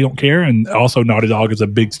why they don't care? And also Naughty Dog is a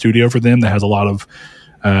big studio for them that has a lot of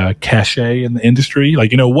cachet in the industry.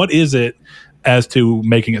 What is it as to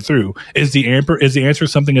making it through? Is the answer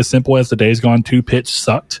something as simple as the Days Gone 2 pitch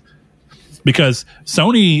sucked? Because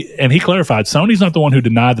Sony, and he clarified, Sony's not the one who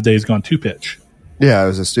denied the Days Gone 2 pitch. Yeah, it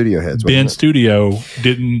was a studio heads. Ben Studio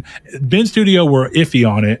were iffy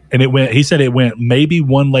on it, and he said it went maybe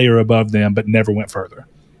one layer above them, but never went further.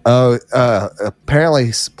 Oh, apparently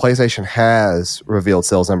PlayStation has revealed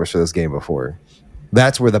sales numbers for this game before.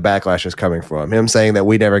 That's where the backlash is coming from. Him saying that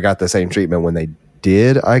we never got the same treatment when they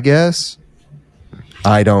did, I guess.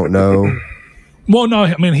 I don't know. Well, no,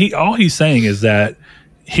 I mean, all he's saying is that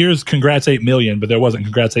here's congrats 8 million, but there wasn't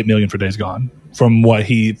congrats 8 million for Days Gone. From what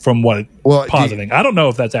positing. I don't know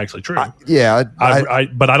if that's actually true. I've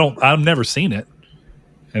never seen it,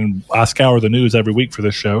 and I scour the news every week for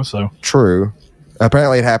this show. So true.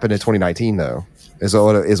 Apparently, it happened in 2019, though.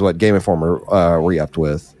 Is what Game Informer re-upped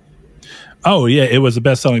with. Oh yeah, it was the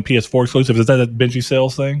best-selling PS4 exclusive. Is that a Benji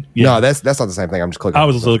sales thing? Yeah. No, that's not the same thing. I'm just clicking. I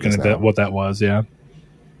was looking at what that was. Yeah,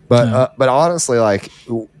 but honestly,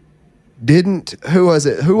 who was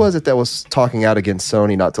it that was talking out against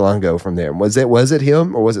Sony not too long ago from them? Was it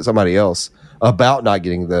him or was it somebody else about not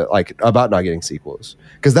getting sequels?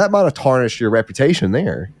 Because that might have tarnished your reputation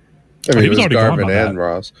there. I mean, it was Garvin and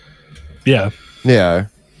Ross. Yeah. Yeah.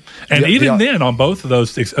 And even then, on both of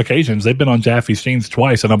those occasions, they've been on Jaffe streams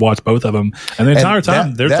twice, and I've watched both of them. And the entire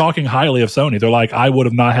time, they're talking highly of Sony. They're like, I would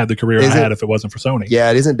have not had the career I had if it wasn't for Sony.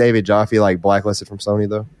 Yeah, it isn't David Jaffe blacklisted from Sony,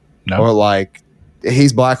 though? No. Or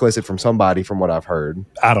he's blacklisted from somebody, from what I've heard.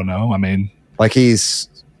 I don't know. I mean, I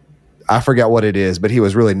forget what it is, but he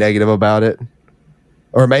was really negative about it.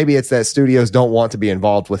 Or maybe it's that studios don't want to be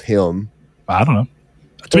involved with him. I don't know.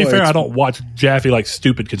 To be fair, I don't watch Jaffe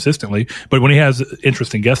stupid consistently, but when he has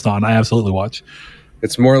interesting guests on, I absolutely watch.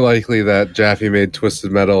 It's more likely that Jaffe made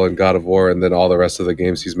Twisted Metal and God of War, and then all the rest of the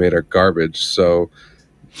games he's made are garbage. So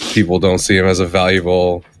people don't see him as a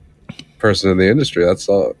valuable person in the industry. That's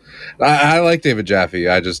all. I like David Jaffe.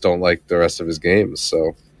 I just don't like the rest of his games.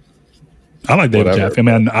 So I like David Jaffe. I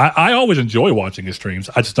mean, I always enjoy watching his streams.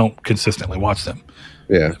 I just don't consistently watch them.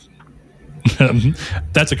 Yeah.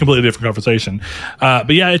 That's a completely different conversation. But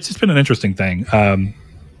yeah, it's just been an interesting thing.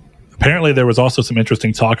 Apparently, there was also some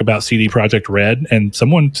interesting talk about CD Projekt Red, and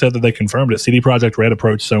someone said that they confirmed it. CD Projekt Red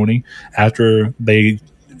approached Sony after they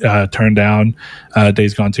turned down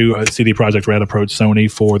Days Gone 2. CD Projekt Red approached Sony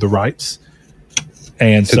for the rights,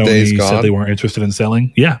 and Sony said they weren't interested in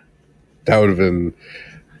selling. Yeah. That would have been.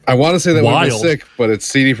 I want to say that would have been Wild. sick, but it's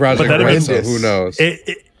CD Projekt that'd Red, have so been- who knows?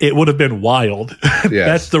 It would have been wild. Yes.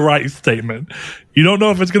 That's the right statement. You don't know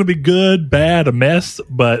if it's going to be good, bad, a mess,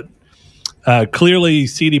 but clearly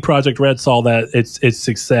CD Projekt Red saw that its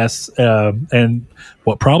success, and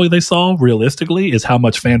what probably they saw realistically is how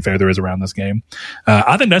much fanfare there is around this game.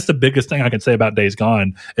 I think that's the biggest thing I can say about Days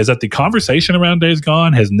Gone is that the conversation around Days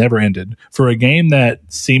Gone has never ended. For a game that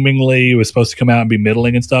seemingly was supposed to come out and be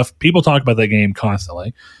middling and stuff, people talk about that game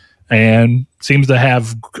constantly. And seems to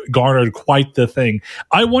have garnered quite the thing.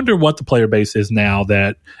 I wonder what the player base is now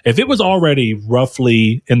that if it was already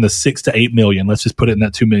roughly in the 6 to 8 million, let's just put it in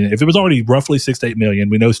that 2 million. If it was already roughly 6 to 8 million,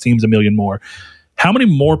 we know Steam's a million more. How many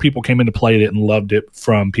more people came in to play it and loved it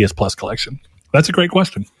from PS Plus collection? That's a great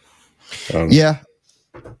question. Yeah.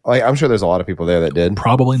 I'm sure there's a lot of people there that did.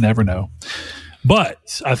 Probably never know.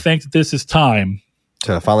 But I think that this is time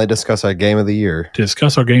To finally discuss our game of the year. to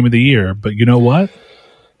discuss our game of the year. But you know what?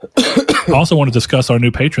 I also want to discuss our new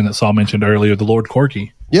patron that Saul mentioned earlier, the Lord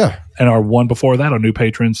Corky. Yeah. And our one before that, our new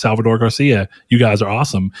patron, Salvador Garcia. You guys are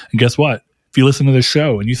awesome. And guess what? If you listen to this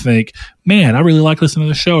show and you think, man, I really like listening to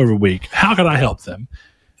the show every week, how could I help them?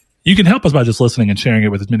 You can help us by just listening and sharing it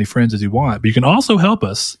with as many friends as you want. But you can also help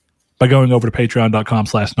us by going over to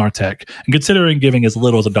patreon.com/Nartech and considering giving as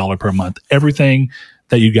little as $1 per month. Everything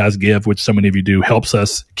that you guys give, which so many of you do, helps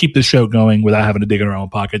us keep this show going without having to dig in our own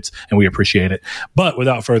pockets, and we appreciate it. But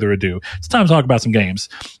without further ado, it's time to talk about some games.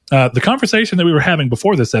 The conversation that we were having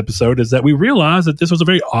before this episode is that we realized that this was a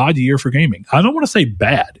very odd year for gaming. I don't want to say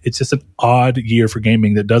bad. It's just an odd year for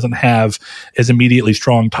gaming that doesn't have as immediately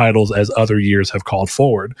strong titles as other years have called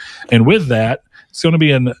forward. And with that, it's going to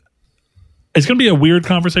be a weird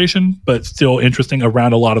conversation, but still interesting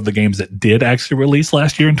around a lot of the games that did actually release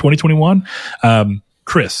last year in 2021.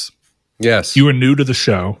 Chris, Yes, you are new to the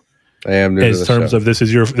show. I am new to In the terms show. of this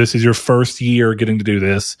is your first year getting to do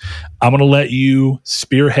this. I'm going to let you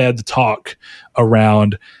spearhead the talk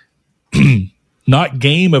around not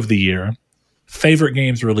game of the year, favorite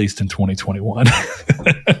games released in 2021,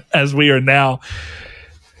 as we are now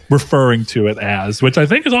referring to it as, which I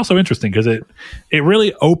think is also interesting because it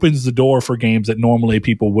really opens the door for games that normally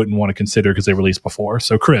people wouldn't want to consider because they released before.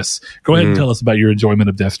 So, Chris, go ahead and tell us about your enjoyment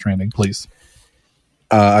of Death Stranding, please.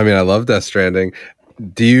 I mean, I love Death Stranding.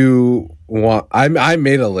 Do you want? I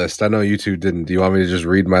made a list. I know you two didn't. Do you want me to just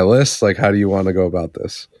read my list? Like, how do you want to go about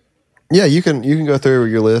this? Yeah, you can go through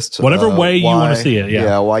your list. Whatever way you wanna see it, yeah.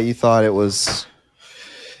 Yeah, why you thought it was,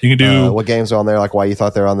 You can do what games are on there, like why you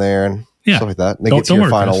thought they're on there, and Yeah. stuff like that. And then get to your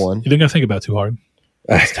worry, final Chris. one. You didn't got to think about it too hard.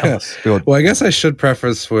 Just tell us. Well, I guess I should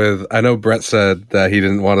preface with, I know Brett said that he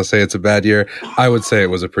didn't want to say it's a bad year. I would say it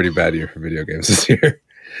was a pretty bad year for video games this year.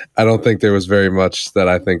 I don't think there was very much that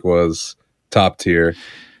I think was top tier.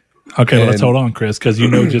 Okay, well, let's And- hold on, Chris, because you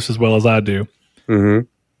know just as well as I do. hmm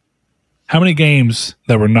How many games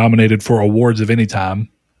that were nominated for awards of any type,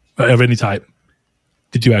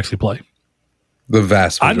 did you actually play? The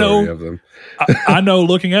vast I know. majority of them. I know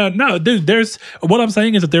looking at, no, dude, there's, what I'm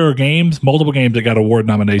saying is that there are games, multiple games that got award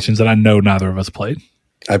nominations that I know neither of us played.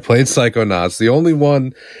 I played Psychonauts. The only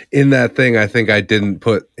one in that thing I think I didn't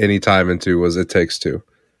put any time into was It Takes Two.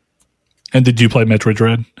 And did you play Metroid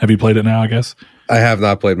Dread? Have you played it now, I guess? I have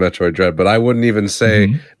not played Metroid Dread, but I wouldn't even say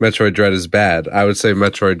Mm-hmm. Metroid Dread is bad. I would say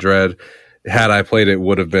Metroid Dread, had I played it,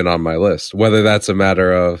 would have been on my list. Whether that's a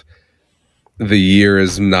matter of the year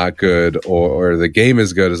is not good or the game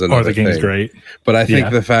is good is another Or the game's thing. great. But I think Yeah.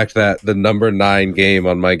 the fact that the number 9 game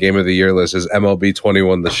on my Game of the Year list is MLB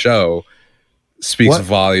 21 The Show speaks What?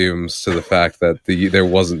 volumes to the fact that there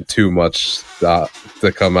wasn't too much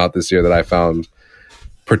to come out this year that I found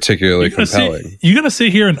particularly compelling. You're going to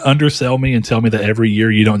sit here and undersell me and tell me that every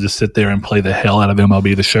year you don't just sit there and play the hell out of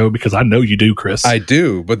MLB The Show, because I know you do, Chris. I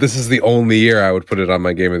do, but this is the only year I would put it on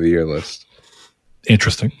my Game of the Year list.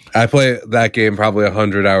 Interesting. I play that game probably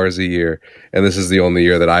 100 hours a year, and this is the only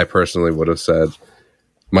year that I personally would have said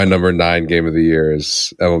my number 9 game of the year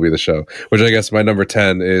is MLB The Show, which I guess my number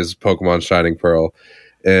 10 is Pokemon Shining Pearl.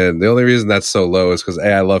 And the only reason that's so low is because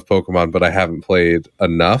A, I love Pokemon, but I haven't played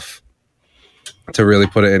enough to really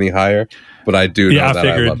put it any higher. But I do know I that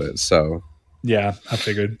figured. I love it. So Yeah, I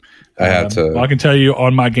figured. I had to. Well, I can tell you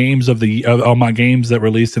on my games on my games that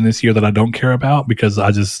released in this year that I don't care about because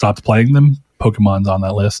I just stopped playing them. Pokemon's on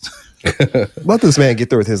that list. Let this man get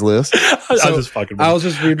through with his list. I just fucking. I'll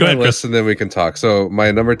just read Go my ahead, list and then we can talk. So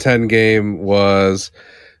my number 10 game was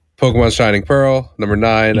Pokemon Shining Pearl. Number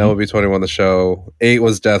 9, MLB 21 The Show. 8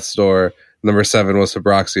 was Death's Door. Number 7 was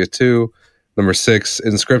Subroxia 2. Number 6,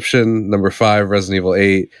 Inscription. Number 5, Resident Evil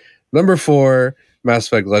 8. Number 4, Mass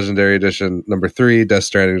Effect Legendary Edition. Number 3, Death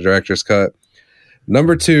Stranding Director's Cut.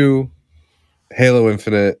 Number 2, Halo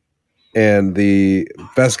Infinite, and the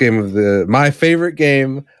best game of my favorite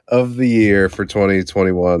game of the year for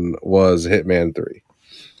 2021 was Hitman 3.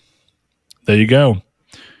 There you go.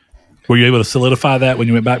 Were you able to solidify that when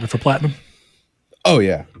you went back for Platinum? Oh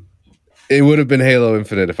yeah, it would have been Halo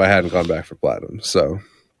Infinite if I hadn't gone back for Platinum. So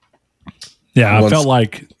yeah, I felt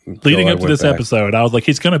like leading up to this episode, I was like,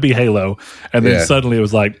 he's going to be Halo, and then suddenly it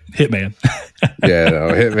was like Hitman. Yeah, no,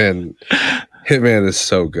 Hitman is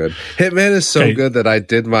so good. Hitman is so good that I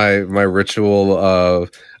did my ritual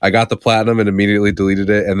of I got the Platinum and immediately deleted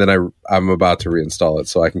it, and then I'm about to reinstall it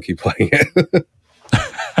so I can keep playing it.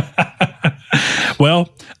 Well,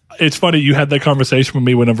 it's funny. You had that conversation with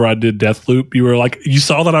me whenever I did Deathloop. You were like, you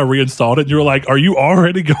saw that I reinstalled it, and you were like, are you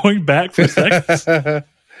already going back for seconds?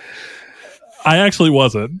 I actually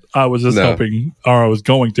wasn't. I was just helping, or I was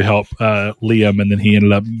going to help Liam, and then he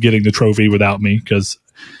ended up getting the trophy without me because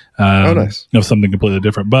nice. Of something completely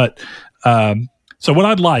different. But so what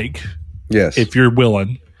I'd like, if you're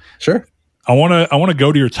willing, sure. I want to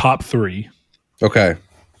go to your top 3. Okay.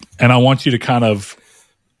 And I want you to kind of,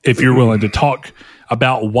 if you're willing, to talk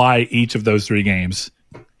about why each of those 3 games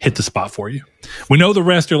hit the spot for you. We know the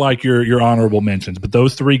rest are like your honorable mentions, but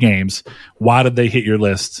those 3 games, why did they hit your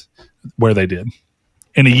list where they did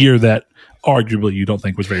in a year that arguably you don't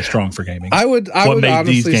think was very strong for gaming? I would made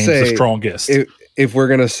these games the strongest? If we're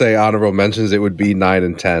gonna say honorable mentions, it would be 9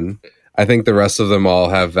 and 10. I think the rest of them all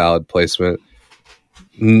have valid placement.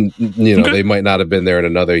 They might not have been there in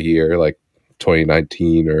another year, like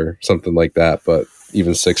 2019 or something like that, but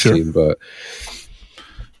even 16. Sure. But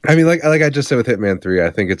I mean, like I just said with Hitman 3, I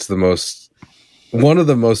think it's one of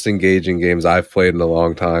the most engaging games I've played in a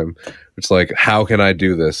long time. It's like, how can I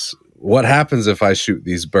do this? What happens if I shoot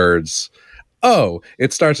these birds? Oh,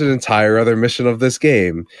 it starts an entire other mission of this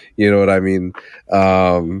game. You know what I mean?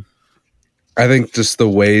 I think just the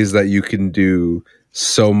ways that you can do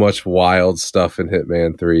so much wild stuff in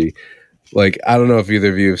Hitman 3. Like, I don't know if either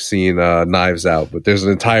of you have seen Knives Out, but there's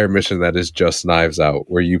an entire mission that is just Knives Out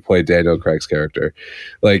where you play Daniel Craig's character.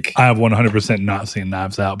 Like, I have 100% not seen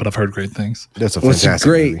Knives Out, but I've heard great things. That's a fantastic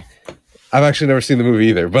movie. I've actually never seen the movie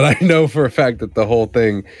either, but I know for a fact that the whole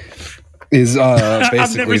thing is basically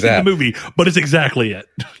I've never seen the movie, but it's exactly it.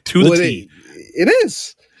 To the T. It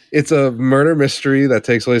is. It's a murder mystery that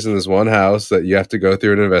takes place in this one house that you have to go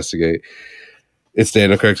through and investigate. It's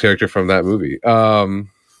Daniel Craig's character from that movie.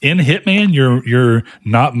 In Hitman, you're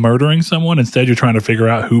not murdering someone. Instead, you're trying to figure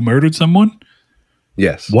out who murdered someone.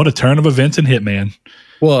 Yes. What a turn of events in Hitman.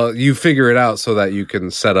 Well, you figure it out so that you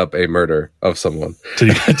can set up a murder of someone.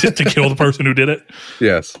 to kill the person who did it?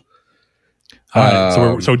 Yes. All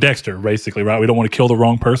right. So Dexter, basically, right? We don't want to kill the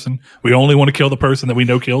wrong person. We only want to kill the person that we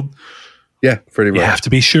know killed. Yeah, pretty much. You have to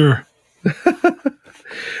be sure.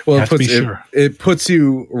 Well, it puts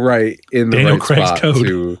you right in the Daniel Craig's spot code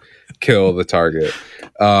to kill the target.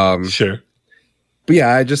 Sure. But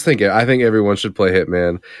yeah, I think everyone should play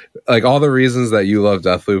Hitman. Like, all the reasons that you love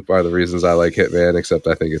Deathloop are the reasons I like Hitman, except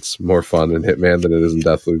I think it's more fun in Hitman than it is in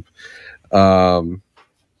Deathloop.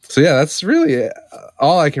 So yeah, that's really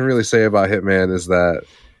all I can really say about Hitman is that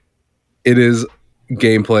it is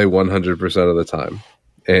gameplay 100% of the time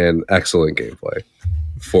and excellent gameplay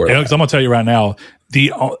for that. Because I'm gonna tell you right now,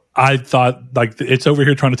 I thought like it's over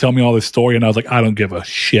here trying to tell me all this story, and I was like, I don't give a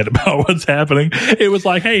shit about what's happening. It was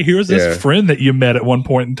like, hey, here's this friend that you met at one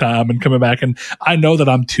point in time, and coming back, and I know that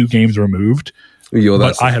I'm 2 games removed,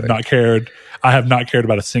 but I have not cared. I have not cared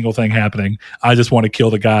about a single thing happening. I just want to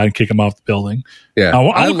kill the guy and kick him off the building. Yeah,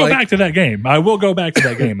 I will go back to that game. I will go back to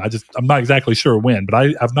that game. I'm not exactly sure when, but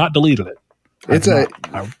I've not deleted it. It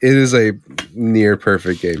is a near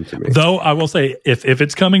perfect game to me. Though I will say, if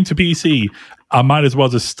it's coming to PC, I might as well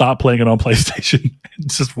just stop playing it on PlayStation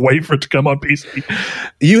and just wait for it to come on PC.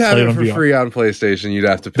 You have it for free on PlayStation. You'd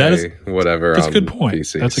have to pay whatever. That's on a good point.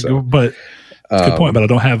 PC, that's a good point. But I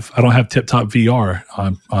don't have Tip Top VR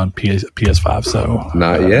on PS5. So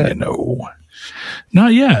not yet. No,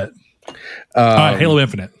 not yet. All right, Halo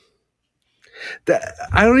Infinite.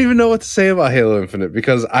 I don't even know what to say about Halo Infinite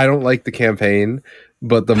because I don't like the campaign,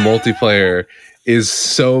 but the multiplayer is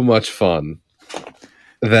so much fun.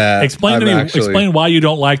 Explain why you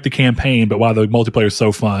don't like the campaign, but why the multiplayer is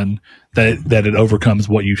so fun that it overcomes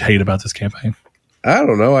what you hate about this campaign. I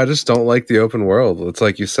don't know. I just don't like the open world. It's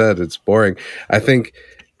like you said, it's boring. I think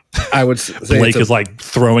I would say Blake is like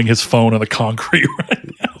throwing his phone on the concrete right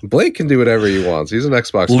now. Blake can do whatever he wants. He's an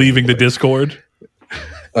Xbox. Leaving the Discord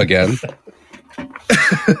again.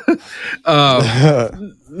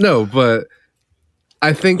 No, but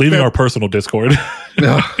I think leaving our personal Discord.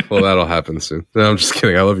 No, well, that'll happen soon. No, I'm just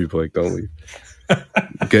kidding. I love you, Blake. Don't leave.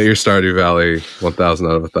 Get your Stardew Valley 1,000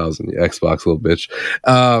 out of 1,000, you Xbox little bitch.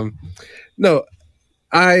 No,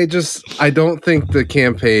 I don't think the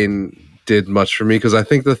campaign did much for me, because I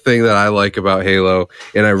think the thing that I like about Halo,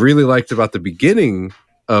 and I really liked about the beginning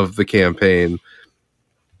of the campaign,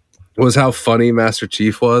 was how funny Master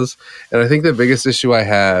Chief was. And I think the biggest issue I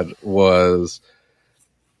had was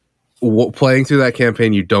playing through that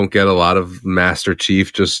campaign, you don't get a lot of Master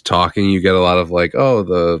Chief just talking. You get a lot of like, oh,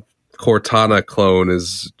 the Cortana clone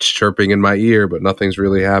is chirping in my ear, but nothing's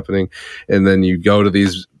really happening. And then you go to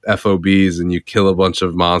these FOBs and you kill a bunch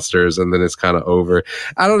of monsters, and then it's kind of over.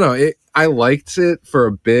 I don't know. I liked it for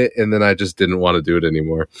a bit, and then I just didn't want to do it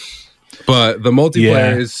anymore. But the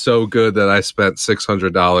multiplayer is so good that I spent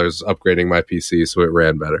 $600 upgrading my PC so it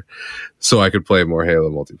ran better, so I could play more Halo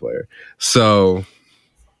multiplayer. So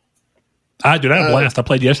I had a blast. I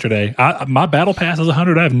played yesterday. My battle pass is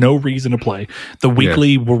 100. I have no reason to play. The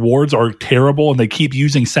weekly rewards are terrible, and they keep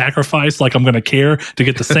using sacrifice like I'm going to care to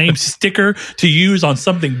get the same sticker to use on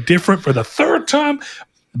something different for the third time.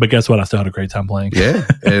 But guess what? I still had a great time playing. Yeah,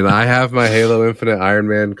 and I have my Halo Infinite Iron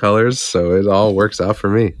Man colors, so it all works out for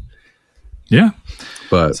me. Yeah.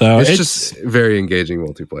 But so it's just very engaging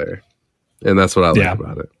multiplayer, and that's what I like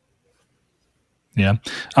about it. Yeah.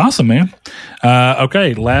 Awesome, man.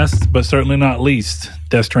 Okay. Last but certainly not least,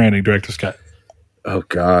 Death Stranding Director's Cut. Oh,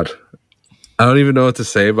 God. I don't even know what to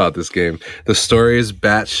say about this game. The story is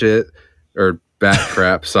batshit or bat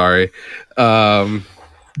crap. Sorry.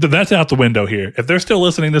 That's out the window here. If they're still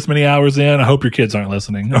listening this many hours in, I hope your kids aren't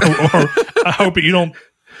listening. or I hope you don't.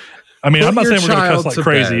 I mean, I'm not saying we're going to cuss like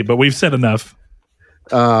crazy, but we've said enough.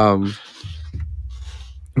 Yeah,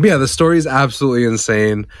 the story is absolutely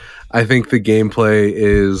insane. I think the gameplay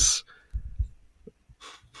is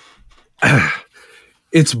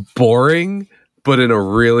it's boring, but in a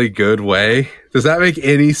really good way. Does that make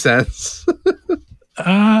any sense?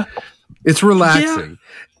 It's relaxing.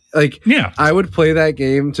 I would play that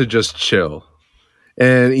game to just chill.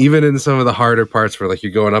 And even in some of the harder parts where like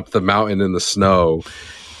you're going up the mountain in the snow,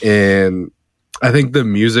 and I think the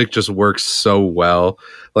music just works so well.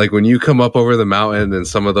 Like when you come up over the mountain and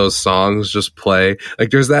some of those songs just play, like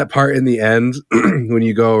there's that part in the end when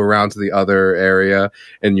you go around to the other area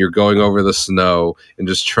and you're going over the snow and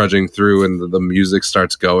just trudging through and the music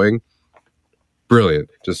starts going. Brilliant.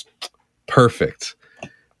 Just perfect.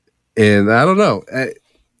 And I don't know.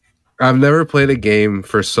 I've never played a game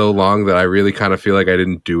for so long that I really kind of feel like I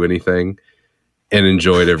didn't do anything and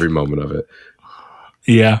enjoyed every moment of it.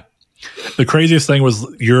 Yeah. The craziest thing was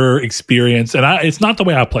your experience, and it's not the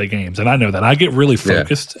way I play games, and I know that. I get really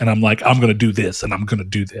focused, and I'm like, I'm going to do this, and I'm going to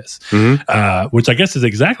do this, which I guess is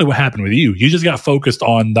exactly what happened with you. You just got focused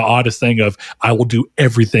on the oddest thing of, I will do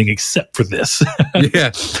everything except for this.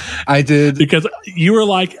 Yeah, I did. Because you were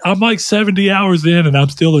like, I'm like 70 hours in, and I'm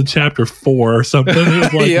still in chapter 4 or something.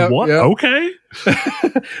 It was like, what? Yep. Okay.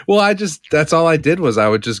 Well, that's all I did was I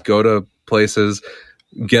would just go to places,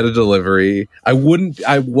 get a delivery. I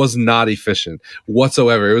was not efficient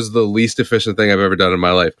whatsoever. It was the least efficient thing I've ever done in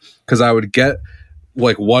my life, because I would get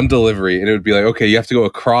like one delivery and it would be like, okay, you have to go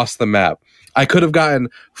across the map. I could have gotten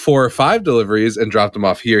 4 or 5 deliveries and dropped them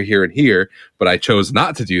off here, here, and here, but I chose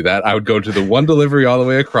not to do that. I would go to the one delivery all the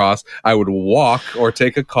way across. I would walk or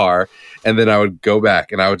take a car, and then I would go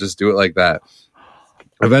back, and I would just do it like that.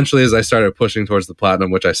 Eventually, as I started pushing towards the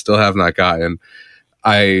platinum, which I still have not gotten,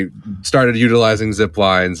 I started utilizing zip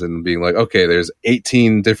lines and being like, okay, there's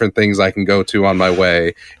 18 different things I can go to on my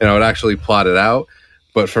way. And I would actually plot it out.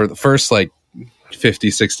 But for the first like 50,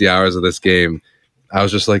 60 hours of this game, I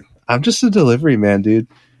was just like, I'm just a delivery man, dude.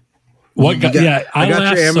 I got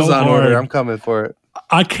your Amazon order. I'm coming for it.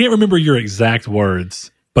 I can't remember your exact words,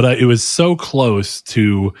 but it was so close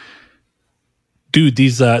to, dude,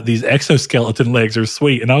 these exoskeleton legs are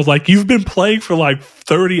sweet. And I was like, you've been playing for like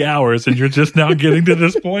 30 hours and you're just now getting to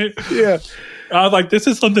this point? Yeah. I was like, this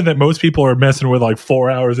is something that most people are messing with like 4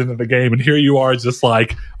 hours into the game. And here you are just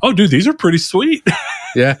like, oh, dude, these are pretty sweet.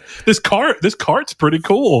 Yeah. This cart's pretty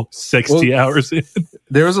cool. 60 hours in.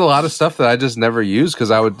 There was a lot of stuff that I just never used,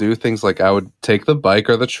 because I would do things like I would take the bike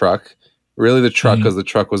or the truck, really the truck, because the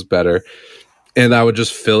truck was better. And I would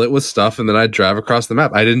just fill it with stuff, and then I'd drive across the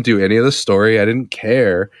map. I didn't do any of the story. I didn't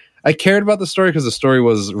care. I cared about the story because the story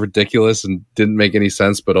was ridiculous and didn't make any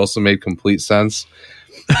sense, but also made complete sense.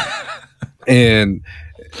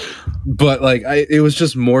 But like, it was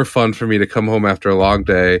just more fun for me to come home after a long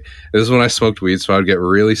day. This is when I smoked weed, so I would get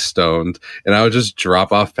really stoned, and I would just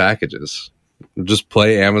drop off packages, just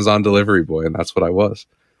play Amazon delivery boy, and that's what I was.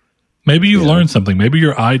 Maybe you've learned something. Maybe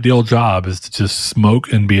your ideal job is to just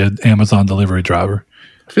smoke and be an Amazon delivery driver.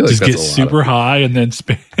 I feel like just that's get a lot super high and then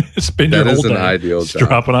spend your That whole is an day ideal just job.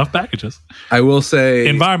 dropping off packages. I will say,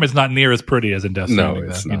 Environment's not near as pretty as in Death No, Stranding,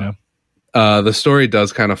 it's though, you not. know. The story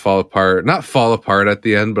does kind of fall apart. Not fall apart at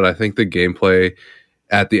the end, but I think the gameplay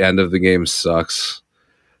at the end of the game sucks.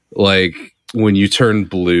 Like when you turn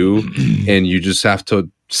blue and you just have to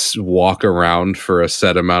walk around for a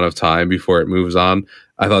set amount of time before it moves on.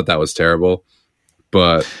 I thought that was terrible.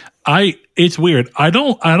 But it's weird. I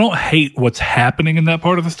don't hate what's happening in that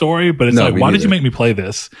part of the story, but it's No, like, me why did neither. you make me play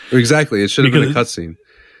this? exactly, it should have been a Because- cutscene.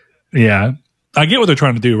 Yeah. I get what they're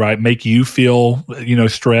trying to do, right? Make you feel,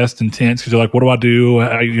 stressed and tense because you're like, what do I do?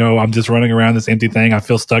 I'm just running around this empty thing. I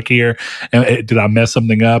feel stuck here. And did I mess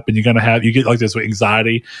something up? And you get like this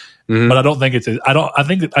anxiety. Mhm. But I don't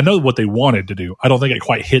think I know what they wanted to do. I don't think it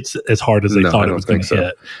quite hits as hard as they No, I thought it don't was going to think so.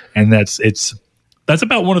 hit. And that's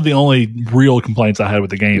about one of the only real complaints I had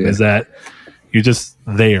with the game is that you're just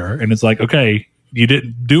there. And it's like, okay,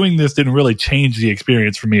 doing this didn't really change the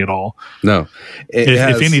experience for me at all. No,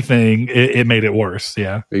 If anything, it made it worse.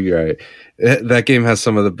 Yeah. you're right. That game has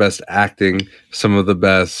some of the best acting, some of the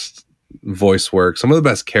best voice work, some of the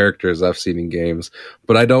best characters I've seen in games.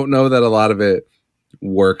 But I don't know that a lot of it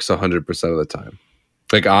works 100% of the time.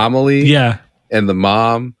 Like Amelie Yeah. and the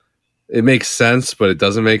mom, it makes sense, but it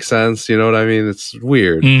doesn't make sense. You know what I mean? It's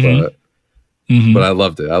weird, Mhm. but I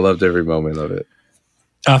loved it. I loved every moment of it.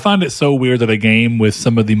 I find it so weird that a game with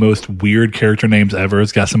some of the most weird character names ever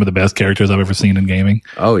has got some of the best characters I've ever seen in gaming.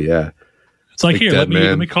 Oh yeah, It's like, Like here, let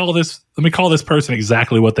Deadman. me call this person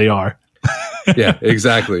exactly what they are. yeah,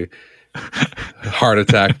 exactly. Heart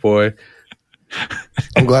attack boy.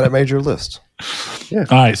 I'm glad I made your list. All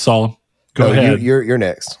right, Saul, go No, ahead. You're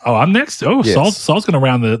next. Oh, I'm next. Oh, Yes. Saul's going to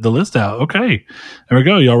round the list out. Okay, there we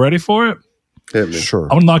go. Y'all ready for it? Hit me. Sure. I'm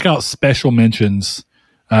going to knock out special mentions.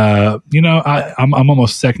 I'm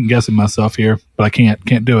almost second guessing myself here, but I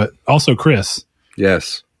can't do it. Also, Chris,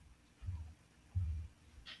 Yes.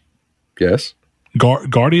 Yes.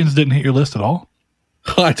 Guardians didn't hit your list at all.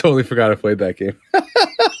 I totally forgot I played that game.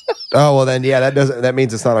 Oh well, then that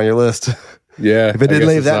means it's not on your list. Yeah. If it didn't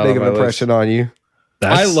leave that big of an impression on you,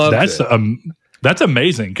 I loved That's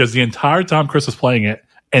amazing because the entire time Chris was playing it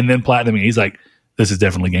and then platinuming, he's like, "This is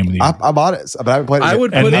definitely game of the year." I bought it, but I haven't played it. I yet.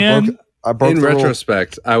 would And put then- I broke in the rule.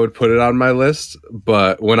 retrospect, I would put it on my list,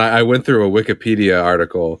 but when I went through a Wikipedia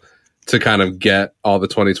article to kind of get all the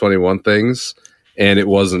 2021 things, and it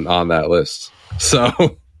wasn't on that list.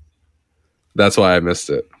 So that's why I missed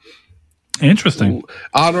it. Interesting.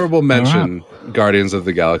 Honorable mention, Guardians of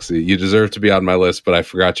the Galaxy. You deserve to be on my list, but I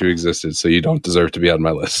forgot you existed, so you don't deserve to be on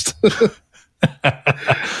my list.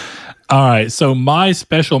 All right, so my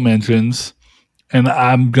special mentions, and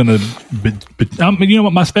I'm gonna, you know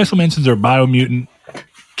what? My special mentions are Biomutant,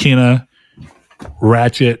 Kena,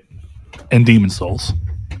 Ratchet, and Demon Souls.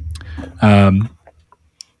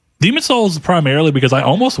 Demon Souls primarily because I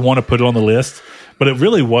almost want to put it on the list, but it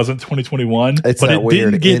really wasn't 2021. It's but that it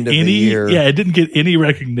weird didn't get end of the any. year. Yeah, it didn't get any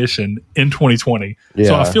recognition in 2020. So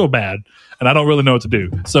Yeah. I feel bad, and I don't really know what to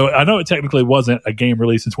do. So I know it technically wasn't a game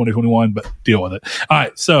released in 2021, but deal with it. All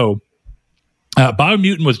right, so.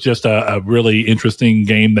 Biomutant was just a really interesting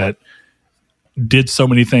game that did so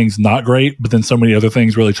many things not great, but then so many other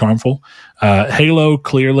things really charmful. Halo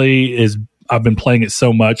clearly is, I've been playing it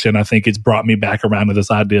so much, and I think it's brought me back around to this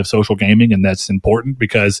idea of social gaming, and that's important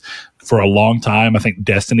because for a long time, I think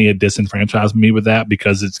Destiny had disenfranchised me with that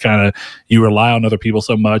because it's kind of, you rely on other people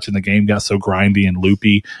so much, and the game got so grindy and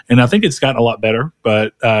loopy, and I think it's gotten a lot better,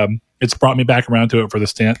 but it's brought me back around to it for the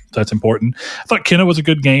stint. That's important. I thought Kena was a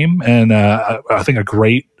good game, and I think a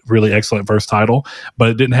great, really excellent first title, but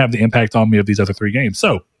it didn't have the impact on me of these other three games.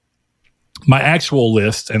 So my actual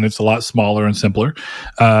list, and it's a lot smaller and simpler.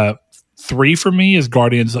 3 for me is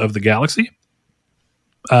Guardians of the Galaxy.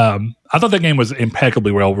 I thought that game was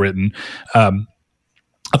impeccably well written.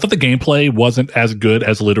 I thought the gameplay wasn't as good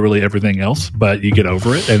as literally everything else, but you get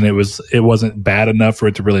over it, and it wasn't bad enough for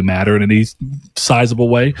it to really matter in any sizable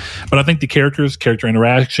way. But I think the character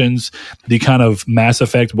interactions, the kind of Mass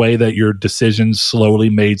Effect way that your decisions slowly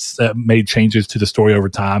made changes to the story over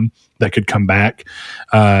time that could come back,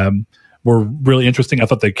 were really interesting. I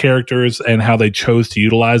thought the characters and how they chose to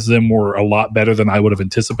utilize them were a lot better than I would have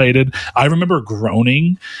anticipated. I remember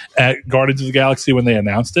groaning at Guardians of the Galaxy when they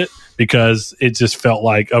announced it because it just felt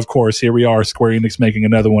like, of course, here we are, Square Enix making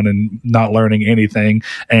another one and not learning anything.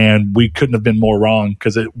 And we couldn't have been more wrong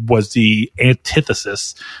because it was the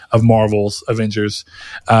antithesis of Marvel's Avengers.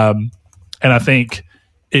 And I think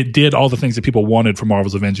it did all the things that people wanted from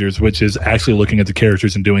Marvel's Avengers, which is actually looking at the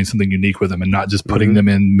characters and doing something unique with them and not just putting them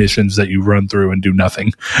in missions that you run through and do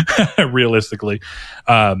nothing realistically.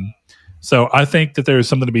 So I think that there's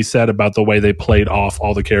something to be said about the way they played off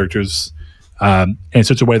all the characters in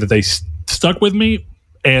such a way that they stuck with me,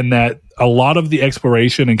 and that a lot of the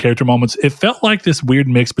exploration and character moments, it felt like this weird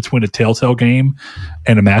mix between a Telltale game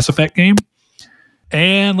and a Mass Effect game.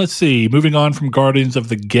 And let's see, moving on from Guardians of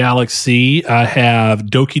the Galaxy, I have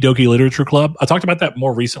Doki Doki Literature Club. I talked about that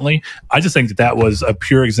more recently. I just think that that was a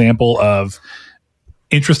pure example of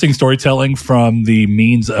interesting storytelling from the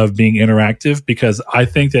means of being interactive, because I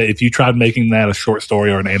think that if you tried making that a short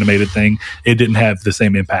story or an animated thing, it didn't have the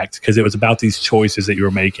same impact, because it was about these choices that you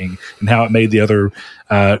were making and how it made the other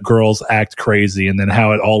girls act crazy, and then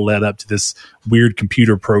how it all led up to this weird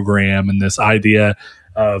computer program and this idea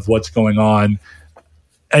of what's going on.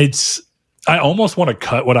 I almost want to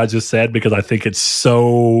cut what I just said, because I think it's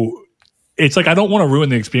like, I don't want to ruin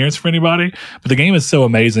the experience for anybody, but the game is so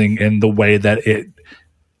amazing in the way that it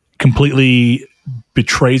completely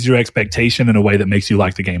betrays your expectation in a way that makes you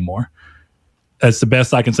like the game more. That's the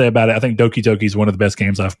best I can say about it. I think Doki Doki is one of the best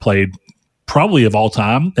games I've played probably of all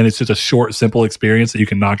time, and it's just a short, simple experience that you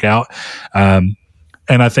can knock out.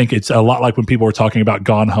 And I think it's a lot like when people were talking about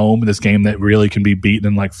Gone Home, this game that really can be beaten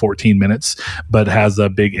in like 14 minutes, but has a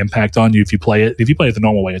big impact on you if you play it. If you play it the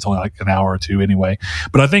normal way, it's only like an hour or two anyway.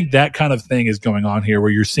 But I think that kind of thing is going on here, where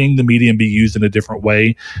you're seeing the medium be used in a different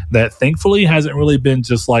way that thankfully hasn't really been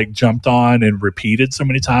just like jumped on and repeated so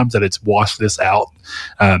many times that it's washed this out.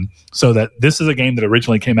 So that this is a game that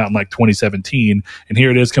originally came out in like 2017, and here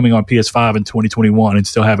it is coming on PS5 in 2021 and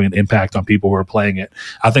still having an impact on people who are playing it.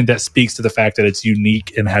 I think that speaks to the fact that it's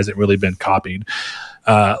unique and hasn't really been copied.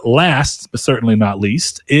 Last, but certainly not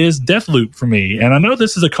least, is Deathloop for me. And I know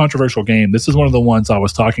this is a controversial game. This is one of the ones I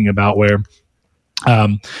was talking about where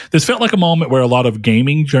this felt like a moment where a lot of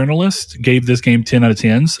gaming journalists gave this game 10 out of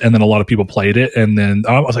 10s, and then a lot of people played it. And then,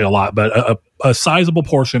 I won't say a lot, but a sizable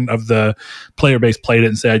portion of the player base played it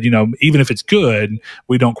and said, even if it's good,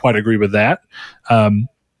 we don't quite agree with that.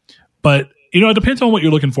 But it depends on what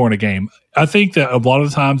you're looking for in a game. I think that a lot of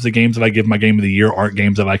the times the games that I give my game of the year aren't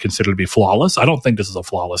games that I consider to be flawless. I don't think this is a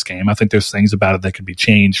flawless game. I think there's things about it that could be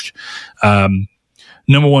changed.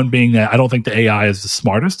 Number one being that I don't think the AI is the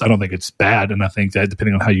smartest. I don't think it's bad. And I think that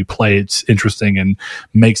depending on how you play, it's interesting and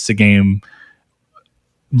makes the game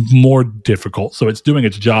more difficult. So it's doing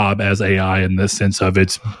its job as AI in the sense of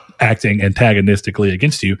it's acting antagonistically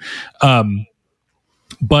against you.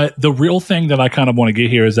 But the real thing that I kind of want to get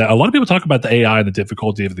here is that a lot of people talk about the AI and the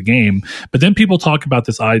difficulty of the game, but then people talk about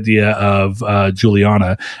this idea of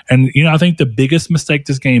Juliana. And, I think the biggest mistake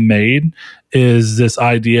this game made is this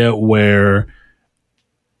idea where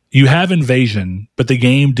you have invasion, but the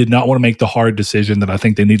game did not want to make the hard decision that I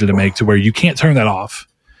think they needed to make, to where you can't turn that off.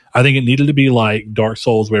 I think it needed to be like Dark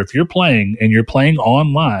Souls, where if you're playing and you're playing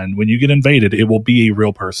online, when you get invaded, it will be a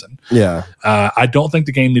real person. Yeah. I don't think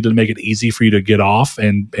the game needed to make it easy for you to get off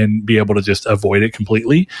and be able to just avoid it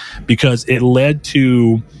completely, because it led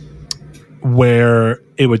to where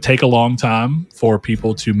it would take a long time for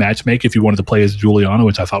people to matchmake if you wanted to play as Juliana,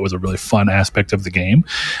 which I thought was a really fun aspect of the game,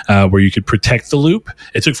 where you could protect the loop.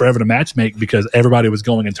 It took forever to matchmake because everybody was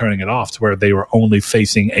going and turning it off, to where they were only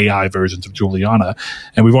facing AI versions of Juliana.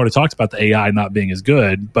 And we've already talked about the AI not being as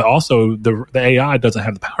good, but also the AI doesn't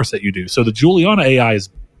have the power set you do. So the Juliana AI is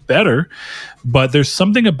better, but there's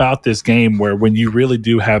something about this game where when you really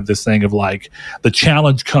do have this thing of like, the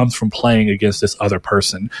challenge comes from playing against this other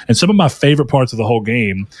person. And some of my favorite parts of the whole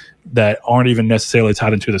game that aren't even necessarily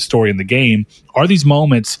tied into the story in the game are these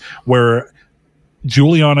moments where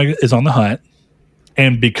Juliana is on the hunt,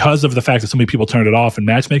 and because of the fact that so many people turned it off and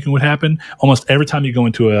matchmaking would happen, almost every time you go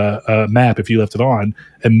into a map, if you left it on,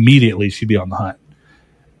 immediately she'd be on the hunt,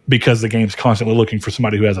 because the game's constantly looking for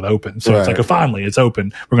somebody who has it open. So It's like, oh, finally, it's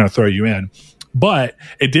open. We're going to throw you in. But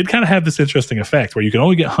it did kind of have this interesting effect where you can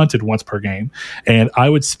only get hunted once per game. And I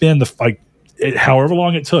would spend however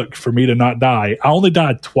long it took for me to not die. I only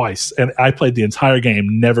died twice, and I played the entire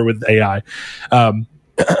game, never with AI.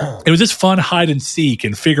 It was just fun hide and seek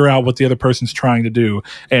and figure out what the other person's trying to do.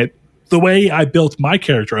 And the way I built my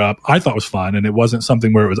character up, I thought was fun. And it wasn't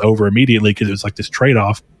something where it was over immediately, because it was like this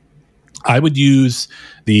trade-off. I would use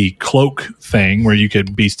the cloak thing where you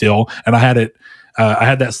could be still, and I had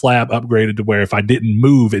that slab upgraded to where if I didn't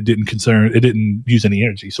move, it didn't use any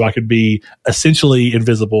energy, so I could be essentially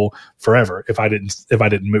invisible forever if I didn't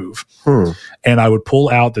move. And I would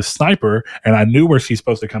pull out the sniper, and I knew where she's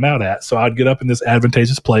supposed to come out at, so I'd get up in this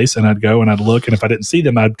advantageous place, and I'd go and I'd look, and if I didn't see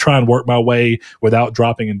them, I'd try and work my way without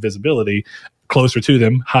dropping invisibility closer to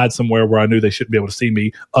them, hide somewhere where I knew they shouldn't be able to see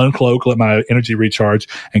me, uncloak, let my energy recharge,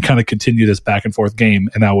 and kind of continue this back and forth game.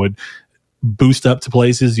 And I would boost up to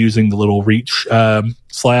places using the little reach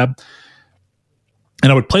slab.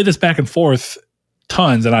 And I would play this back and forth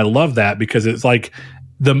tons, and I love that because it's like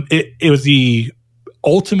it was the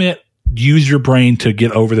ultimate use your brain to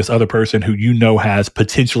get over this other person who you know has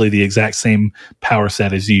potentially the exact same power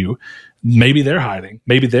set as you. Maybe they're hiding.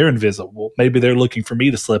 Maybe they're invisible. Maybe they're looking for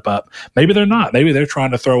me to slip up. Maybe they're not. Maybe they're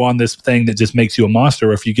trying to throw on this thing that just makes you a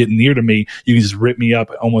monster. Or if you get near to me, you can just rip me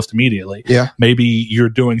up almost immediately. Yeah. Maybe you're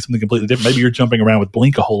doing something completely different. Maybe you're jumping around with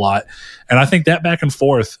Blink a whole lot. And I think that back and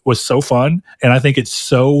forth was so fun. And I think it's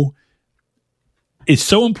so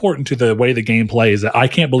important to the way the game plays that I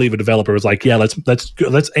can't believe a developer was like, yeah,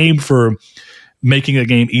 let's aim for making a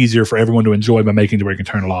game easier for everyone to enjoy by making to where you can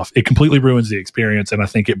turn it off. It completely ruins the experience, and I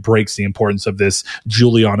think it breaks the importance of this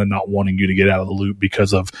Juliana not wanting you to get out of the loop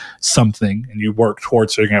because of something, and you work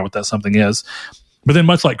towards figuring out what that something is. But then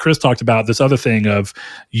much like Chris talked about, this other thing of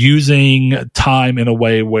using time in a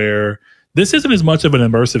way where this isn't as much of an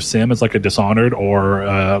immersive sim as like a Dishonored or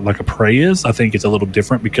like a Prey is. I think it's a little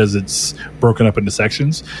different because it's broken up into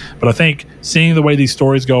sections. But I think seeing the way these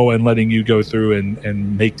stories go and letting you go through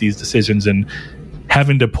and make these decisions and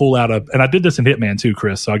having to pull out and I did this in Hitman too,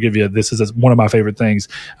 Chris, so I'll give you, this is one of my favorite things.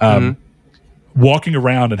 Walking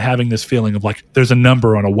around and having this feeling of like there's a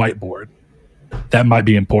number on a whiteboard. That might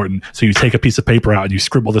be important. So you take a piece of paper out and you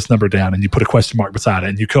scribble this number down and you put a question mark beside it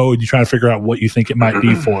and you code and you try to figure out what you think it might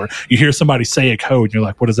be for. You hear somebody say a code and you're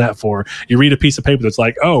like, what is that for? You read a piece of paper that's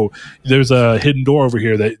like, oh, there's a hidden door over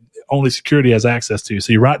here that only security has access to.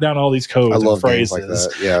 So you write down all these codes and phrases. Like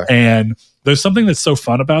that. Yeah. And there's something that's so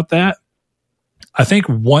fun about that. I think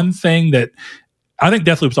one thing that I think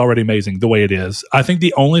Deathloop's already amazing the way it is. I think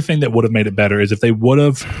the only thing that would have made it better is if they would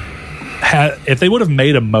have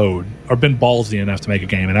made a mode or been ballsy enough to make a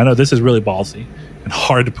game, and I know this is really ballsy and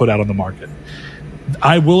hard to put out on the market.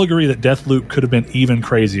 I will agree that Deathloop could have been even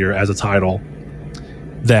crazier as a title.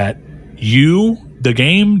 That the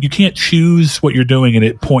game, you can't choose what you're doing and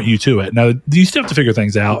it point you to it. Now, you still have to figure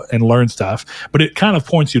things out and learn stuff, but it kind of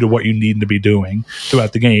points you to what you need to be doing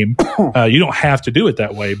throughout the game. You don't have to do it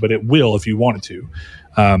that way, but it will if you wanted to.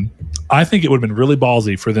 I think it would have been really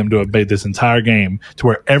ballsy for them to have made this entire game to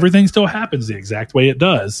where everything still happens the exact way it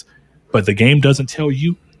does, but the game doesn't tell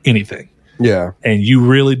you anything. Yeah. And you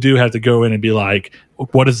really do have to go in and be like,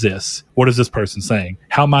 what is this? What is this person saying?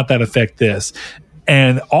 How might that affect this?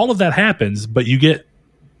 And all of that happens, but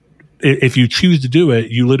if you choose to do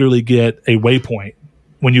it, you literally get a waypoint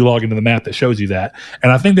when you log into the map that shows you that.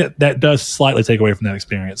 And I think that does slightly take away from that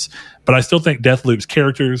experience. But I still think Deathloop's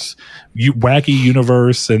characters, wacky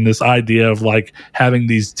universe, and this idea of like having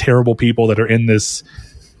these terrible people that are in this,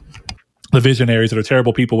 the visionaries that are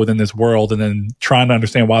terrible people within this world, and then trying to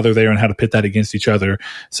understand why they're there and how to pit that against each other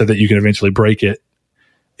so that you can eventually break it,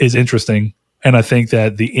 is interesting. And I think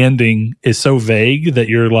that the ending is so vague that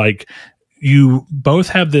you're like, you both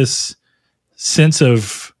have this sense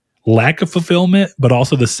of lack of fulfillment, but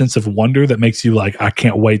also the sense of wonder that makes you like, I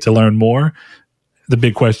can't wait to learn more. The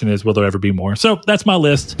big question is, will there ever be more? So that's my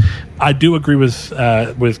list. I do agree with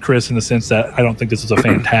Chris in the sense that I don't think this is a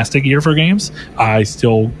fantastic year for games. I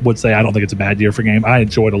still would say I don't think it's a bad year for game. I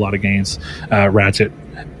enjoyed a lot of games, Ratchet,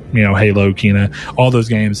 Halo, Kena, all those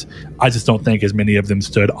games. I just don't think as many of them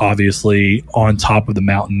stood obviously on top of the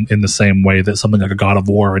mountain in the same way that something like a God of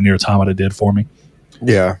War or Nier Automata did for me.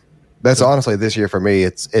 Yeah. That's honestly this year for me.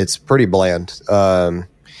 It's pretty bland.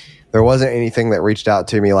 There wasn't anything that reached out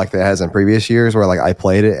to me like that has in previous years where like I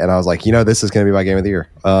played it and I was like, this is going to be my game of the year.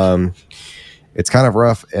 It's kind of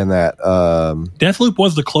rough in that. Deathloop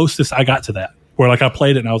was the closest I got to that, where like I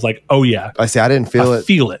played it and I was like, oh yeah. I see. I didn't feel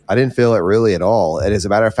it. I didn't feel it really at all. And as a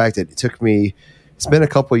matter of fact, it took me. It's been a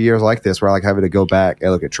couple of years like this where I like having to go back and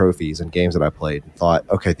look at trophies and games that I played and thought,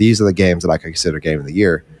 okay, these are the games that I could consider game of the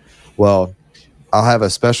year. Well, I'll have a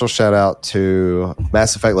special shout out to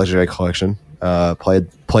Mass Effect Legendary Collection.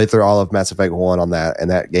 Played through all of Mass Effect 1 on that,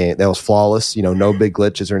 and that game, that was flawless, no big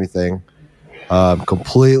glitches or anything.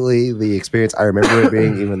 Completely the experience I remember it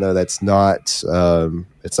being, even though that's not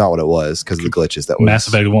it's not what it was because of the glitches that was Mass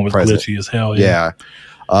Effect 1 was present. Glitchy as hell. Yeah.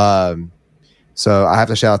 So I have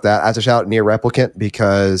to shout out that. I have to shout out Nier Replicant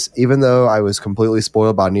because even though I was completely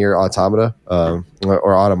spoiled by Nier Automata,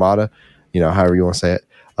 or Automata, however you want to say it,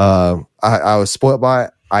 I was spoiled by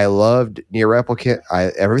it. I loved Nier Replicant.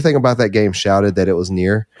 Everything about that game shouted that it was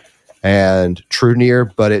Nier and true Nier,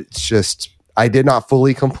 but it's just, I did not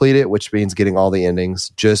fully complete it, which means getting all the endings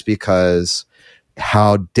just because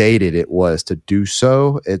how dated it was to do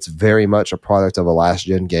so. It's very much a product of a last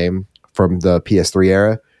gen game from the PS3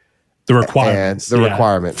 era. The requirements.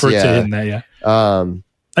 Requirements. For it to hit in that, yeah.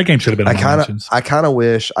 That game should have been. I kind of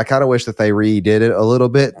wish that they redid it a little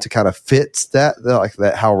bit to kind of fit that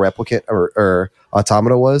how Replicant or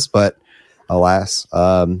Automata was. But alas.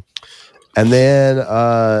 And then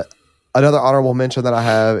another honorable mention that I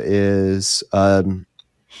have is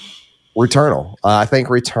Returnal. I think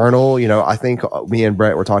Returnal, I think me and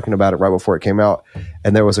Brett were talking about it right before it came out,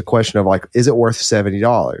 and there was a question of like, is it worth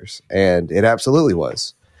 $70? And it absolutely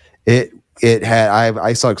was. It had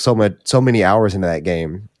I sunk so many hours into that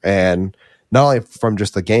game, and not only from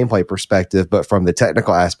just the gameplay perspective, but from the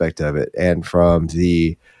technical aspect of it, and from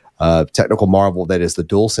the technical marvel that is the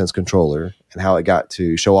DualSense controller, and how it got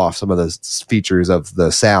to show off some of the features of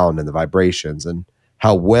the sound and the vibrations and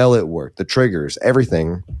how well it worked, the triggers,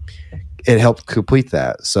 everything. It helped complete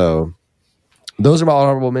that. So those are my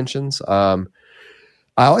honorable mentions. I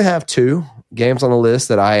only have 2 games on the list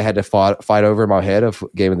that I had to fight over in my head of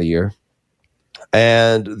game of the year.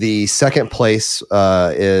 And the second place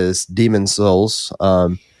is Demon's Souls.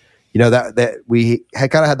 That we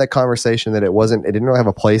had kind of had that conversation that it didn't really have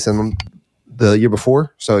a place in the year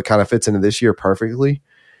before. So it kind of fits into this year perfectly.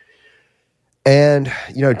 And,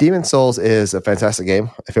 Demon's Souls is a fantastic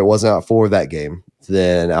game. If it wasn't out for that game,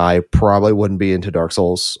 then I probably wouldn't be into Dark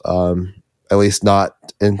Souls, at least not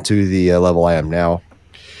into the level I am now.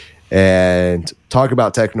 And talk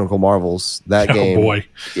about technical marvels, that game. Oh boy,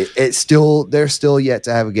 they're still yet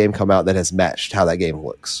to have a game come out that has matched how that game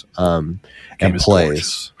looks and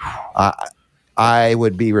plays. I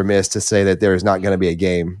would be remiss to say that there is not going to be a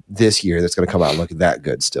game this year that's going to come out and look that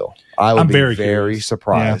good still. I'm very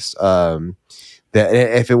surprised. Yeah. That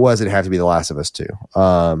if it was, it'd have to be The Last of Us 2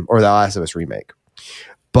 or The Last of Us remake.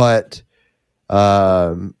 But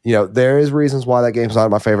there is reasons why that game's not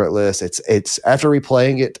on my favorite list. It's after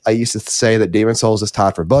replaying it, I used to say that Demon's Souls is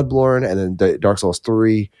tied for Bloodborne and then Dark Souls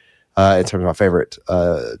 3 in terms of my favorite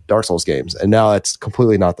Dark Souls games. And now it's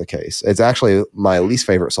completely not the case. It's actually my least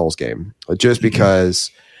favorite Souls game, just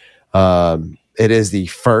because it is the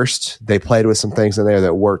first. They played with some things in there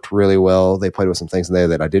that worked really well. They played with some things in there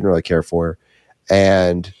that I didn't really care for.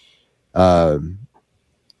 And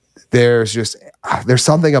there's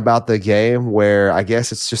something about the game where I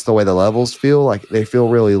guess it's just the way the levels feel. Like they feel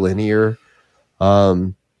really linear.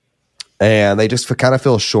 And they just kind of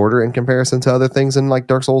feel shorter in comparison to other things in like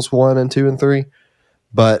Dark Souls 1 and 2 and 3.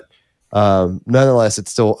 But nonetheless,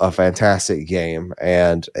 it's still a fantastic game.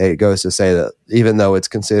 And it goes to say that even though it's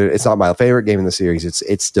not my favorite game in the series,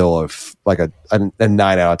 it's still a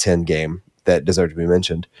 9 out of 10 game that deserves to be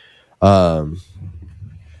mentioned. My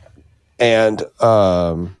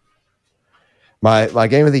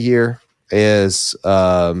game of the year is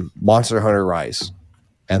Monster Hunter Rise.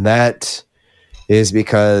 And that is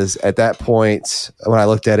because at that point, when I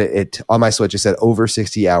looked at it on my Switch, it said over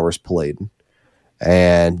 60 hours played.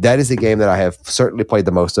 And that is the game that I have certainly played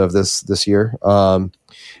the most of this year. And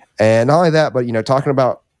not only that, but, talking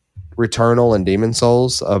about Returnal and Demon's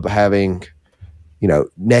Souls of having,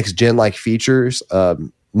 next gen like features,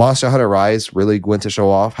 Monster Hunter Rise really went to show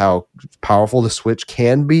off how powerful the Switch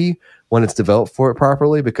can be when it's developed for it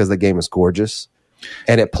properly, because the game is gorgeous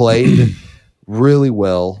and it played really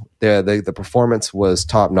well. The performance was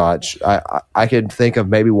top notch. I could think of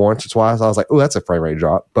maybe once or twice I was like, oh, that's a frame rate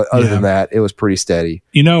drop. But other than that, it was pretty steady.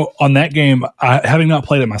 On that game, having not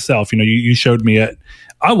played it myself, you showed me it.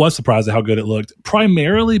 I was surprised at how good it looked,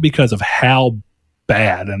 primarily because of how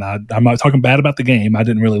bad, and I'm not talking bad about the game. I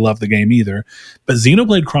didn't really love the game either. But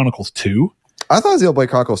Xenoblade Chronicles 2. I thought Xenoblade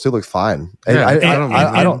Chronicles 2 looked fine.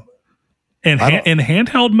 In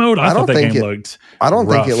handheld mode, I thought that game looked I don't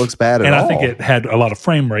think it looks bad at all. And I think it had a lot of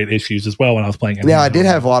frame rate issues as well when I was playing it. Yeah, I did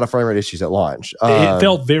have a lot of frame rate issues at launch. It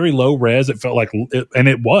felt very low res. It felt like, and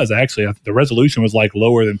it was actually, the resolution was like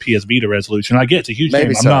lower than PS Vita resolution. I get it's a huge game.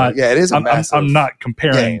 It is a massive I'm not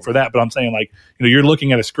comparing game for that, but I'm saying like, you're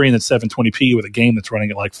looking at a screen that's 720p with a game that's running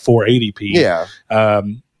at like 480p. Yeah.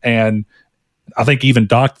 And I think even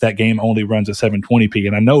docked, that game only runs at 720p,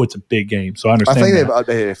 and I know it's a big game, so I understand. I think they've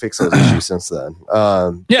updated and fixed those issues since then.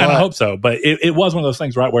 And I hope so. But it was one of those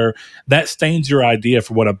things, right, where that stains your idea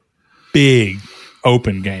for what a big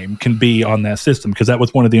open game can be on that system, because that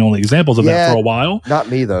was one of the only examples of that for a while. Not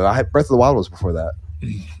me though. Breath of the Wild was before that,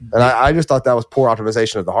 and I just thought that was poor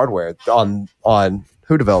optimization of the hardware on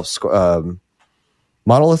who develops.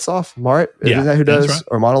 Monolith Soft, Marit? Is that who does? Right.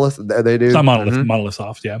 Or Monolith? They do? It's not Monolith. Mm-hmm. Monolith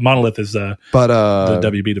Soft, yeah. Monolith is the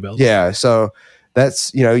WB developer. Yeah, so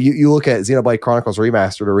that's, you look at Xenoblade Chronicles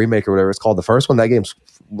Remastered or Remake or whatever it's called, the first one, that game's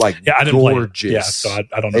like I didn't gorgeous. Play it. Yeah, so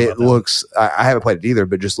I don't know. It looks, I haven't played it either,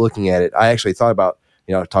 but just looking at it, I actually thought about,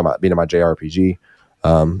 talking about being in my JRPG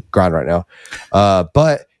grind right now.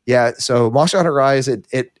 But yeah, so Monster Hunter Rise,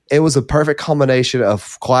 it was a perfect combination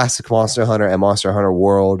of classic Monster Hunter and Monster Hunter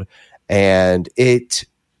World. And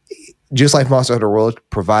just like Monster Hunter World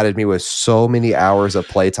provided me with so many hours of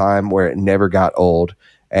playtime where it never got old.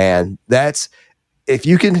 And that's, if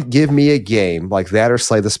you can give me a game like that or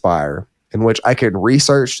Slay the Spire, in which I can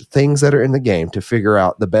research things that are in the game to figure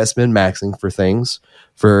out the best min-maxing for things,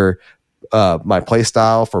 for my play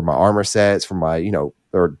style, for my armor sets, for my,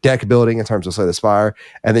 or deck building in terms of Slay the Spire,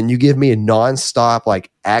 and then you give me a nonstop like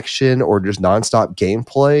action or just nonstop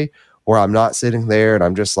gameplay where I'm not sitting there and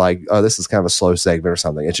I'm just like, oh, this is kind of a slow segment or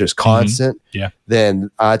something. It's just constant. Yeah. Then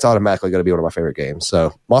it's automatically going to be one of my favorite games.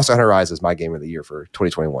 So Monster Hunter Rise is my game of the year for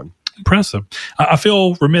 2021. Impressive. I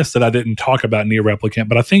feel remiss that I didn't talk about Nier Replicant,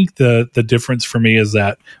 but I think the difference for me is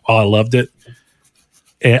that while I loved it,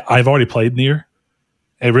 I've already played Nier.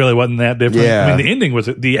 It really wasn't that different. Yeah. I mean, the ending was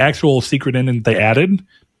the actual secret ending they added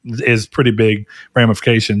is pretty big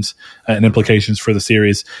ramifications and implications for the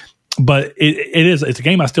series. But it's a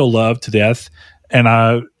game I still love to death.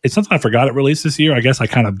 And it's something I forgot it released this year. I guess I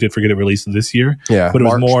kind of did forget it released this year. Yeah, but it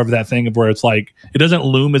was more of that thing of where it's like it doesn't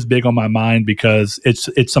loom as big on my mind because it's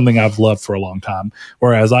something I've loved for a long time.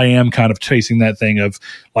 Whereas I am kind of chasing that thing of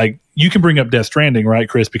like you can bring up Death Stranding, right,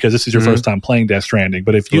 Chris? Because this is your first time playing Death Stranding.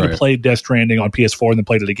 But if you'd have played Death Stranding on PS4 and then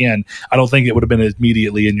played it again, I don't think it would have been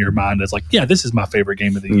immediately in your mind as like, yeah, this is my favorite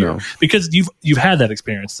game of the year because you've had that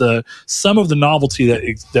experience. Some of the novelty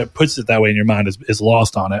that puts it that way in your mind is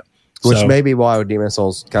lost on it. Which may be why Demon's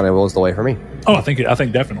Souls kind of was the way for me. Oh, I think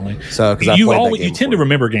definitely. So because you tend to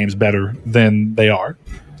remember games better than they are.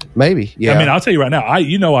 Maybe, yeah. I mean, I'll tell you right now.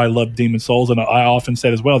 I love Demon's Souls, and I often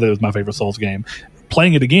said as well that it was my favorite Souls game.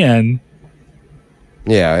 Playing it again,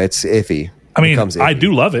 yeah, it's iffy. I mean, I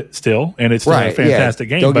do love it still, and it's still a fantastic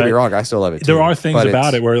game. Don't get me wrong, I still love it too. There are things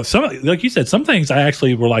about it where like you said, some things I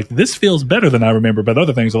actually were like, this feels better than I remember, but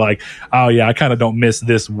other things are like, oh yeah, I kind of don't miss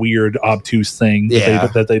this weird obtuse thing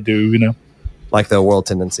that they do, like the world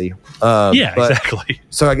tendency. Exactly.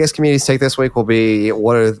 So I guess community's take this week will be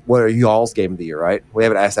what are y'all's game of the year, right? We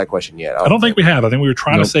haven't asked that question yet. I don't think we have. I think we were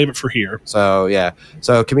trying to save it for here. So yeah.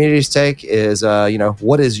 So community's take is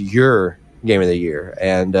what is your game of the year?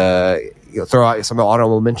 And throw out some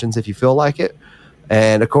honorable mentions if you feel like it.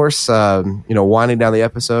 And of course, winding down the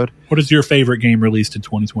episode. What is your favorite game released in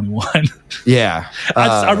 2021? Yeah.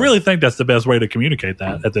 I really think that's the best way to communicate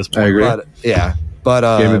that at this point. I agree.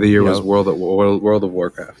 But game of the year was World of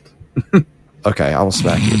Warcraft. Okay, I will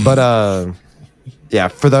smack you. But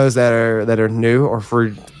for those that are new, or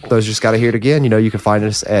for those who just got to hear it again, you can find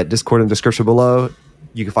us at Discord in the description below.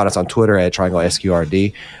 You can find us on Twitter at Triangle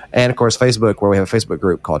SQRD, and of course Facebook, where we have a Facebook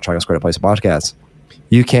group called Triangle Squared Place Podcast.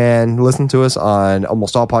 You can listen to us on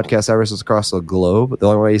almost all podcast services across the globe. The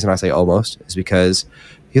only reason I say almost is because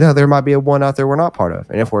there might be one out there we're not part of,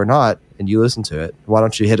 and if we're not, and you listen to it, why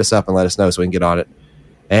don't you hit us up and let us know so we can get on it?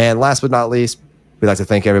 And last but not least, we'd like to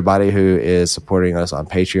thank everybody who is supporting us on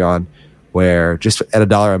Patreon, where just at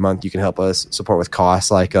 $1 a month you can help us support with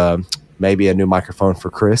costs like maybe a new microphone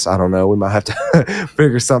for Chris. I don't know. We might have to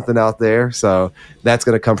figure something out there. So that's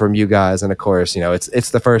going to come from you guys. And of course,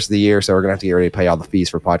 it's the first of the year, so we're going to have to get ready to pay all the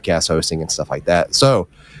fees for podcast hosting and stuff like that. So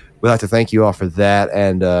we'd like to thank you all for that.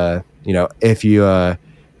 And if you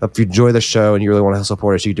enjoy the show and you really want to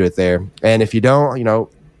support us, you can do it there. And if you don't,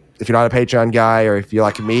 if you're not a Patreon guy, or if you're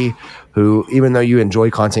like me, who even though you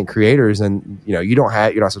enjoy content creators and you're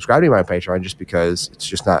not subscribing to my Patreon just because it's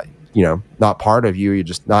just not not part of you, you're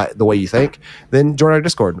just not the way you think, then join our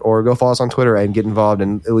Discord or go follow us on Twitter and get involved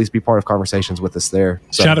and at least be part of conversations with us there.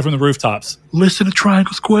 So, shout it from the rooftops. Listen to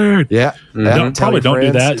Triangle Squared. Yeah. Don't do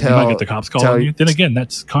that. You might get the cops calling you. Then again,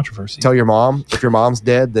 that's controversy. Tell your mom. If your mom's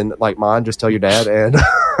dead, then like mine, just tell your dad, and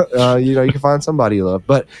you can find somebody you love.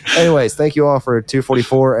 But anyways, thank you all for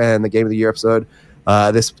 244 and the Game of the Year episode.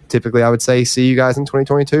 This typically I would say see you guys in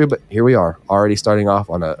 2022, but here we are already starting off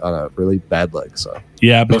on a really bad leg. So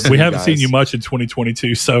yeah, but we haven't seen you much in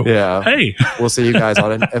 2022. So yeah, hey, we'll see you guys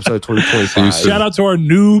on episode 2025. Shout out to our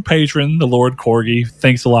new patron, the Lord Corgi.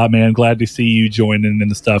 Thanks a lot, man. Glad to see you joining in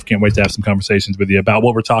the stuff. Can't wait to have some conversations with you about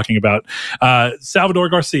what we're talking about. Salvador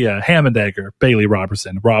Garcia, Hammondegger, Bailey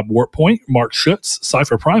Robertson, Rob Wartpoint, Mark Schutz,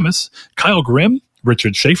 Cypher Primus, Kyle Grimm,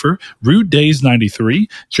 Richard Schaefer, Rude Days 93,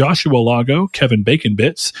 Joshua Lago, Kevin Bacon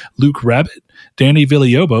Bits, Luke Rabbit, Danny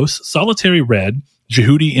Villalobos, Solitary Red,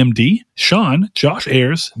 Jehudi MD, Sean, Josh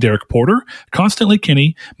Ayers, Derek Porter, Constantly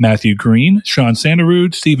Kenny, Matthew Green, Sean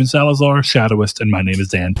Sanderud, Steven Salazar, Shadowist, and my name is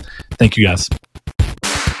Dan. Thank you guys.